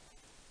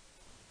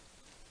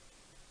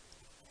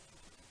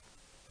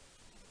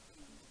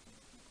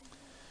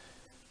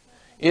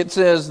 It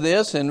says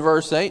this in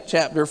verse 8,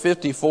 chapter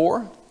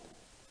 54.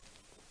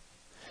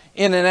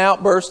 In an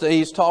outburst,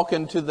 he's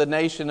talking to the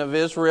nation of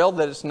Israel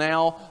that is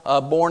now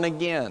born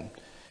again.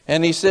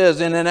 And he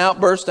says, in an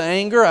outburst of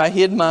anger, I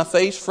hid my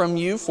face from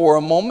you for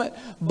a moment,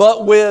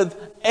 but with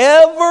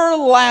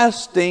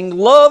everlasting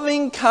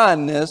loving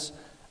kindness,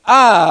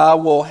 I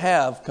will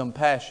have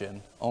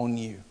compassion on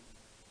you,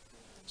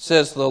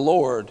 says the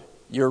Lord,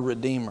 your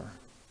Redeemer.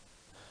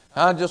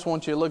 I just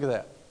want you to look at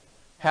that.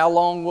 How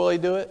long will He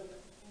do it?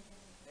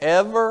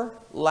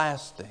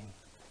 Everlasting.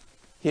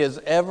 His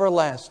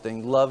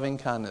everlasting loving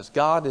kindness.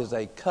 God is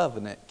a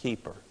covenant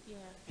keeper.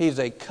 He's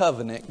a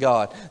covenant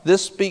God.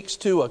 This speaks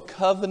to a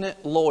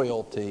covenant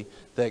loyalty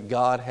that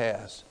God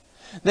has.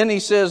 Then he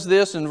says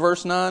this in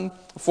verse 9,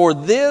 for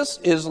this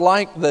is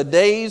like the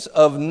days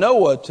of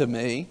Noah to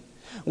me,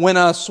 when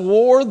I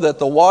swore that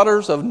the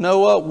waters of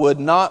Noah would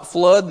not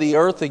flood the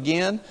earth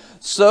again.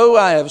 So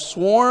I have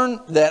sworn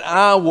that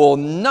I will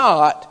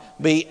not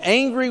be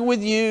angry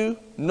with you,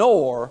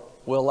 nor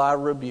will I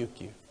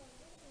rebuke you.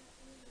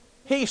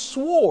 He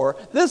swore,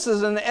 this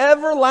is an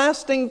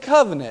everlasting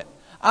covenant.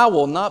 I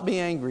will not be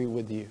angry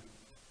with you,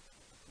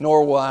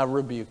 nor will I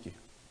rebuke you.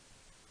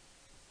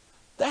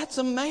 That's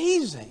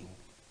amazing.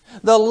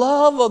 The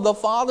love of the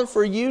Father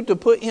for you to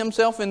put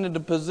Himself into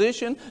the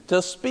position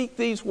to speak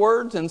these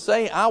words and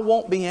say, I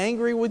won't be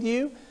angry with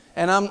you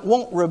and I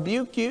won't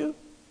rebuke you.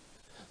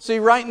 See,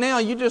 right now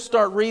you just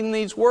start reading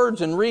these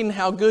words and reading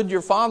how good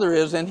your Father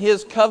is and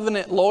His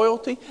covenant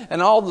loyalty,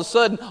 and all of a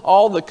sudden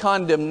all the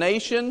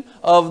condemnation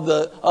of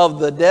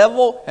the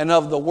devil and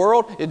of the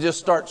world, it just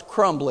starts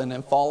crumbling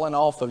and falling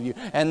off of you.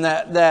 And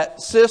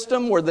that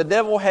system where the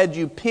devil had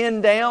you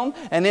pinned down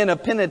and in a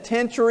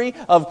penitentiary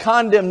of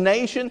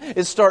condemnation,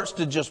 it starts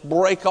to just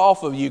break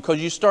off of you because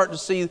you start to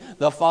see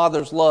the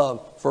Father's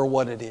love for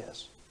what it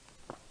is.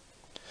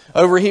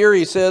 Over here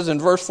he says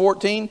in verse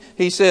 14,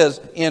 he says,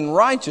 in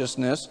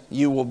righteousness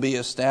you will be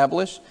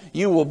established.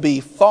 You will be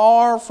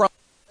far from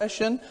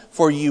oppression,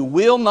 for you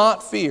will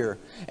not fear.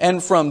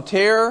 And from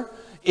terror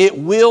it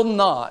will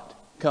not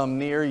come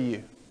near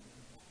you.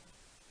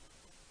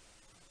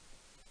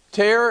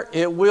 Terror,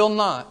 it will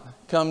not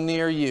come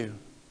near you.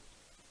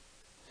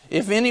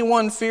 If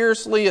anyone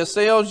fiercely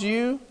assails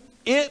you,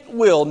 it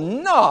will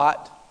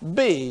not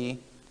be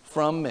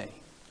from me.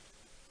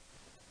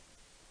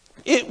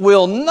 It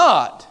will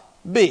not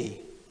be.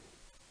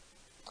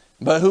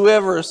 But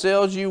whoever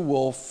assails you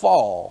will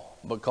fall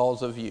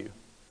because of you.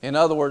 In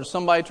other words,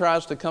 somebody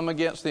tries to come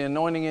against the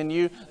anointing in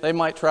you, they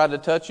might try to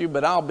touch you,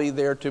 but I'll be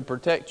there to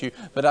protect you.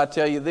 But I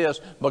tell you this,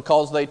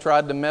 because they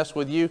tried to mess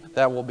with you,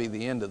 that will be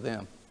the end of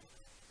them.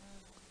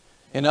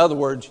 In other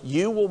words,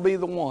 you will be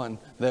the one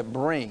that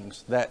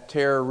brings that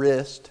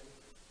terrorist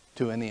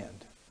to an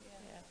end.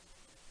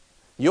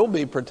 You'll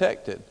be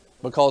protected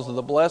because of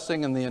the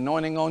blessing and the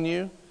anointing on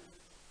you,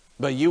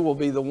 but you will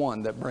be the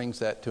one that brings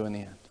that to an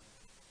end.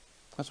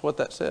 That's what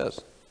that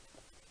says.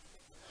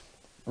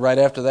 Right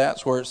after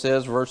that's where it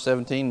says, verse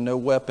 17, no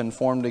weapon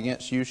formed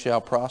against you shall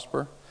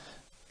prosper.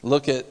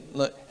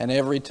 And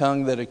every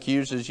tongue that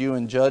accuses you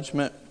in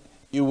judgment,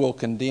 you will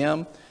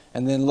condemn.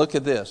 And then look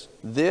at this.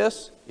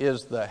 This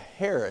is the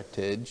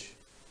heritage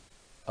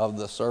of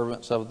the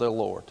servants of the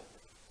Lord.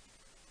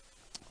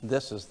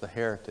 This is the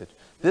heritage.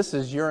 This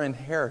is your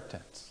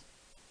inheritance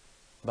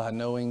by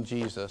knowing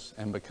Jesus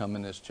and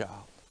becoming His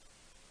child.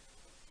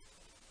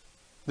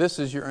 This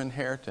is your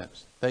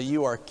inheritance, that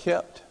you are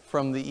kept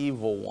from the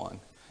evil one.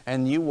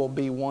 And you will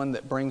be one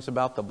that brings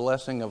about the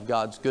blessing of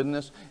God's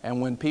goodness.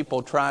 And when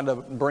people try to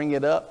bring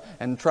it up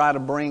and try to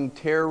bring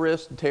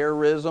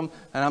terrorism,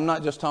 and I'm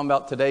not just talking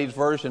about today's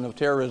version of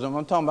terrorism,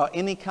 I'm talking about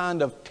any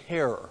kind of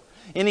terror,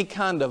 any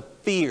kind of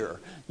fear,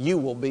 you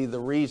will be the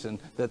reason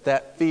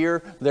that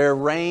fear, their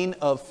reign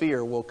of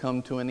fear will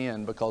come to an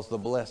end because of the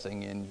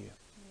blessing in you.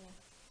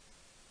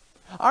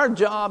 Our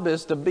job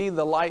is to be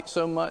the light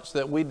so much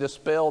that we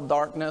dispel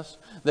darkness,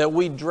 that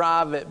we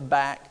drive it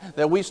back,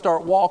 that we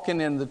start walking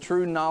in the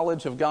true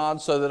knowledge of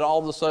God so that all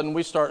of a sudden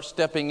we start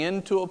stepping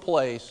into a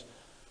place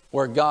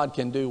where God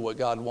can do what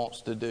God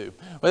wants to do.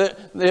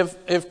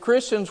 If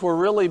Christians were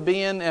really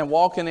being and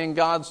walking in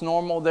God's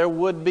normal, there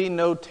would be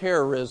no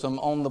terrorism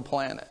on the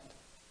planet.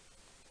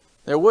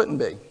 There wouldn't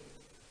be.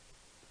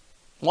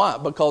 Why?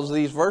 Because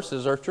these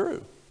verses are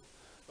true.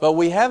 But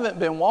we haven't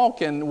been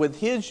walking with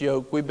His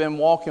yoke. We've been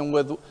walking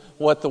with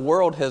what the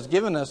world has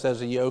given us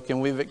as a yoke,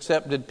 and we've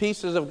accepted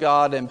pieces of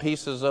God and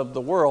pieces of the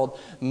world.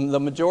 The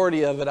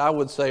majority of it, I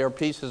would say, are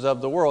pieces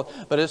of the world.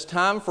 But it's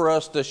time for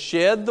us to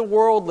shed the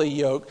worldly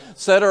yoke,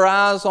 set our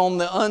eyes on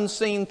the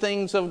unseen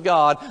things of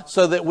God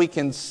so that we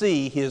can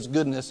see His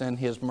goodness and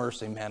His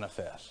mercy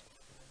manifest.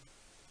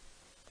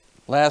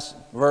 Last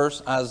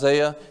verse,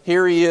 Isaiah.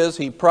 Here he is.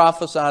 He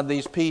prophesied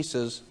these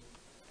pieces.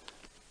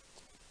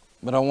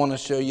 But I want to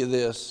show you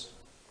this.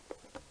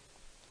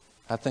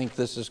 I think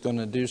this is going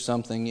to do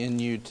something in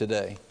you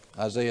today.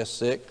 Isaiah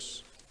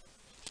 6.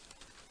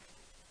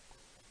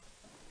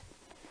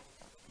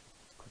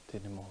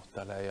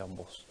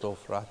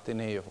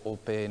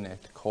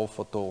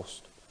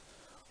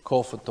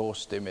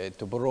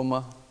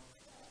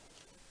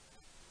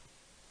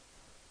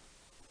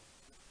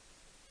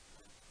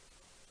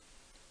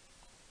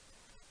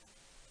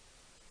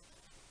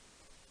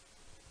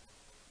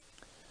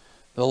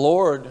 The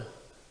Lord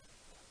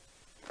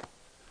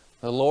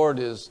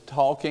is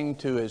talking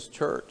to His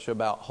church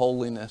about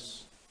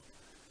holiness.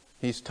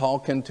 He's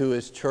talking to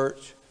His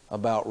church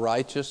about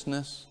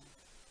righteousness.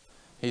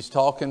 He's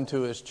talking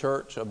to His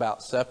church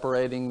about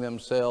separating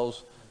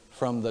themselves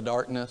from the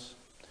darkness.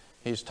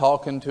 He's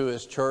talking to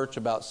His church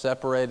about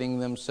separating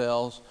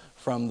themselves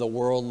from the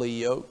worldly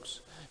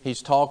yokes.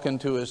 He's talking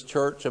to His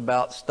church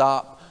about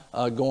stop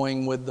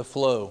going with the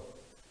flow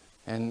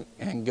and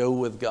go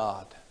with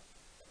God.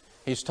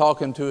 He's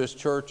talking to His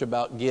church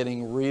about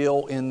getting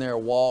real in their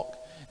walk.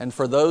 And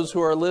for those who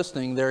are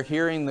listening, they're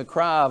hearing the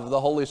cry of the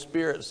Holy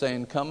Spirit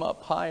saying, come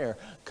up higher,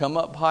 come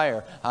up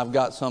higher. I've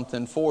got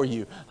something for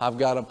you. I've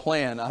got a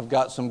plan. I've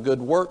got some good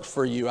works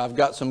for you. I've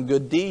got some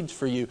good deeds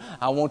for you.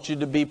 I want you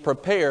to be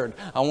prepared.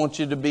 I want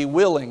you to be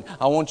willing.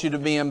 I want you to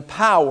be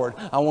empowered.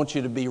 I want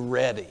you to be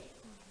ready.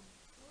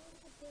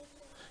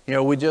 You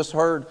know, we just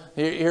heard,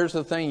 here's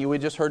the thing, we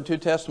just heard 2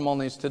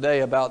 testimonies today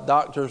about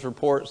doctors'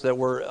 reports that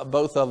were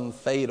both of them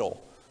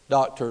fatal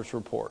doctors'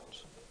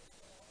 reports.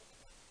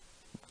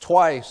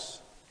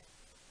 Twice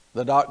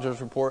the doctor's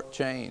report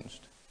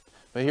changed.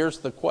 But here's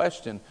the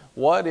question.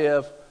 What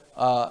if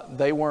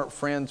they weren't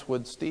friends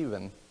with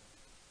Stephen?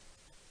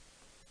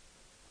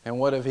 And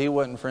what if he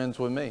wasn't friends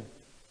with me?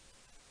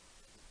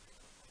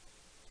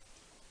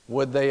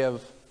 Would they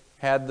have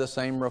had the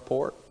same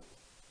report?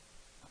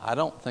 I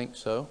don't think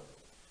so.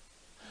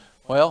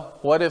 Well,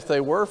 what if they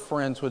were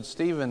friends with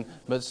Stephen,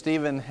 but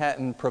Stephen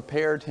hadn't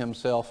prepared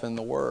himself in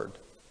the Word?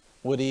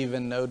 Would he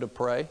even know to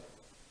pray?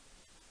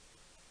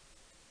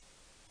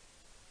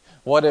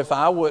 What if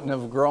I wouldn't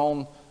have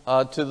grown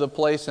to the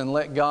place and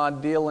let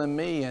God deal in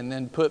me and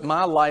then put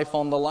my life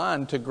on the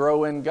line to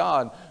grow in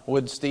God?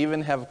 Would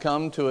Stephen have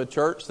come to a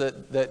church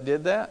that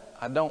did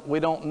that? We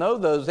don't know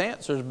those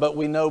answers, but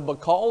we know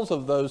because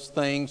of those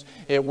things,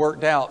 it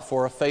worked out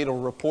for a fatal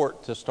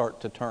report to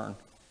start to turn.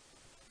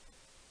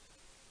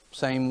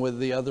 Same with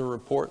the other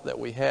report that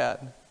we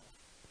had.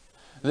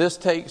 This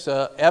takes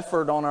an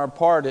effort on our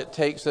part. It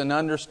takes an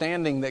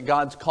understanding that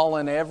God's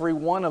calling every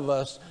one of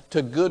us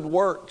to good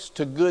works,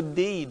 to good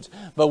deeds.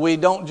 But we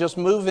don't just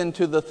move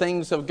into the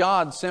things of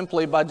God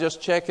simply by just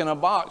checking a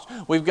box.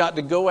 We've got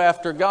to go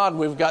after God.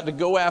 We've got to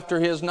go after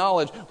His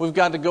knowledge. We've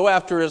got to go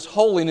after His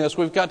holiness.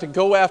 We've got to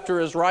go after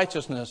His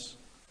righteousness.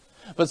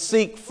 But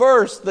seek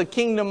first the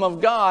kingdom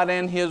of God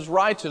and His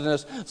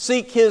righteousness.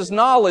 Seek His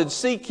knowledge.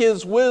 Seek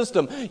His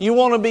wisdom. You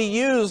want to be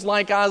used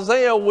like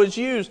Isaiah was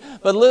used.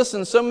 But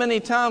listen, so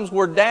many times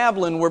we're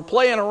dabbling. We're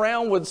playing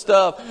around with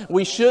stuff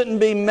we shouldn't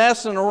be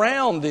messing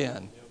around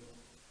in.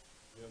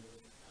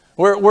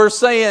 We're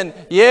saying,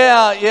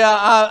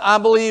 I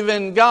believe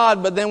in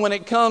God, but then when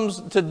it comes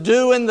to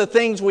doing the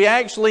things we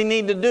actually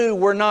need to do,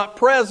 we're not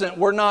present,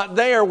 we're not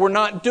there, we're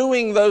not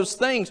doing those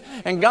things.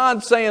 And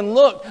God's saying,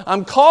 look,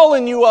 I'm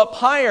calling you up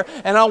higher,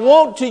 and I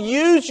want to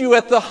use you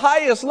at the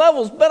highest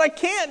levels, but I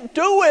can't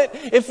do it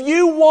if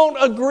you won't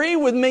agree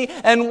with me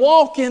and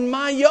walk in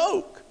my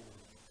yoke.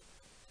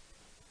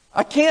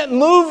 I can't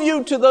move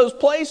you to those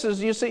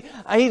places. You see,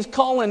 He's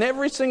calling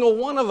every single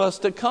one of us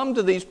to come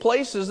to these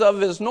places of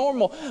His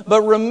normal.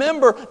 But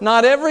remember,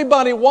 not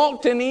everybody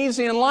walked in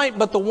easy and light,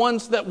 but the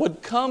ones that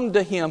would come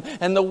to Him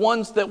and the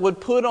ones that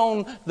would put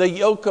on the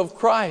yoke of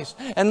Christ.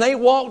 And they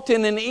walked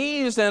in an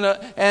ease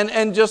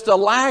and just a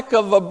lack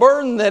of a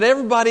burden that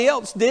everybody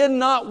else did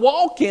not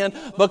walk in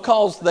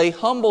because they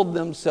humbled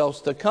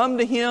themselves to come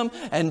to Him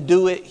and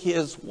do it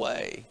His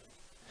way.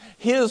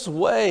 His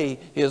way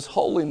is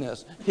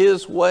holiness.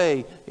 His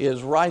way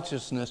is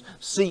righteousness.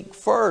 Seek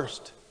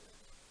first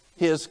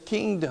His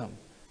kingdom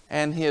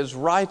and His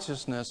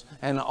righteousness,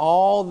 and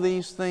all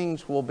these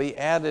things will be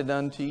added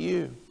unto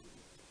you.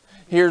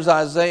 Here's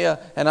Isaiah,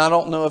 and I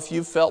don't know if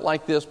you felt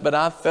like this, but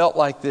I felt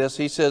like this.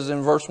 He says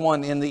in verse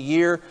 1, in the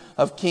year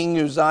of King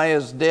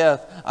Uzziah's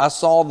death, I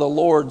saw the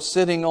Lord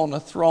sitting on a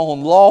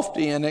throne,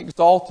 lofty and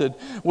exalted,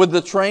 with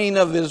the train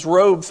of His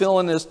robe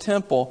filling His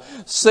temple.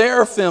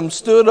 Seraphim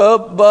stood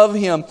up above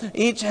Him,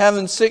 each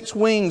having 6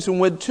 wings, and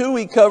with 2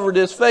 He covered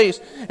His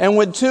face, and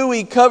with 2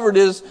 He covered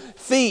His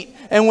feet,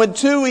 and with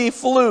 2 He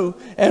flew.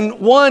 And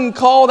one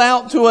called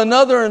out to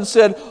another and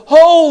said,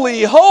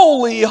 Holy,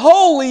 holy,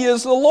 holy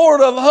is the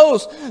Lord of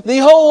hosts. The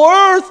whole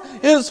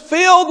earth is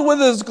filled with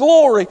His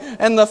glory.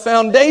 And the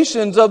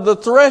foundations of the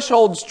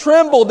thresholds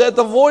trembled at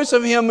the voice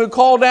of Him who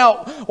called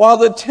out, while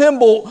the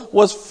temple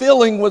was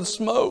filling with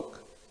smoke.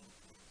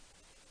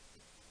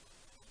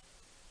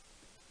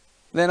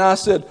 Then I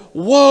said,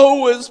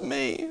 Woe is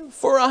me,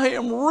 for I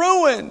am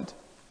ruined,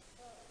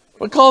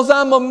 Because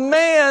I'm a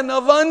man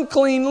of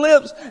unclean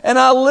lips, and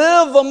I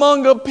live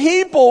among a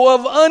people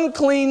of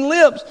unclean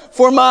lips.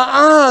 For my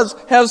eyes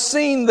have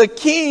seen the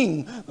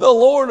King, the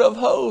Lord of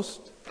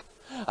hosts.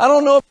 I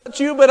don't know about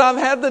you, but I've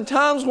had the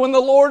times when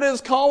the Lord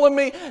is calling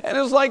me, and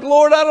it's like,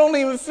 Lord, I don't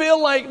even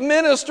feel like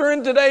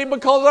ministering today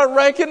because I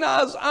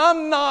recognize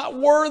I'm not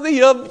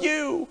worthy of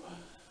you.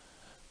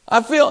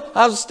 I feel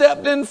I've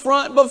stepped in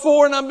front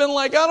before and I've been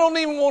like, I don't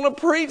even want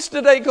to preach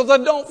today because I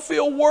don't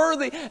feel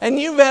worthy. And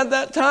you've had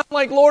that time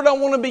like, Lord, I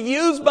want to be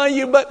used by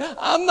you, but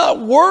I'm not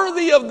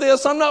worthy of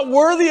this. I'm not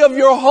worthy of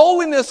your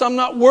holiness. I'm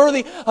not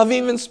worthy of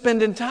even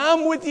spending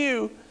time with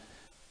you.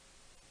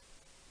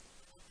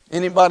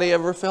 Anybody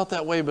ever felt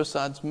that way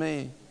besides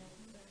me?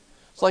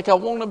 It's like I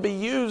want to be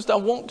used. I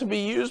want to be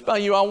used by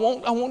you. I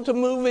want to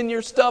move in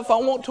your stuff. I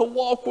want to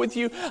walk with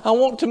you. I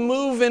want to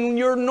move in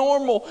your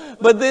normal.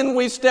 But then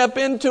we step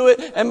into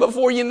it, and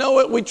before you know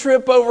it, we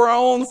trip over our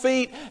own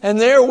feet,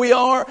 and there we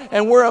are,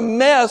 and we're a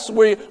mess.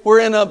 We're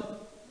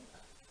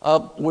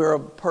a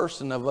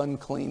person of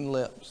unclean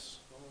lips,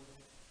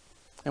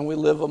 and we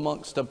live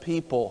amongst a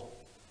people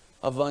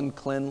of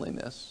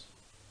uncleanliness.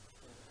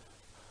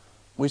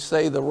 We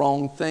say the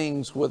wrong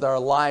things with our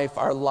life.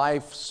 Our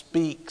life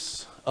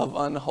speaks of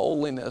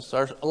unholiness.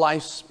 Our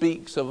life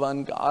speaks of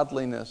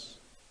ungodliness.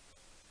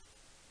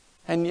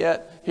 And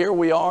yet, here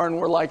we are, and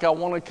we're like, I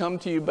want to come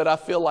to you, but I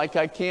feel like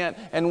I can't.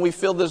 And we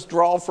feel this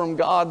draw from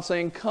God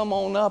saying, come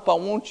on up. I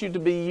want you to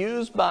be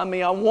used by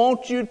me. I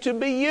want you to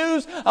be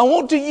used. I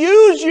want to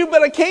use you,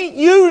 but I can't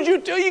use you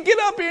till you get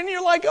up here. And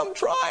you're like, I'm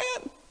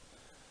trying.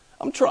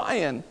 I'm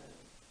trying.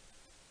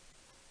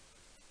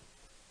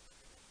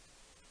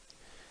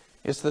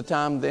 It's the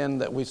time then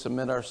that we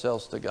submit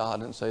ourselves to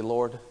God and say,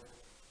 Lord,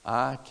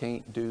 I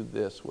can't do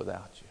this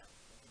without you.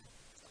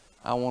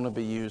 I want to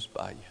be used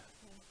by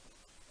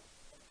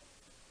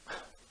you.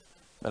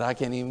 But I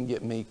can't even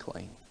get me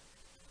clean.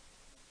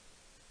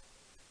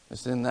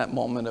 It's in that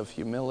moment of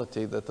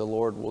humility that the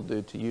Lord will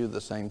do to you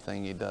the same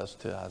thing He does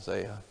to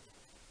Isaiah.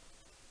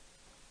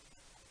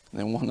 And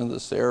then one of the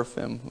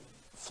seraphim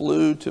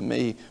flew to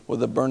me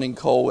with a burning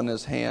coal in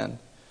his hand,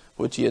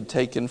 which he had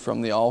taken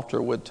from the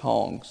altar with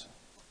tongs.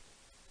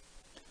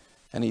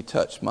 And he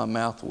touched my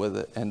mouth with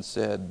it and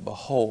said,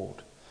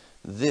 behold,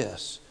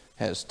 this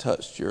has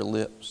touched your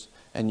lips,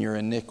 and your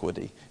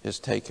iniquity is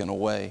taken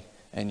away,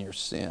 and your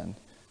sin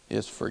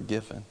is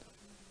forgiven.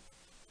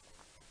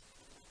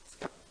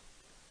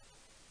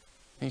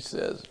 He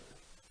says,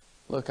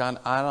 look,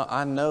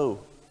 I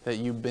know that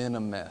you've been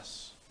a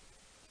mess.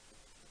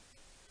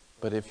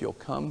 But if you'll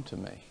come to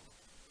me,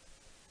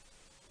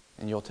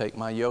 and you'll take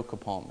my yoke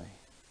upon me,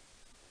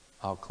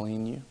 I'll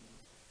clean you.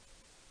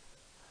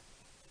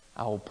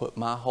 I will put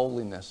my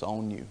holiness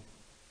on you.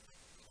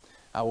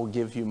 I will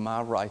give you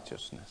my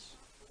righteousness.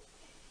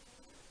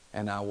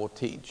 And I will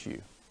teach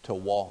you to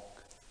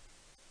walk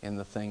in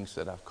the things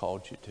that I've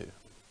called you to.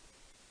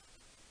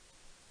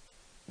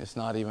 It's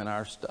not even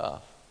our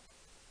stuff.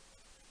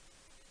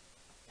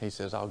 He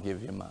says, I'll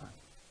give you mine.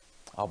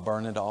 I'll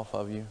burn it off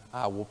of you.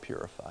 I will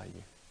purify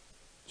you.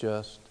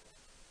 Just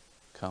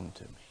come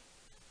to me.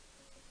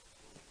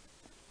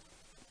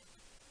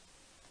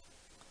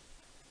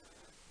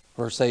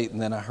 Verse 8, and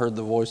then I heard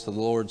the voice of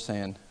the Lord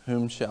saying,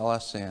 whom shall I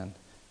send,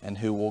 and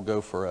who will go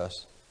for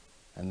us?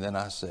 And then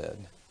I said,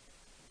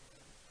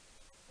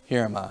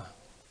 here am I,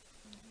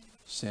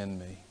 send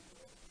me.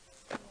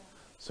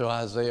 So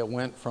Isaiah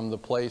went from the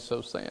place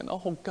of saying,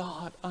 oh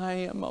God, I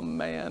am a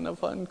man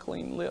of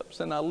unclean lips,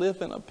 and I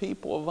live in a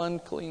people of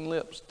unclean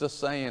lips, to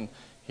saying,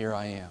 here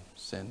I am,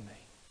 send me.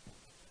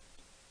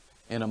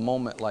 In a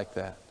moment like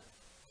that,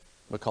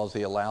 because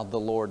he allowed the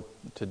Lord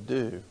to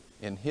do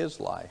in his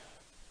life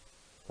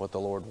what the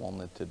Lord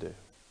wanted to do.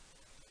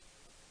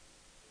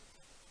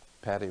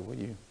 Patty, will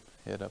you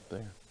head up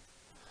there?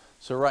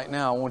 So right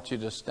now I want you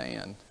to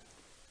stand.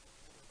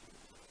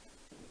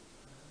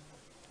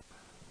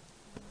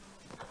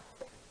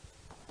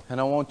 And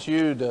I want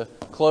you to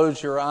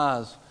close your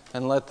eyes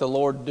and let the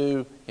Lord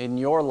do in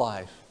your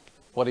life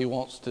what He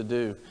wants to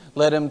do.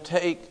 Let Him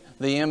take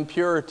the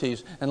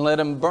impurities and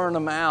let Him burn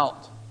them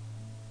out.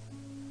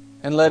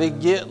 And let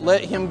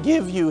Him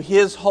give you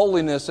His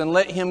holiness, and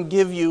let Him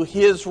give you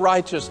His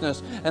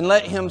righteousness, and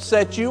let Him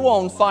set you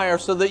on fire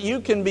so that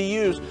you can be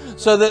used,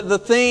 so that the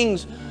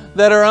things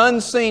that are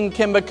unseen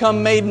can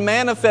become made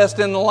manifest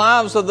in the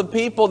lives of the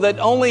people that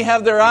only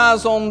have their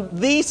eyes on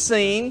the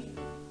seen,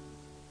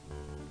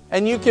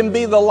 and you can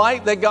be the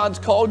light that God's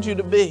called you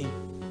to be.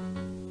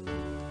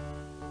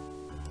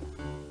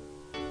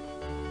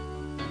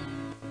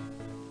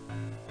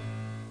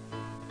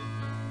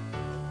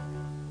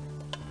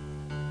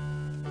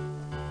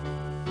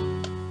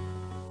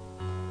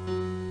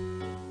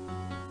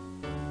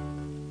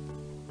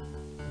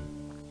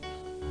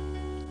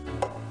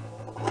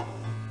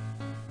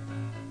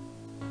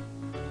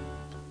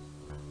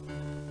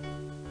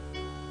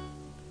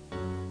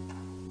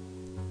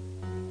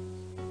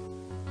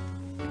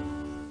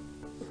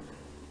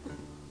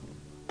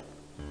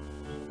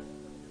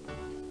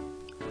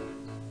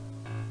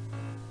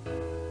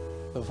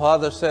 The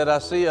Father said, I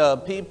see a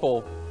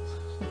people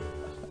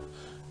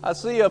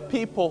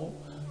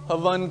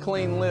of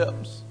unclean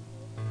lips.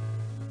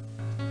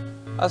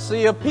 I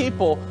see a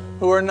people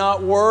who are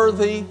not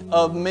worthy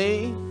of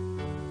me,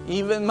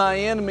 even my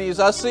enemies.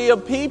 I see a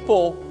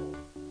people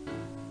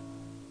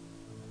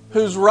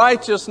whose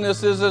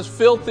righteousness is as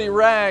filthy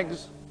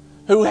rags,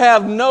 who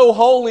have no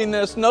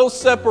holiness, no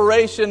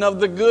separation of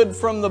the good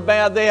from the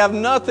bad. They have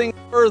nothing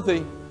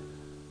worthy.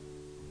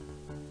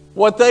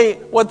 What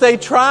they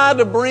try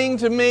to bring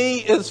to me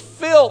is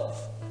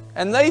filth,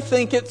 and they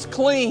think it's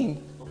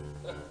clean.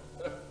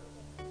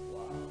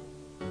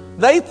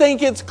 They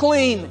think it's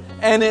clean,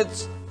 and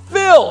it's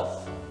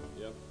filth.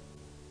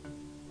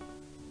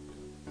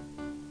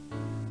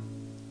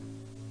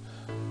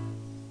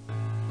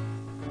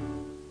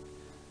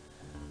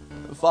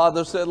 The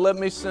Father said, let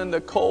me send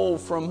a coal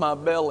from my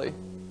belly.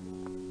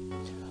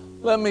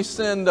 Let me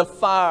send a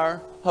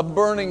fire, a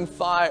burning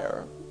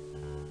fire,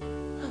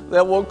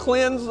 that will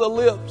cleanse the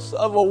lips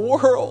of a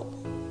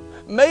world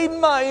made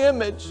in my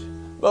image,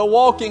 but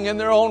walking in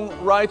their own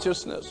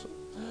righteousness.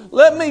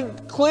 Let me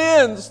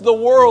cleanse the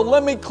world.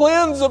 Let me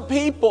cleanse the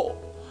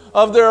people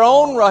of their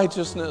own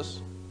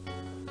righteousness.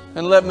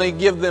 And let me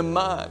give them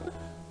mine.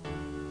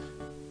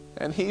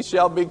 And he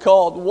shall be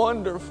called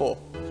Wonderful,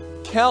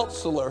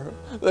 Counselor,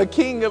 the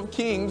King of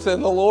Kings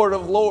and the Lord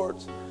of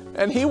Lords.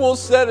 And he will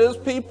set his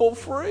people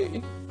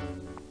free.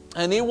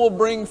 And he will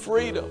bring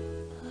freedom.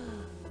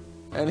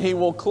 And he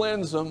will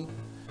cleanse them.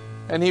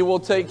 And he will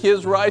take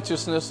his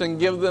righteousness and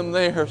give them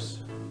theirs.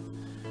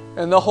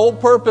 And the whole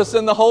purpose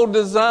and the whole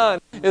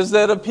design is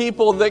that a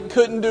people that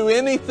couldn't do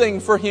anything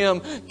for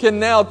him can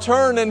now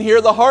turn and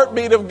hear the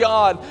heartbeat of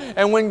God.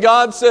 And when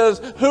God says,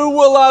 who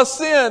will I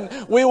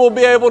send? We will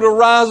be able to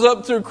rise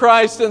up through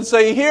Christ and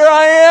say, here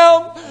I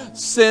am,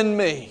 send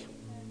me.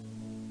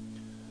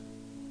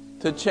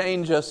 To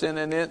change us in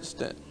an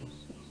instant.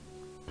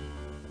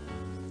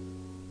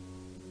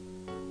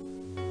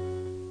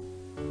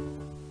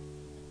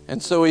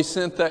 And so he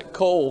sent that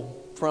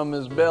coal from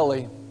his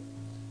belly.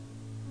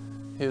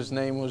 His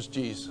name was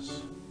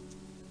Jesus.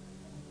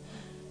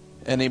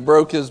 And he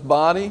broke his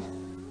body.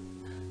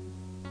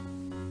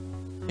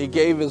 He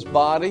gave his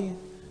body.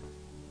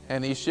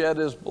 And he shed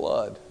his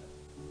blood.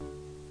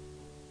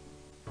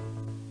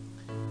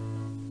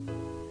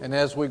 And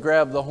as we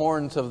grab the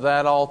horns of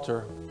that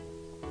altar,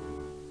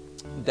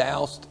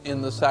 doused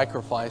in the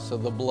sacrifice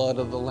of the blood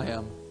of the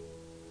Lamb,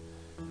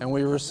 and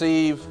we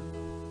receive,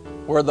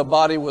 where the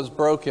body was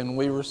broken,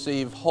 we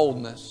receive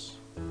wholeness.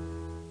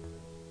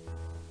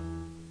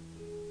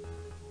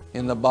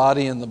 In the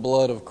body and the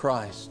blood of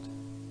Christ.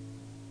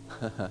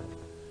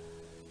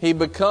 He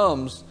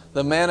becomes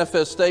the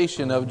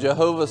manifestation of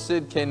Jehovah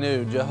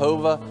Sidkenu,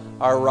 Jehovah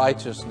our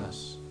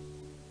righteousness.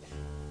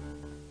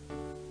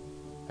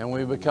 And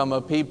we become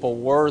a people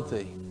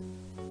worthy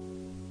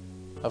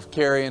of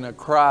carrying a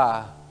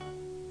cry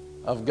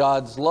of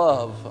God's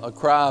love, a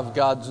cry of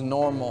God's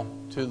normal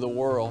to the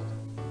world.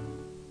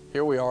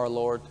 Here we are,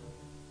 Lord.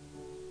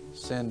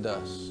 Send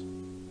us.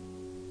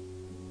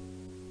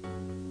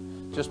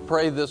 Just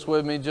pray this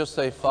with me. Just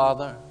say,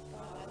 Father,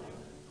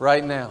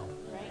 right now,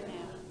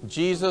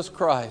 Jesus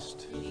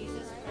Christ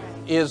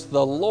is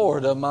the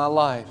Lord of my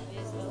life.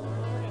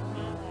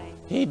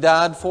 He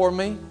died for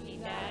me.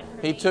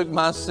 He took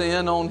my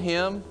sin on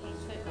Him.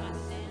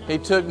 He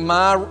took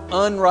my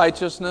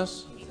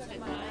unrighteousness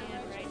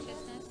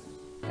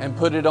and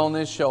put it on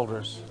His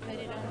shoulders.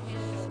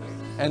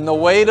 And the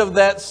weight of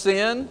that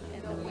sin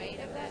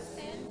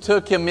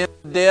took Him into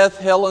death,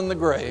 hell, and the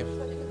grave.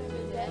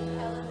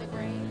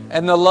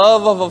 And the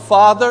love of a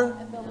Father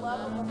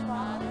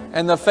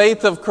and the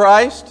faith of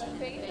Christ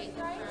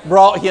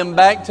brought Him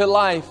back to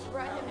life.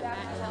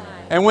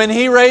 And when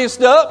He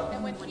raised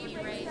up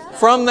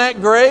from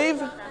that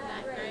grave,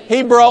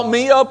 He brought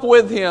me up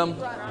with Him.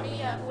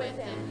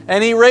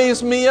 And He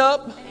raised me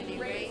up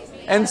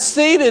and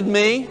seated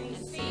me,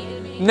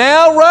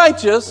 now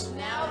righteous,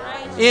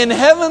 in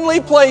heavenly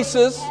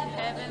places,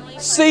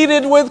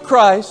 seated with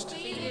Christ,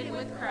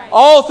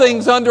 all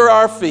things under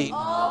our feet.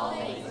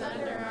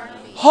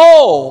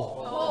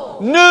 Whole,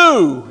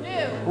 new,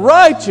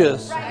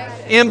 righteous,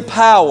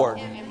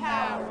 empowered.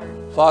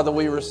 Father,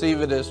 we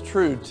receive it as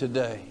true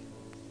today.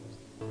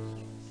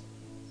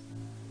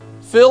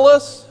 Fill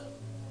us.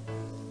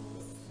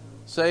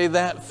 Say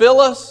that.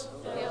 Fill us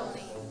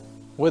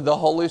with the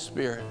Holy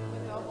Spirit.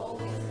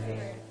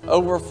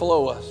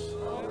 Overflow us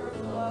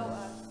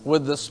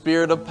with the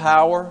Spirit of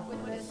power,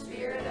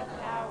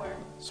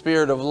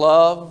 Spirit of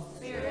love,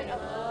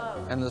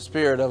 and the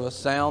Spirit of a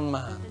sound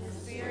mind.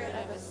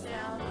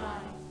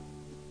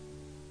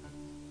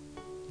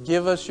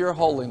 Give us your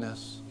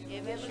holiness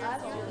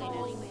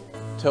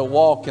to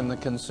walk in the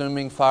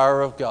consuming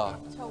fire of God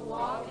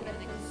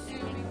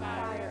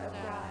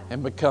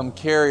and become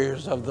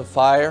carriers of the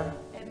fire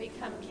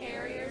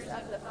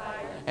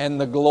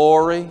and the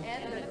glory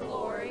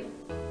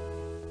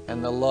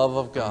and the love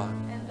of God.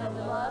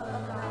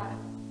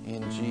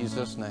 In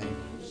Jesus' name.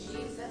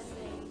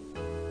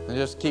 And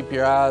just keep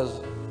your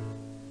eyes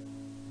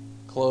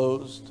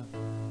closed.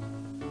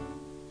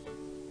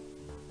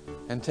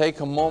 and take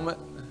a moment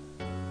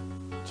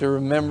to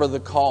remember the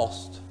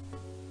cost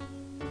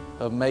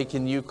of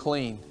making you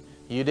clean.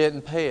 You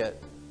didn't pay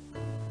it,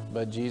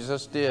 but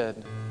Jesus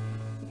did.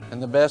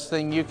 And the best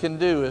thing you can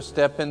do is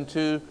step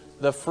into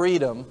the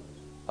freedom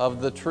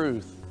of the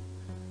truth.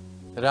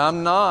 That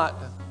I'm not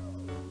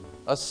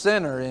a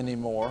sinner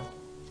anymore.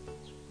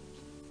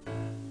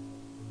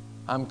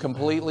 I'm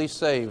completely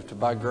saved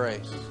by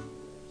grace.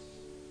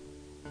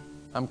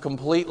 I'm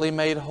completely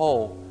made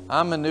whole.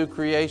 I'm a new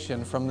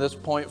creation from this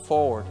point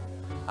forward.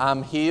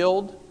 I'm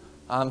healed.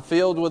 I'm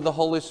filled with the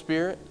Holy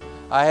Spirit.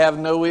 I have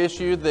no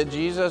issue that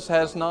Jesus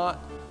has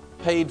not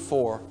paid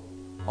for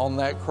on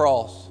that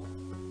cross.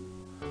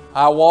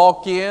 I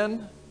walk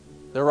in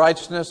the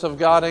righteousness of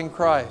God in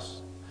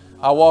Christ.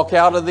 I walk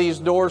out of these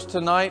doors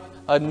tonight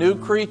a new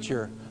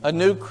creature, a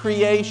new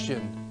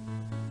creation,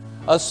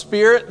 a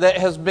spirit that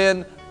has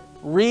been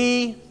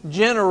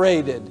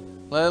regenerated.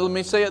 Let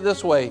me say it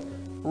this way.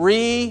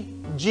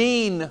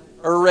 Regenerated.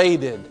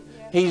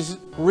 He's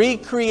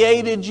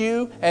recreated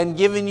you and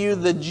given you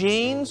the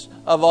genes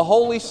of a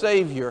holy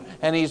Savior,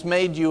 and He's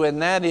made you in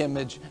that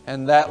image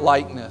and that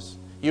likeness.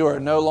 You are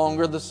no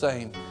longer the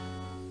same.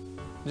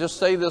 Just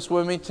say this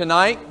with me.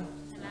 Tonight,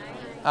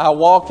 I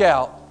walk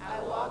out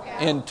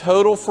in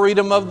total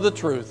freedom of the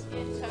truth.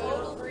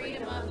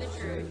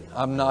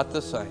 I'm not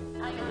the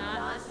same.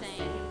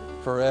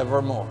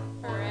 Forevermore.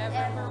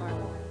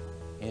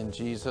 In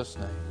Jesus'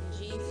 name.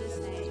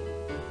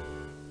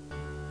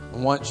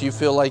 And once you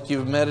feel like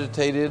you've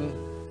meditated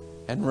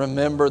and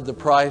remembered the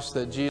price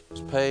that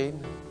Jesus paid,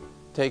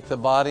 take the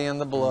body and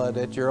the blood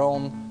at your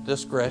own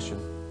discretion.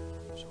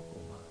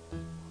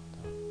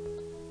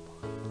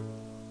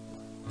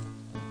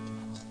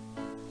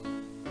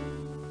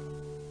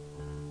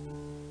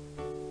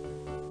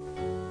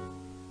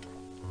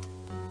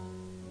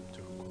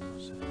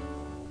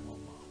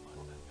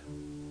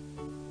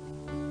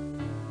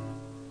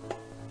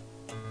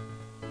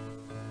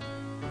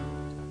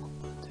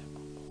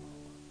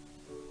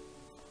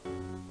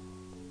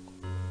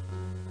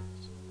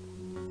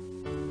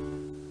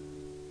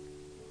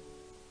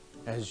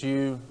 As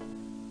you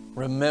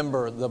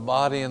remember the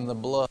body and the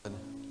blood,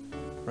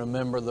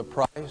 remember the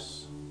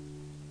price,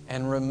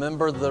 and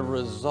remember the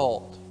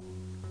result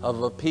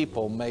of a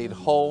people made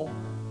whole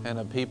and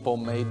a people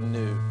made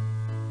new.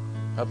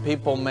 A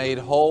people made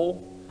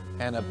whole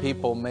and a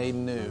people made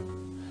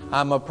new.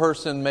 I'm a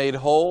person made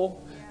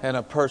whole and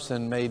a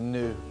person made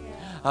new.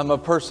 I'm a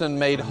person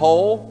made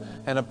whole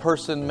and a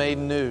person made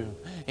new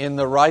in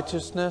the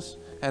righteousness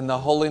and the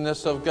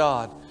holiness of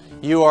God.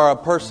 You are a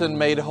person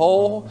made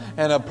whole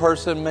and a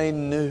person made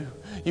new.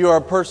 You are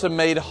a person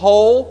made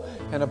whole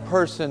and a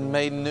person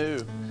made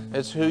new.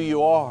 It's who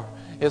you are.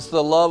 It's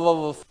the love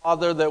of a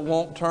Father that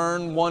won't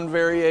turn one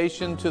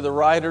variation to the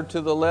right or to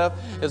the left.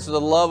 It's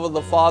the love of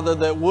the Father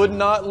that would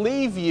not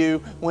leave you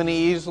when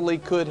He easily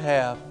could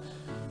have.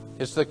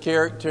 It's the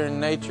character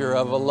and nature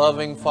of a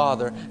loving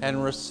Father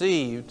and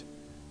received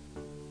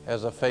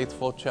as a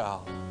faithful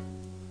child.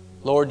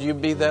 Lord, You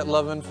be that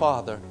loving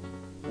Father.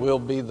 We'll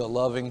be the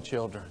loving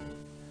children.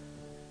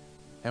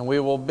 And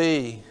we will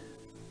be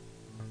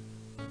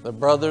the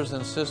brothers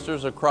and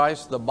sisters of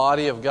Christ, the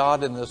body of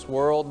God in this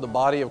world, the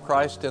body of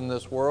Christ in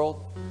this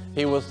world.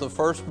 He was the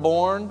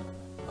firstborn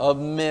of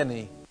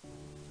many.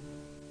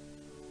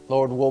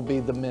 Lord, we'll be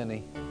the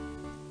many.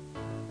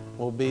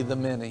 We'll be the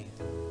many.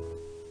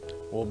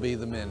 We'll be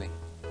the many.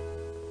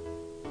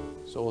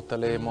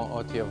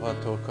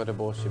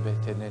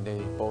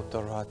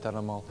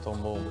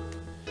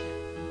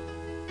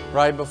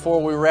 Right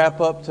before we wrap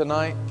up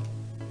tonight,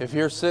 if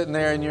you're sitting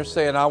there and you're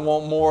saying, I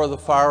want more of the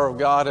fire of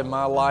God in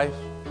my life,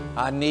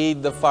 I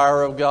need the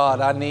fire of God.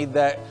 I need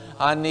that.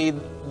 I need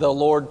the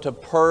Lord to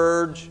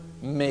purge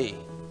me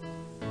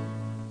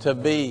to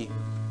be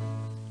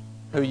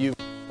who You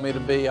want me to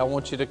be. I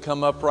want you to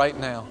come up right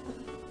now.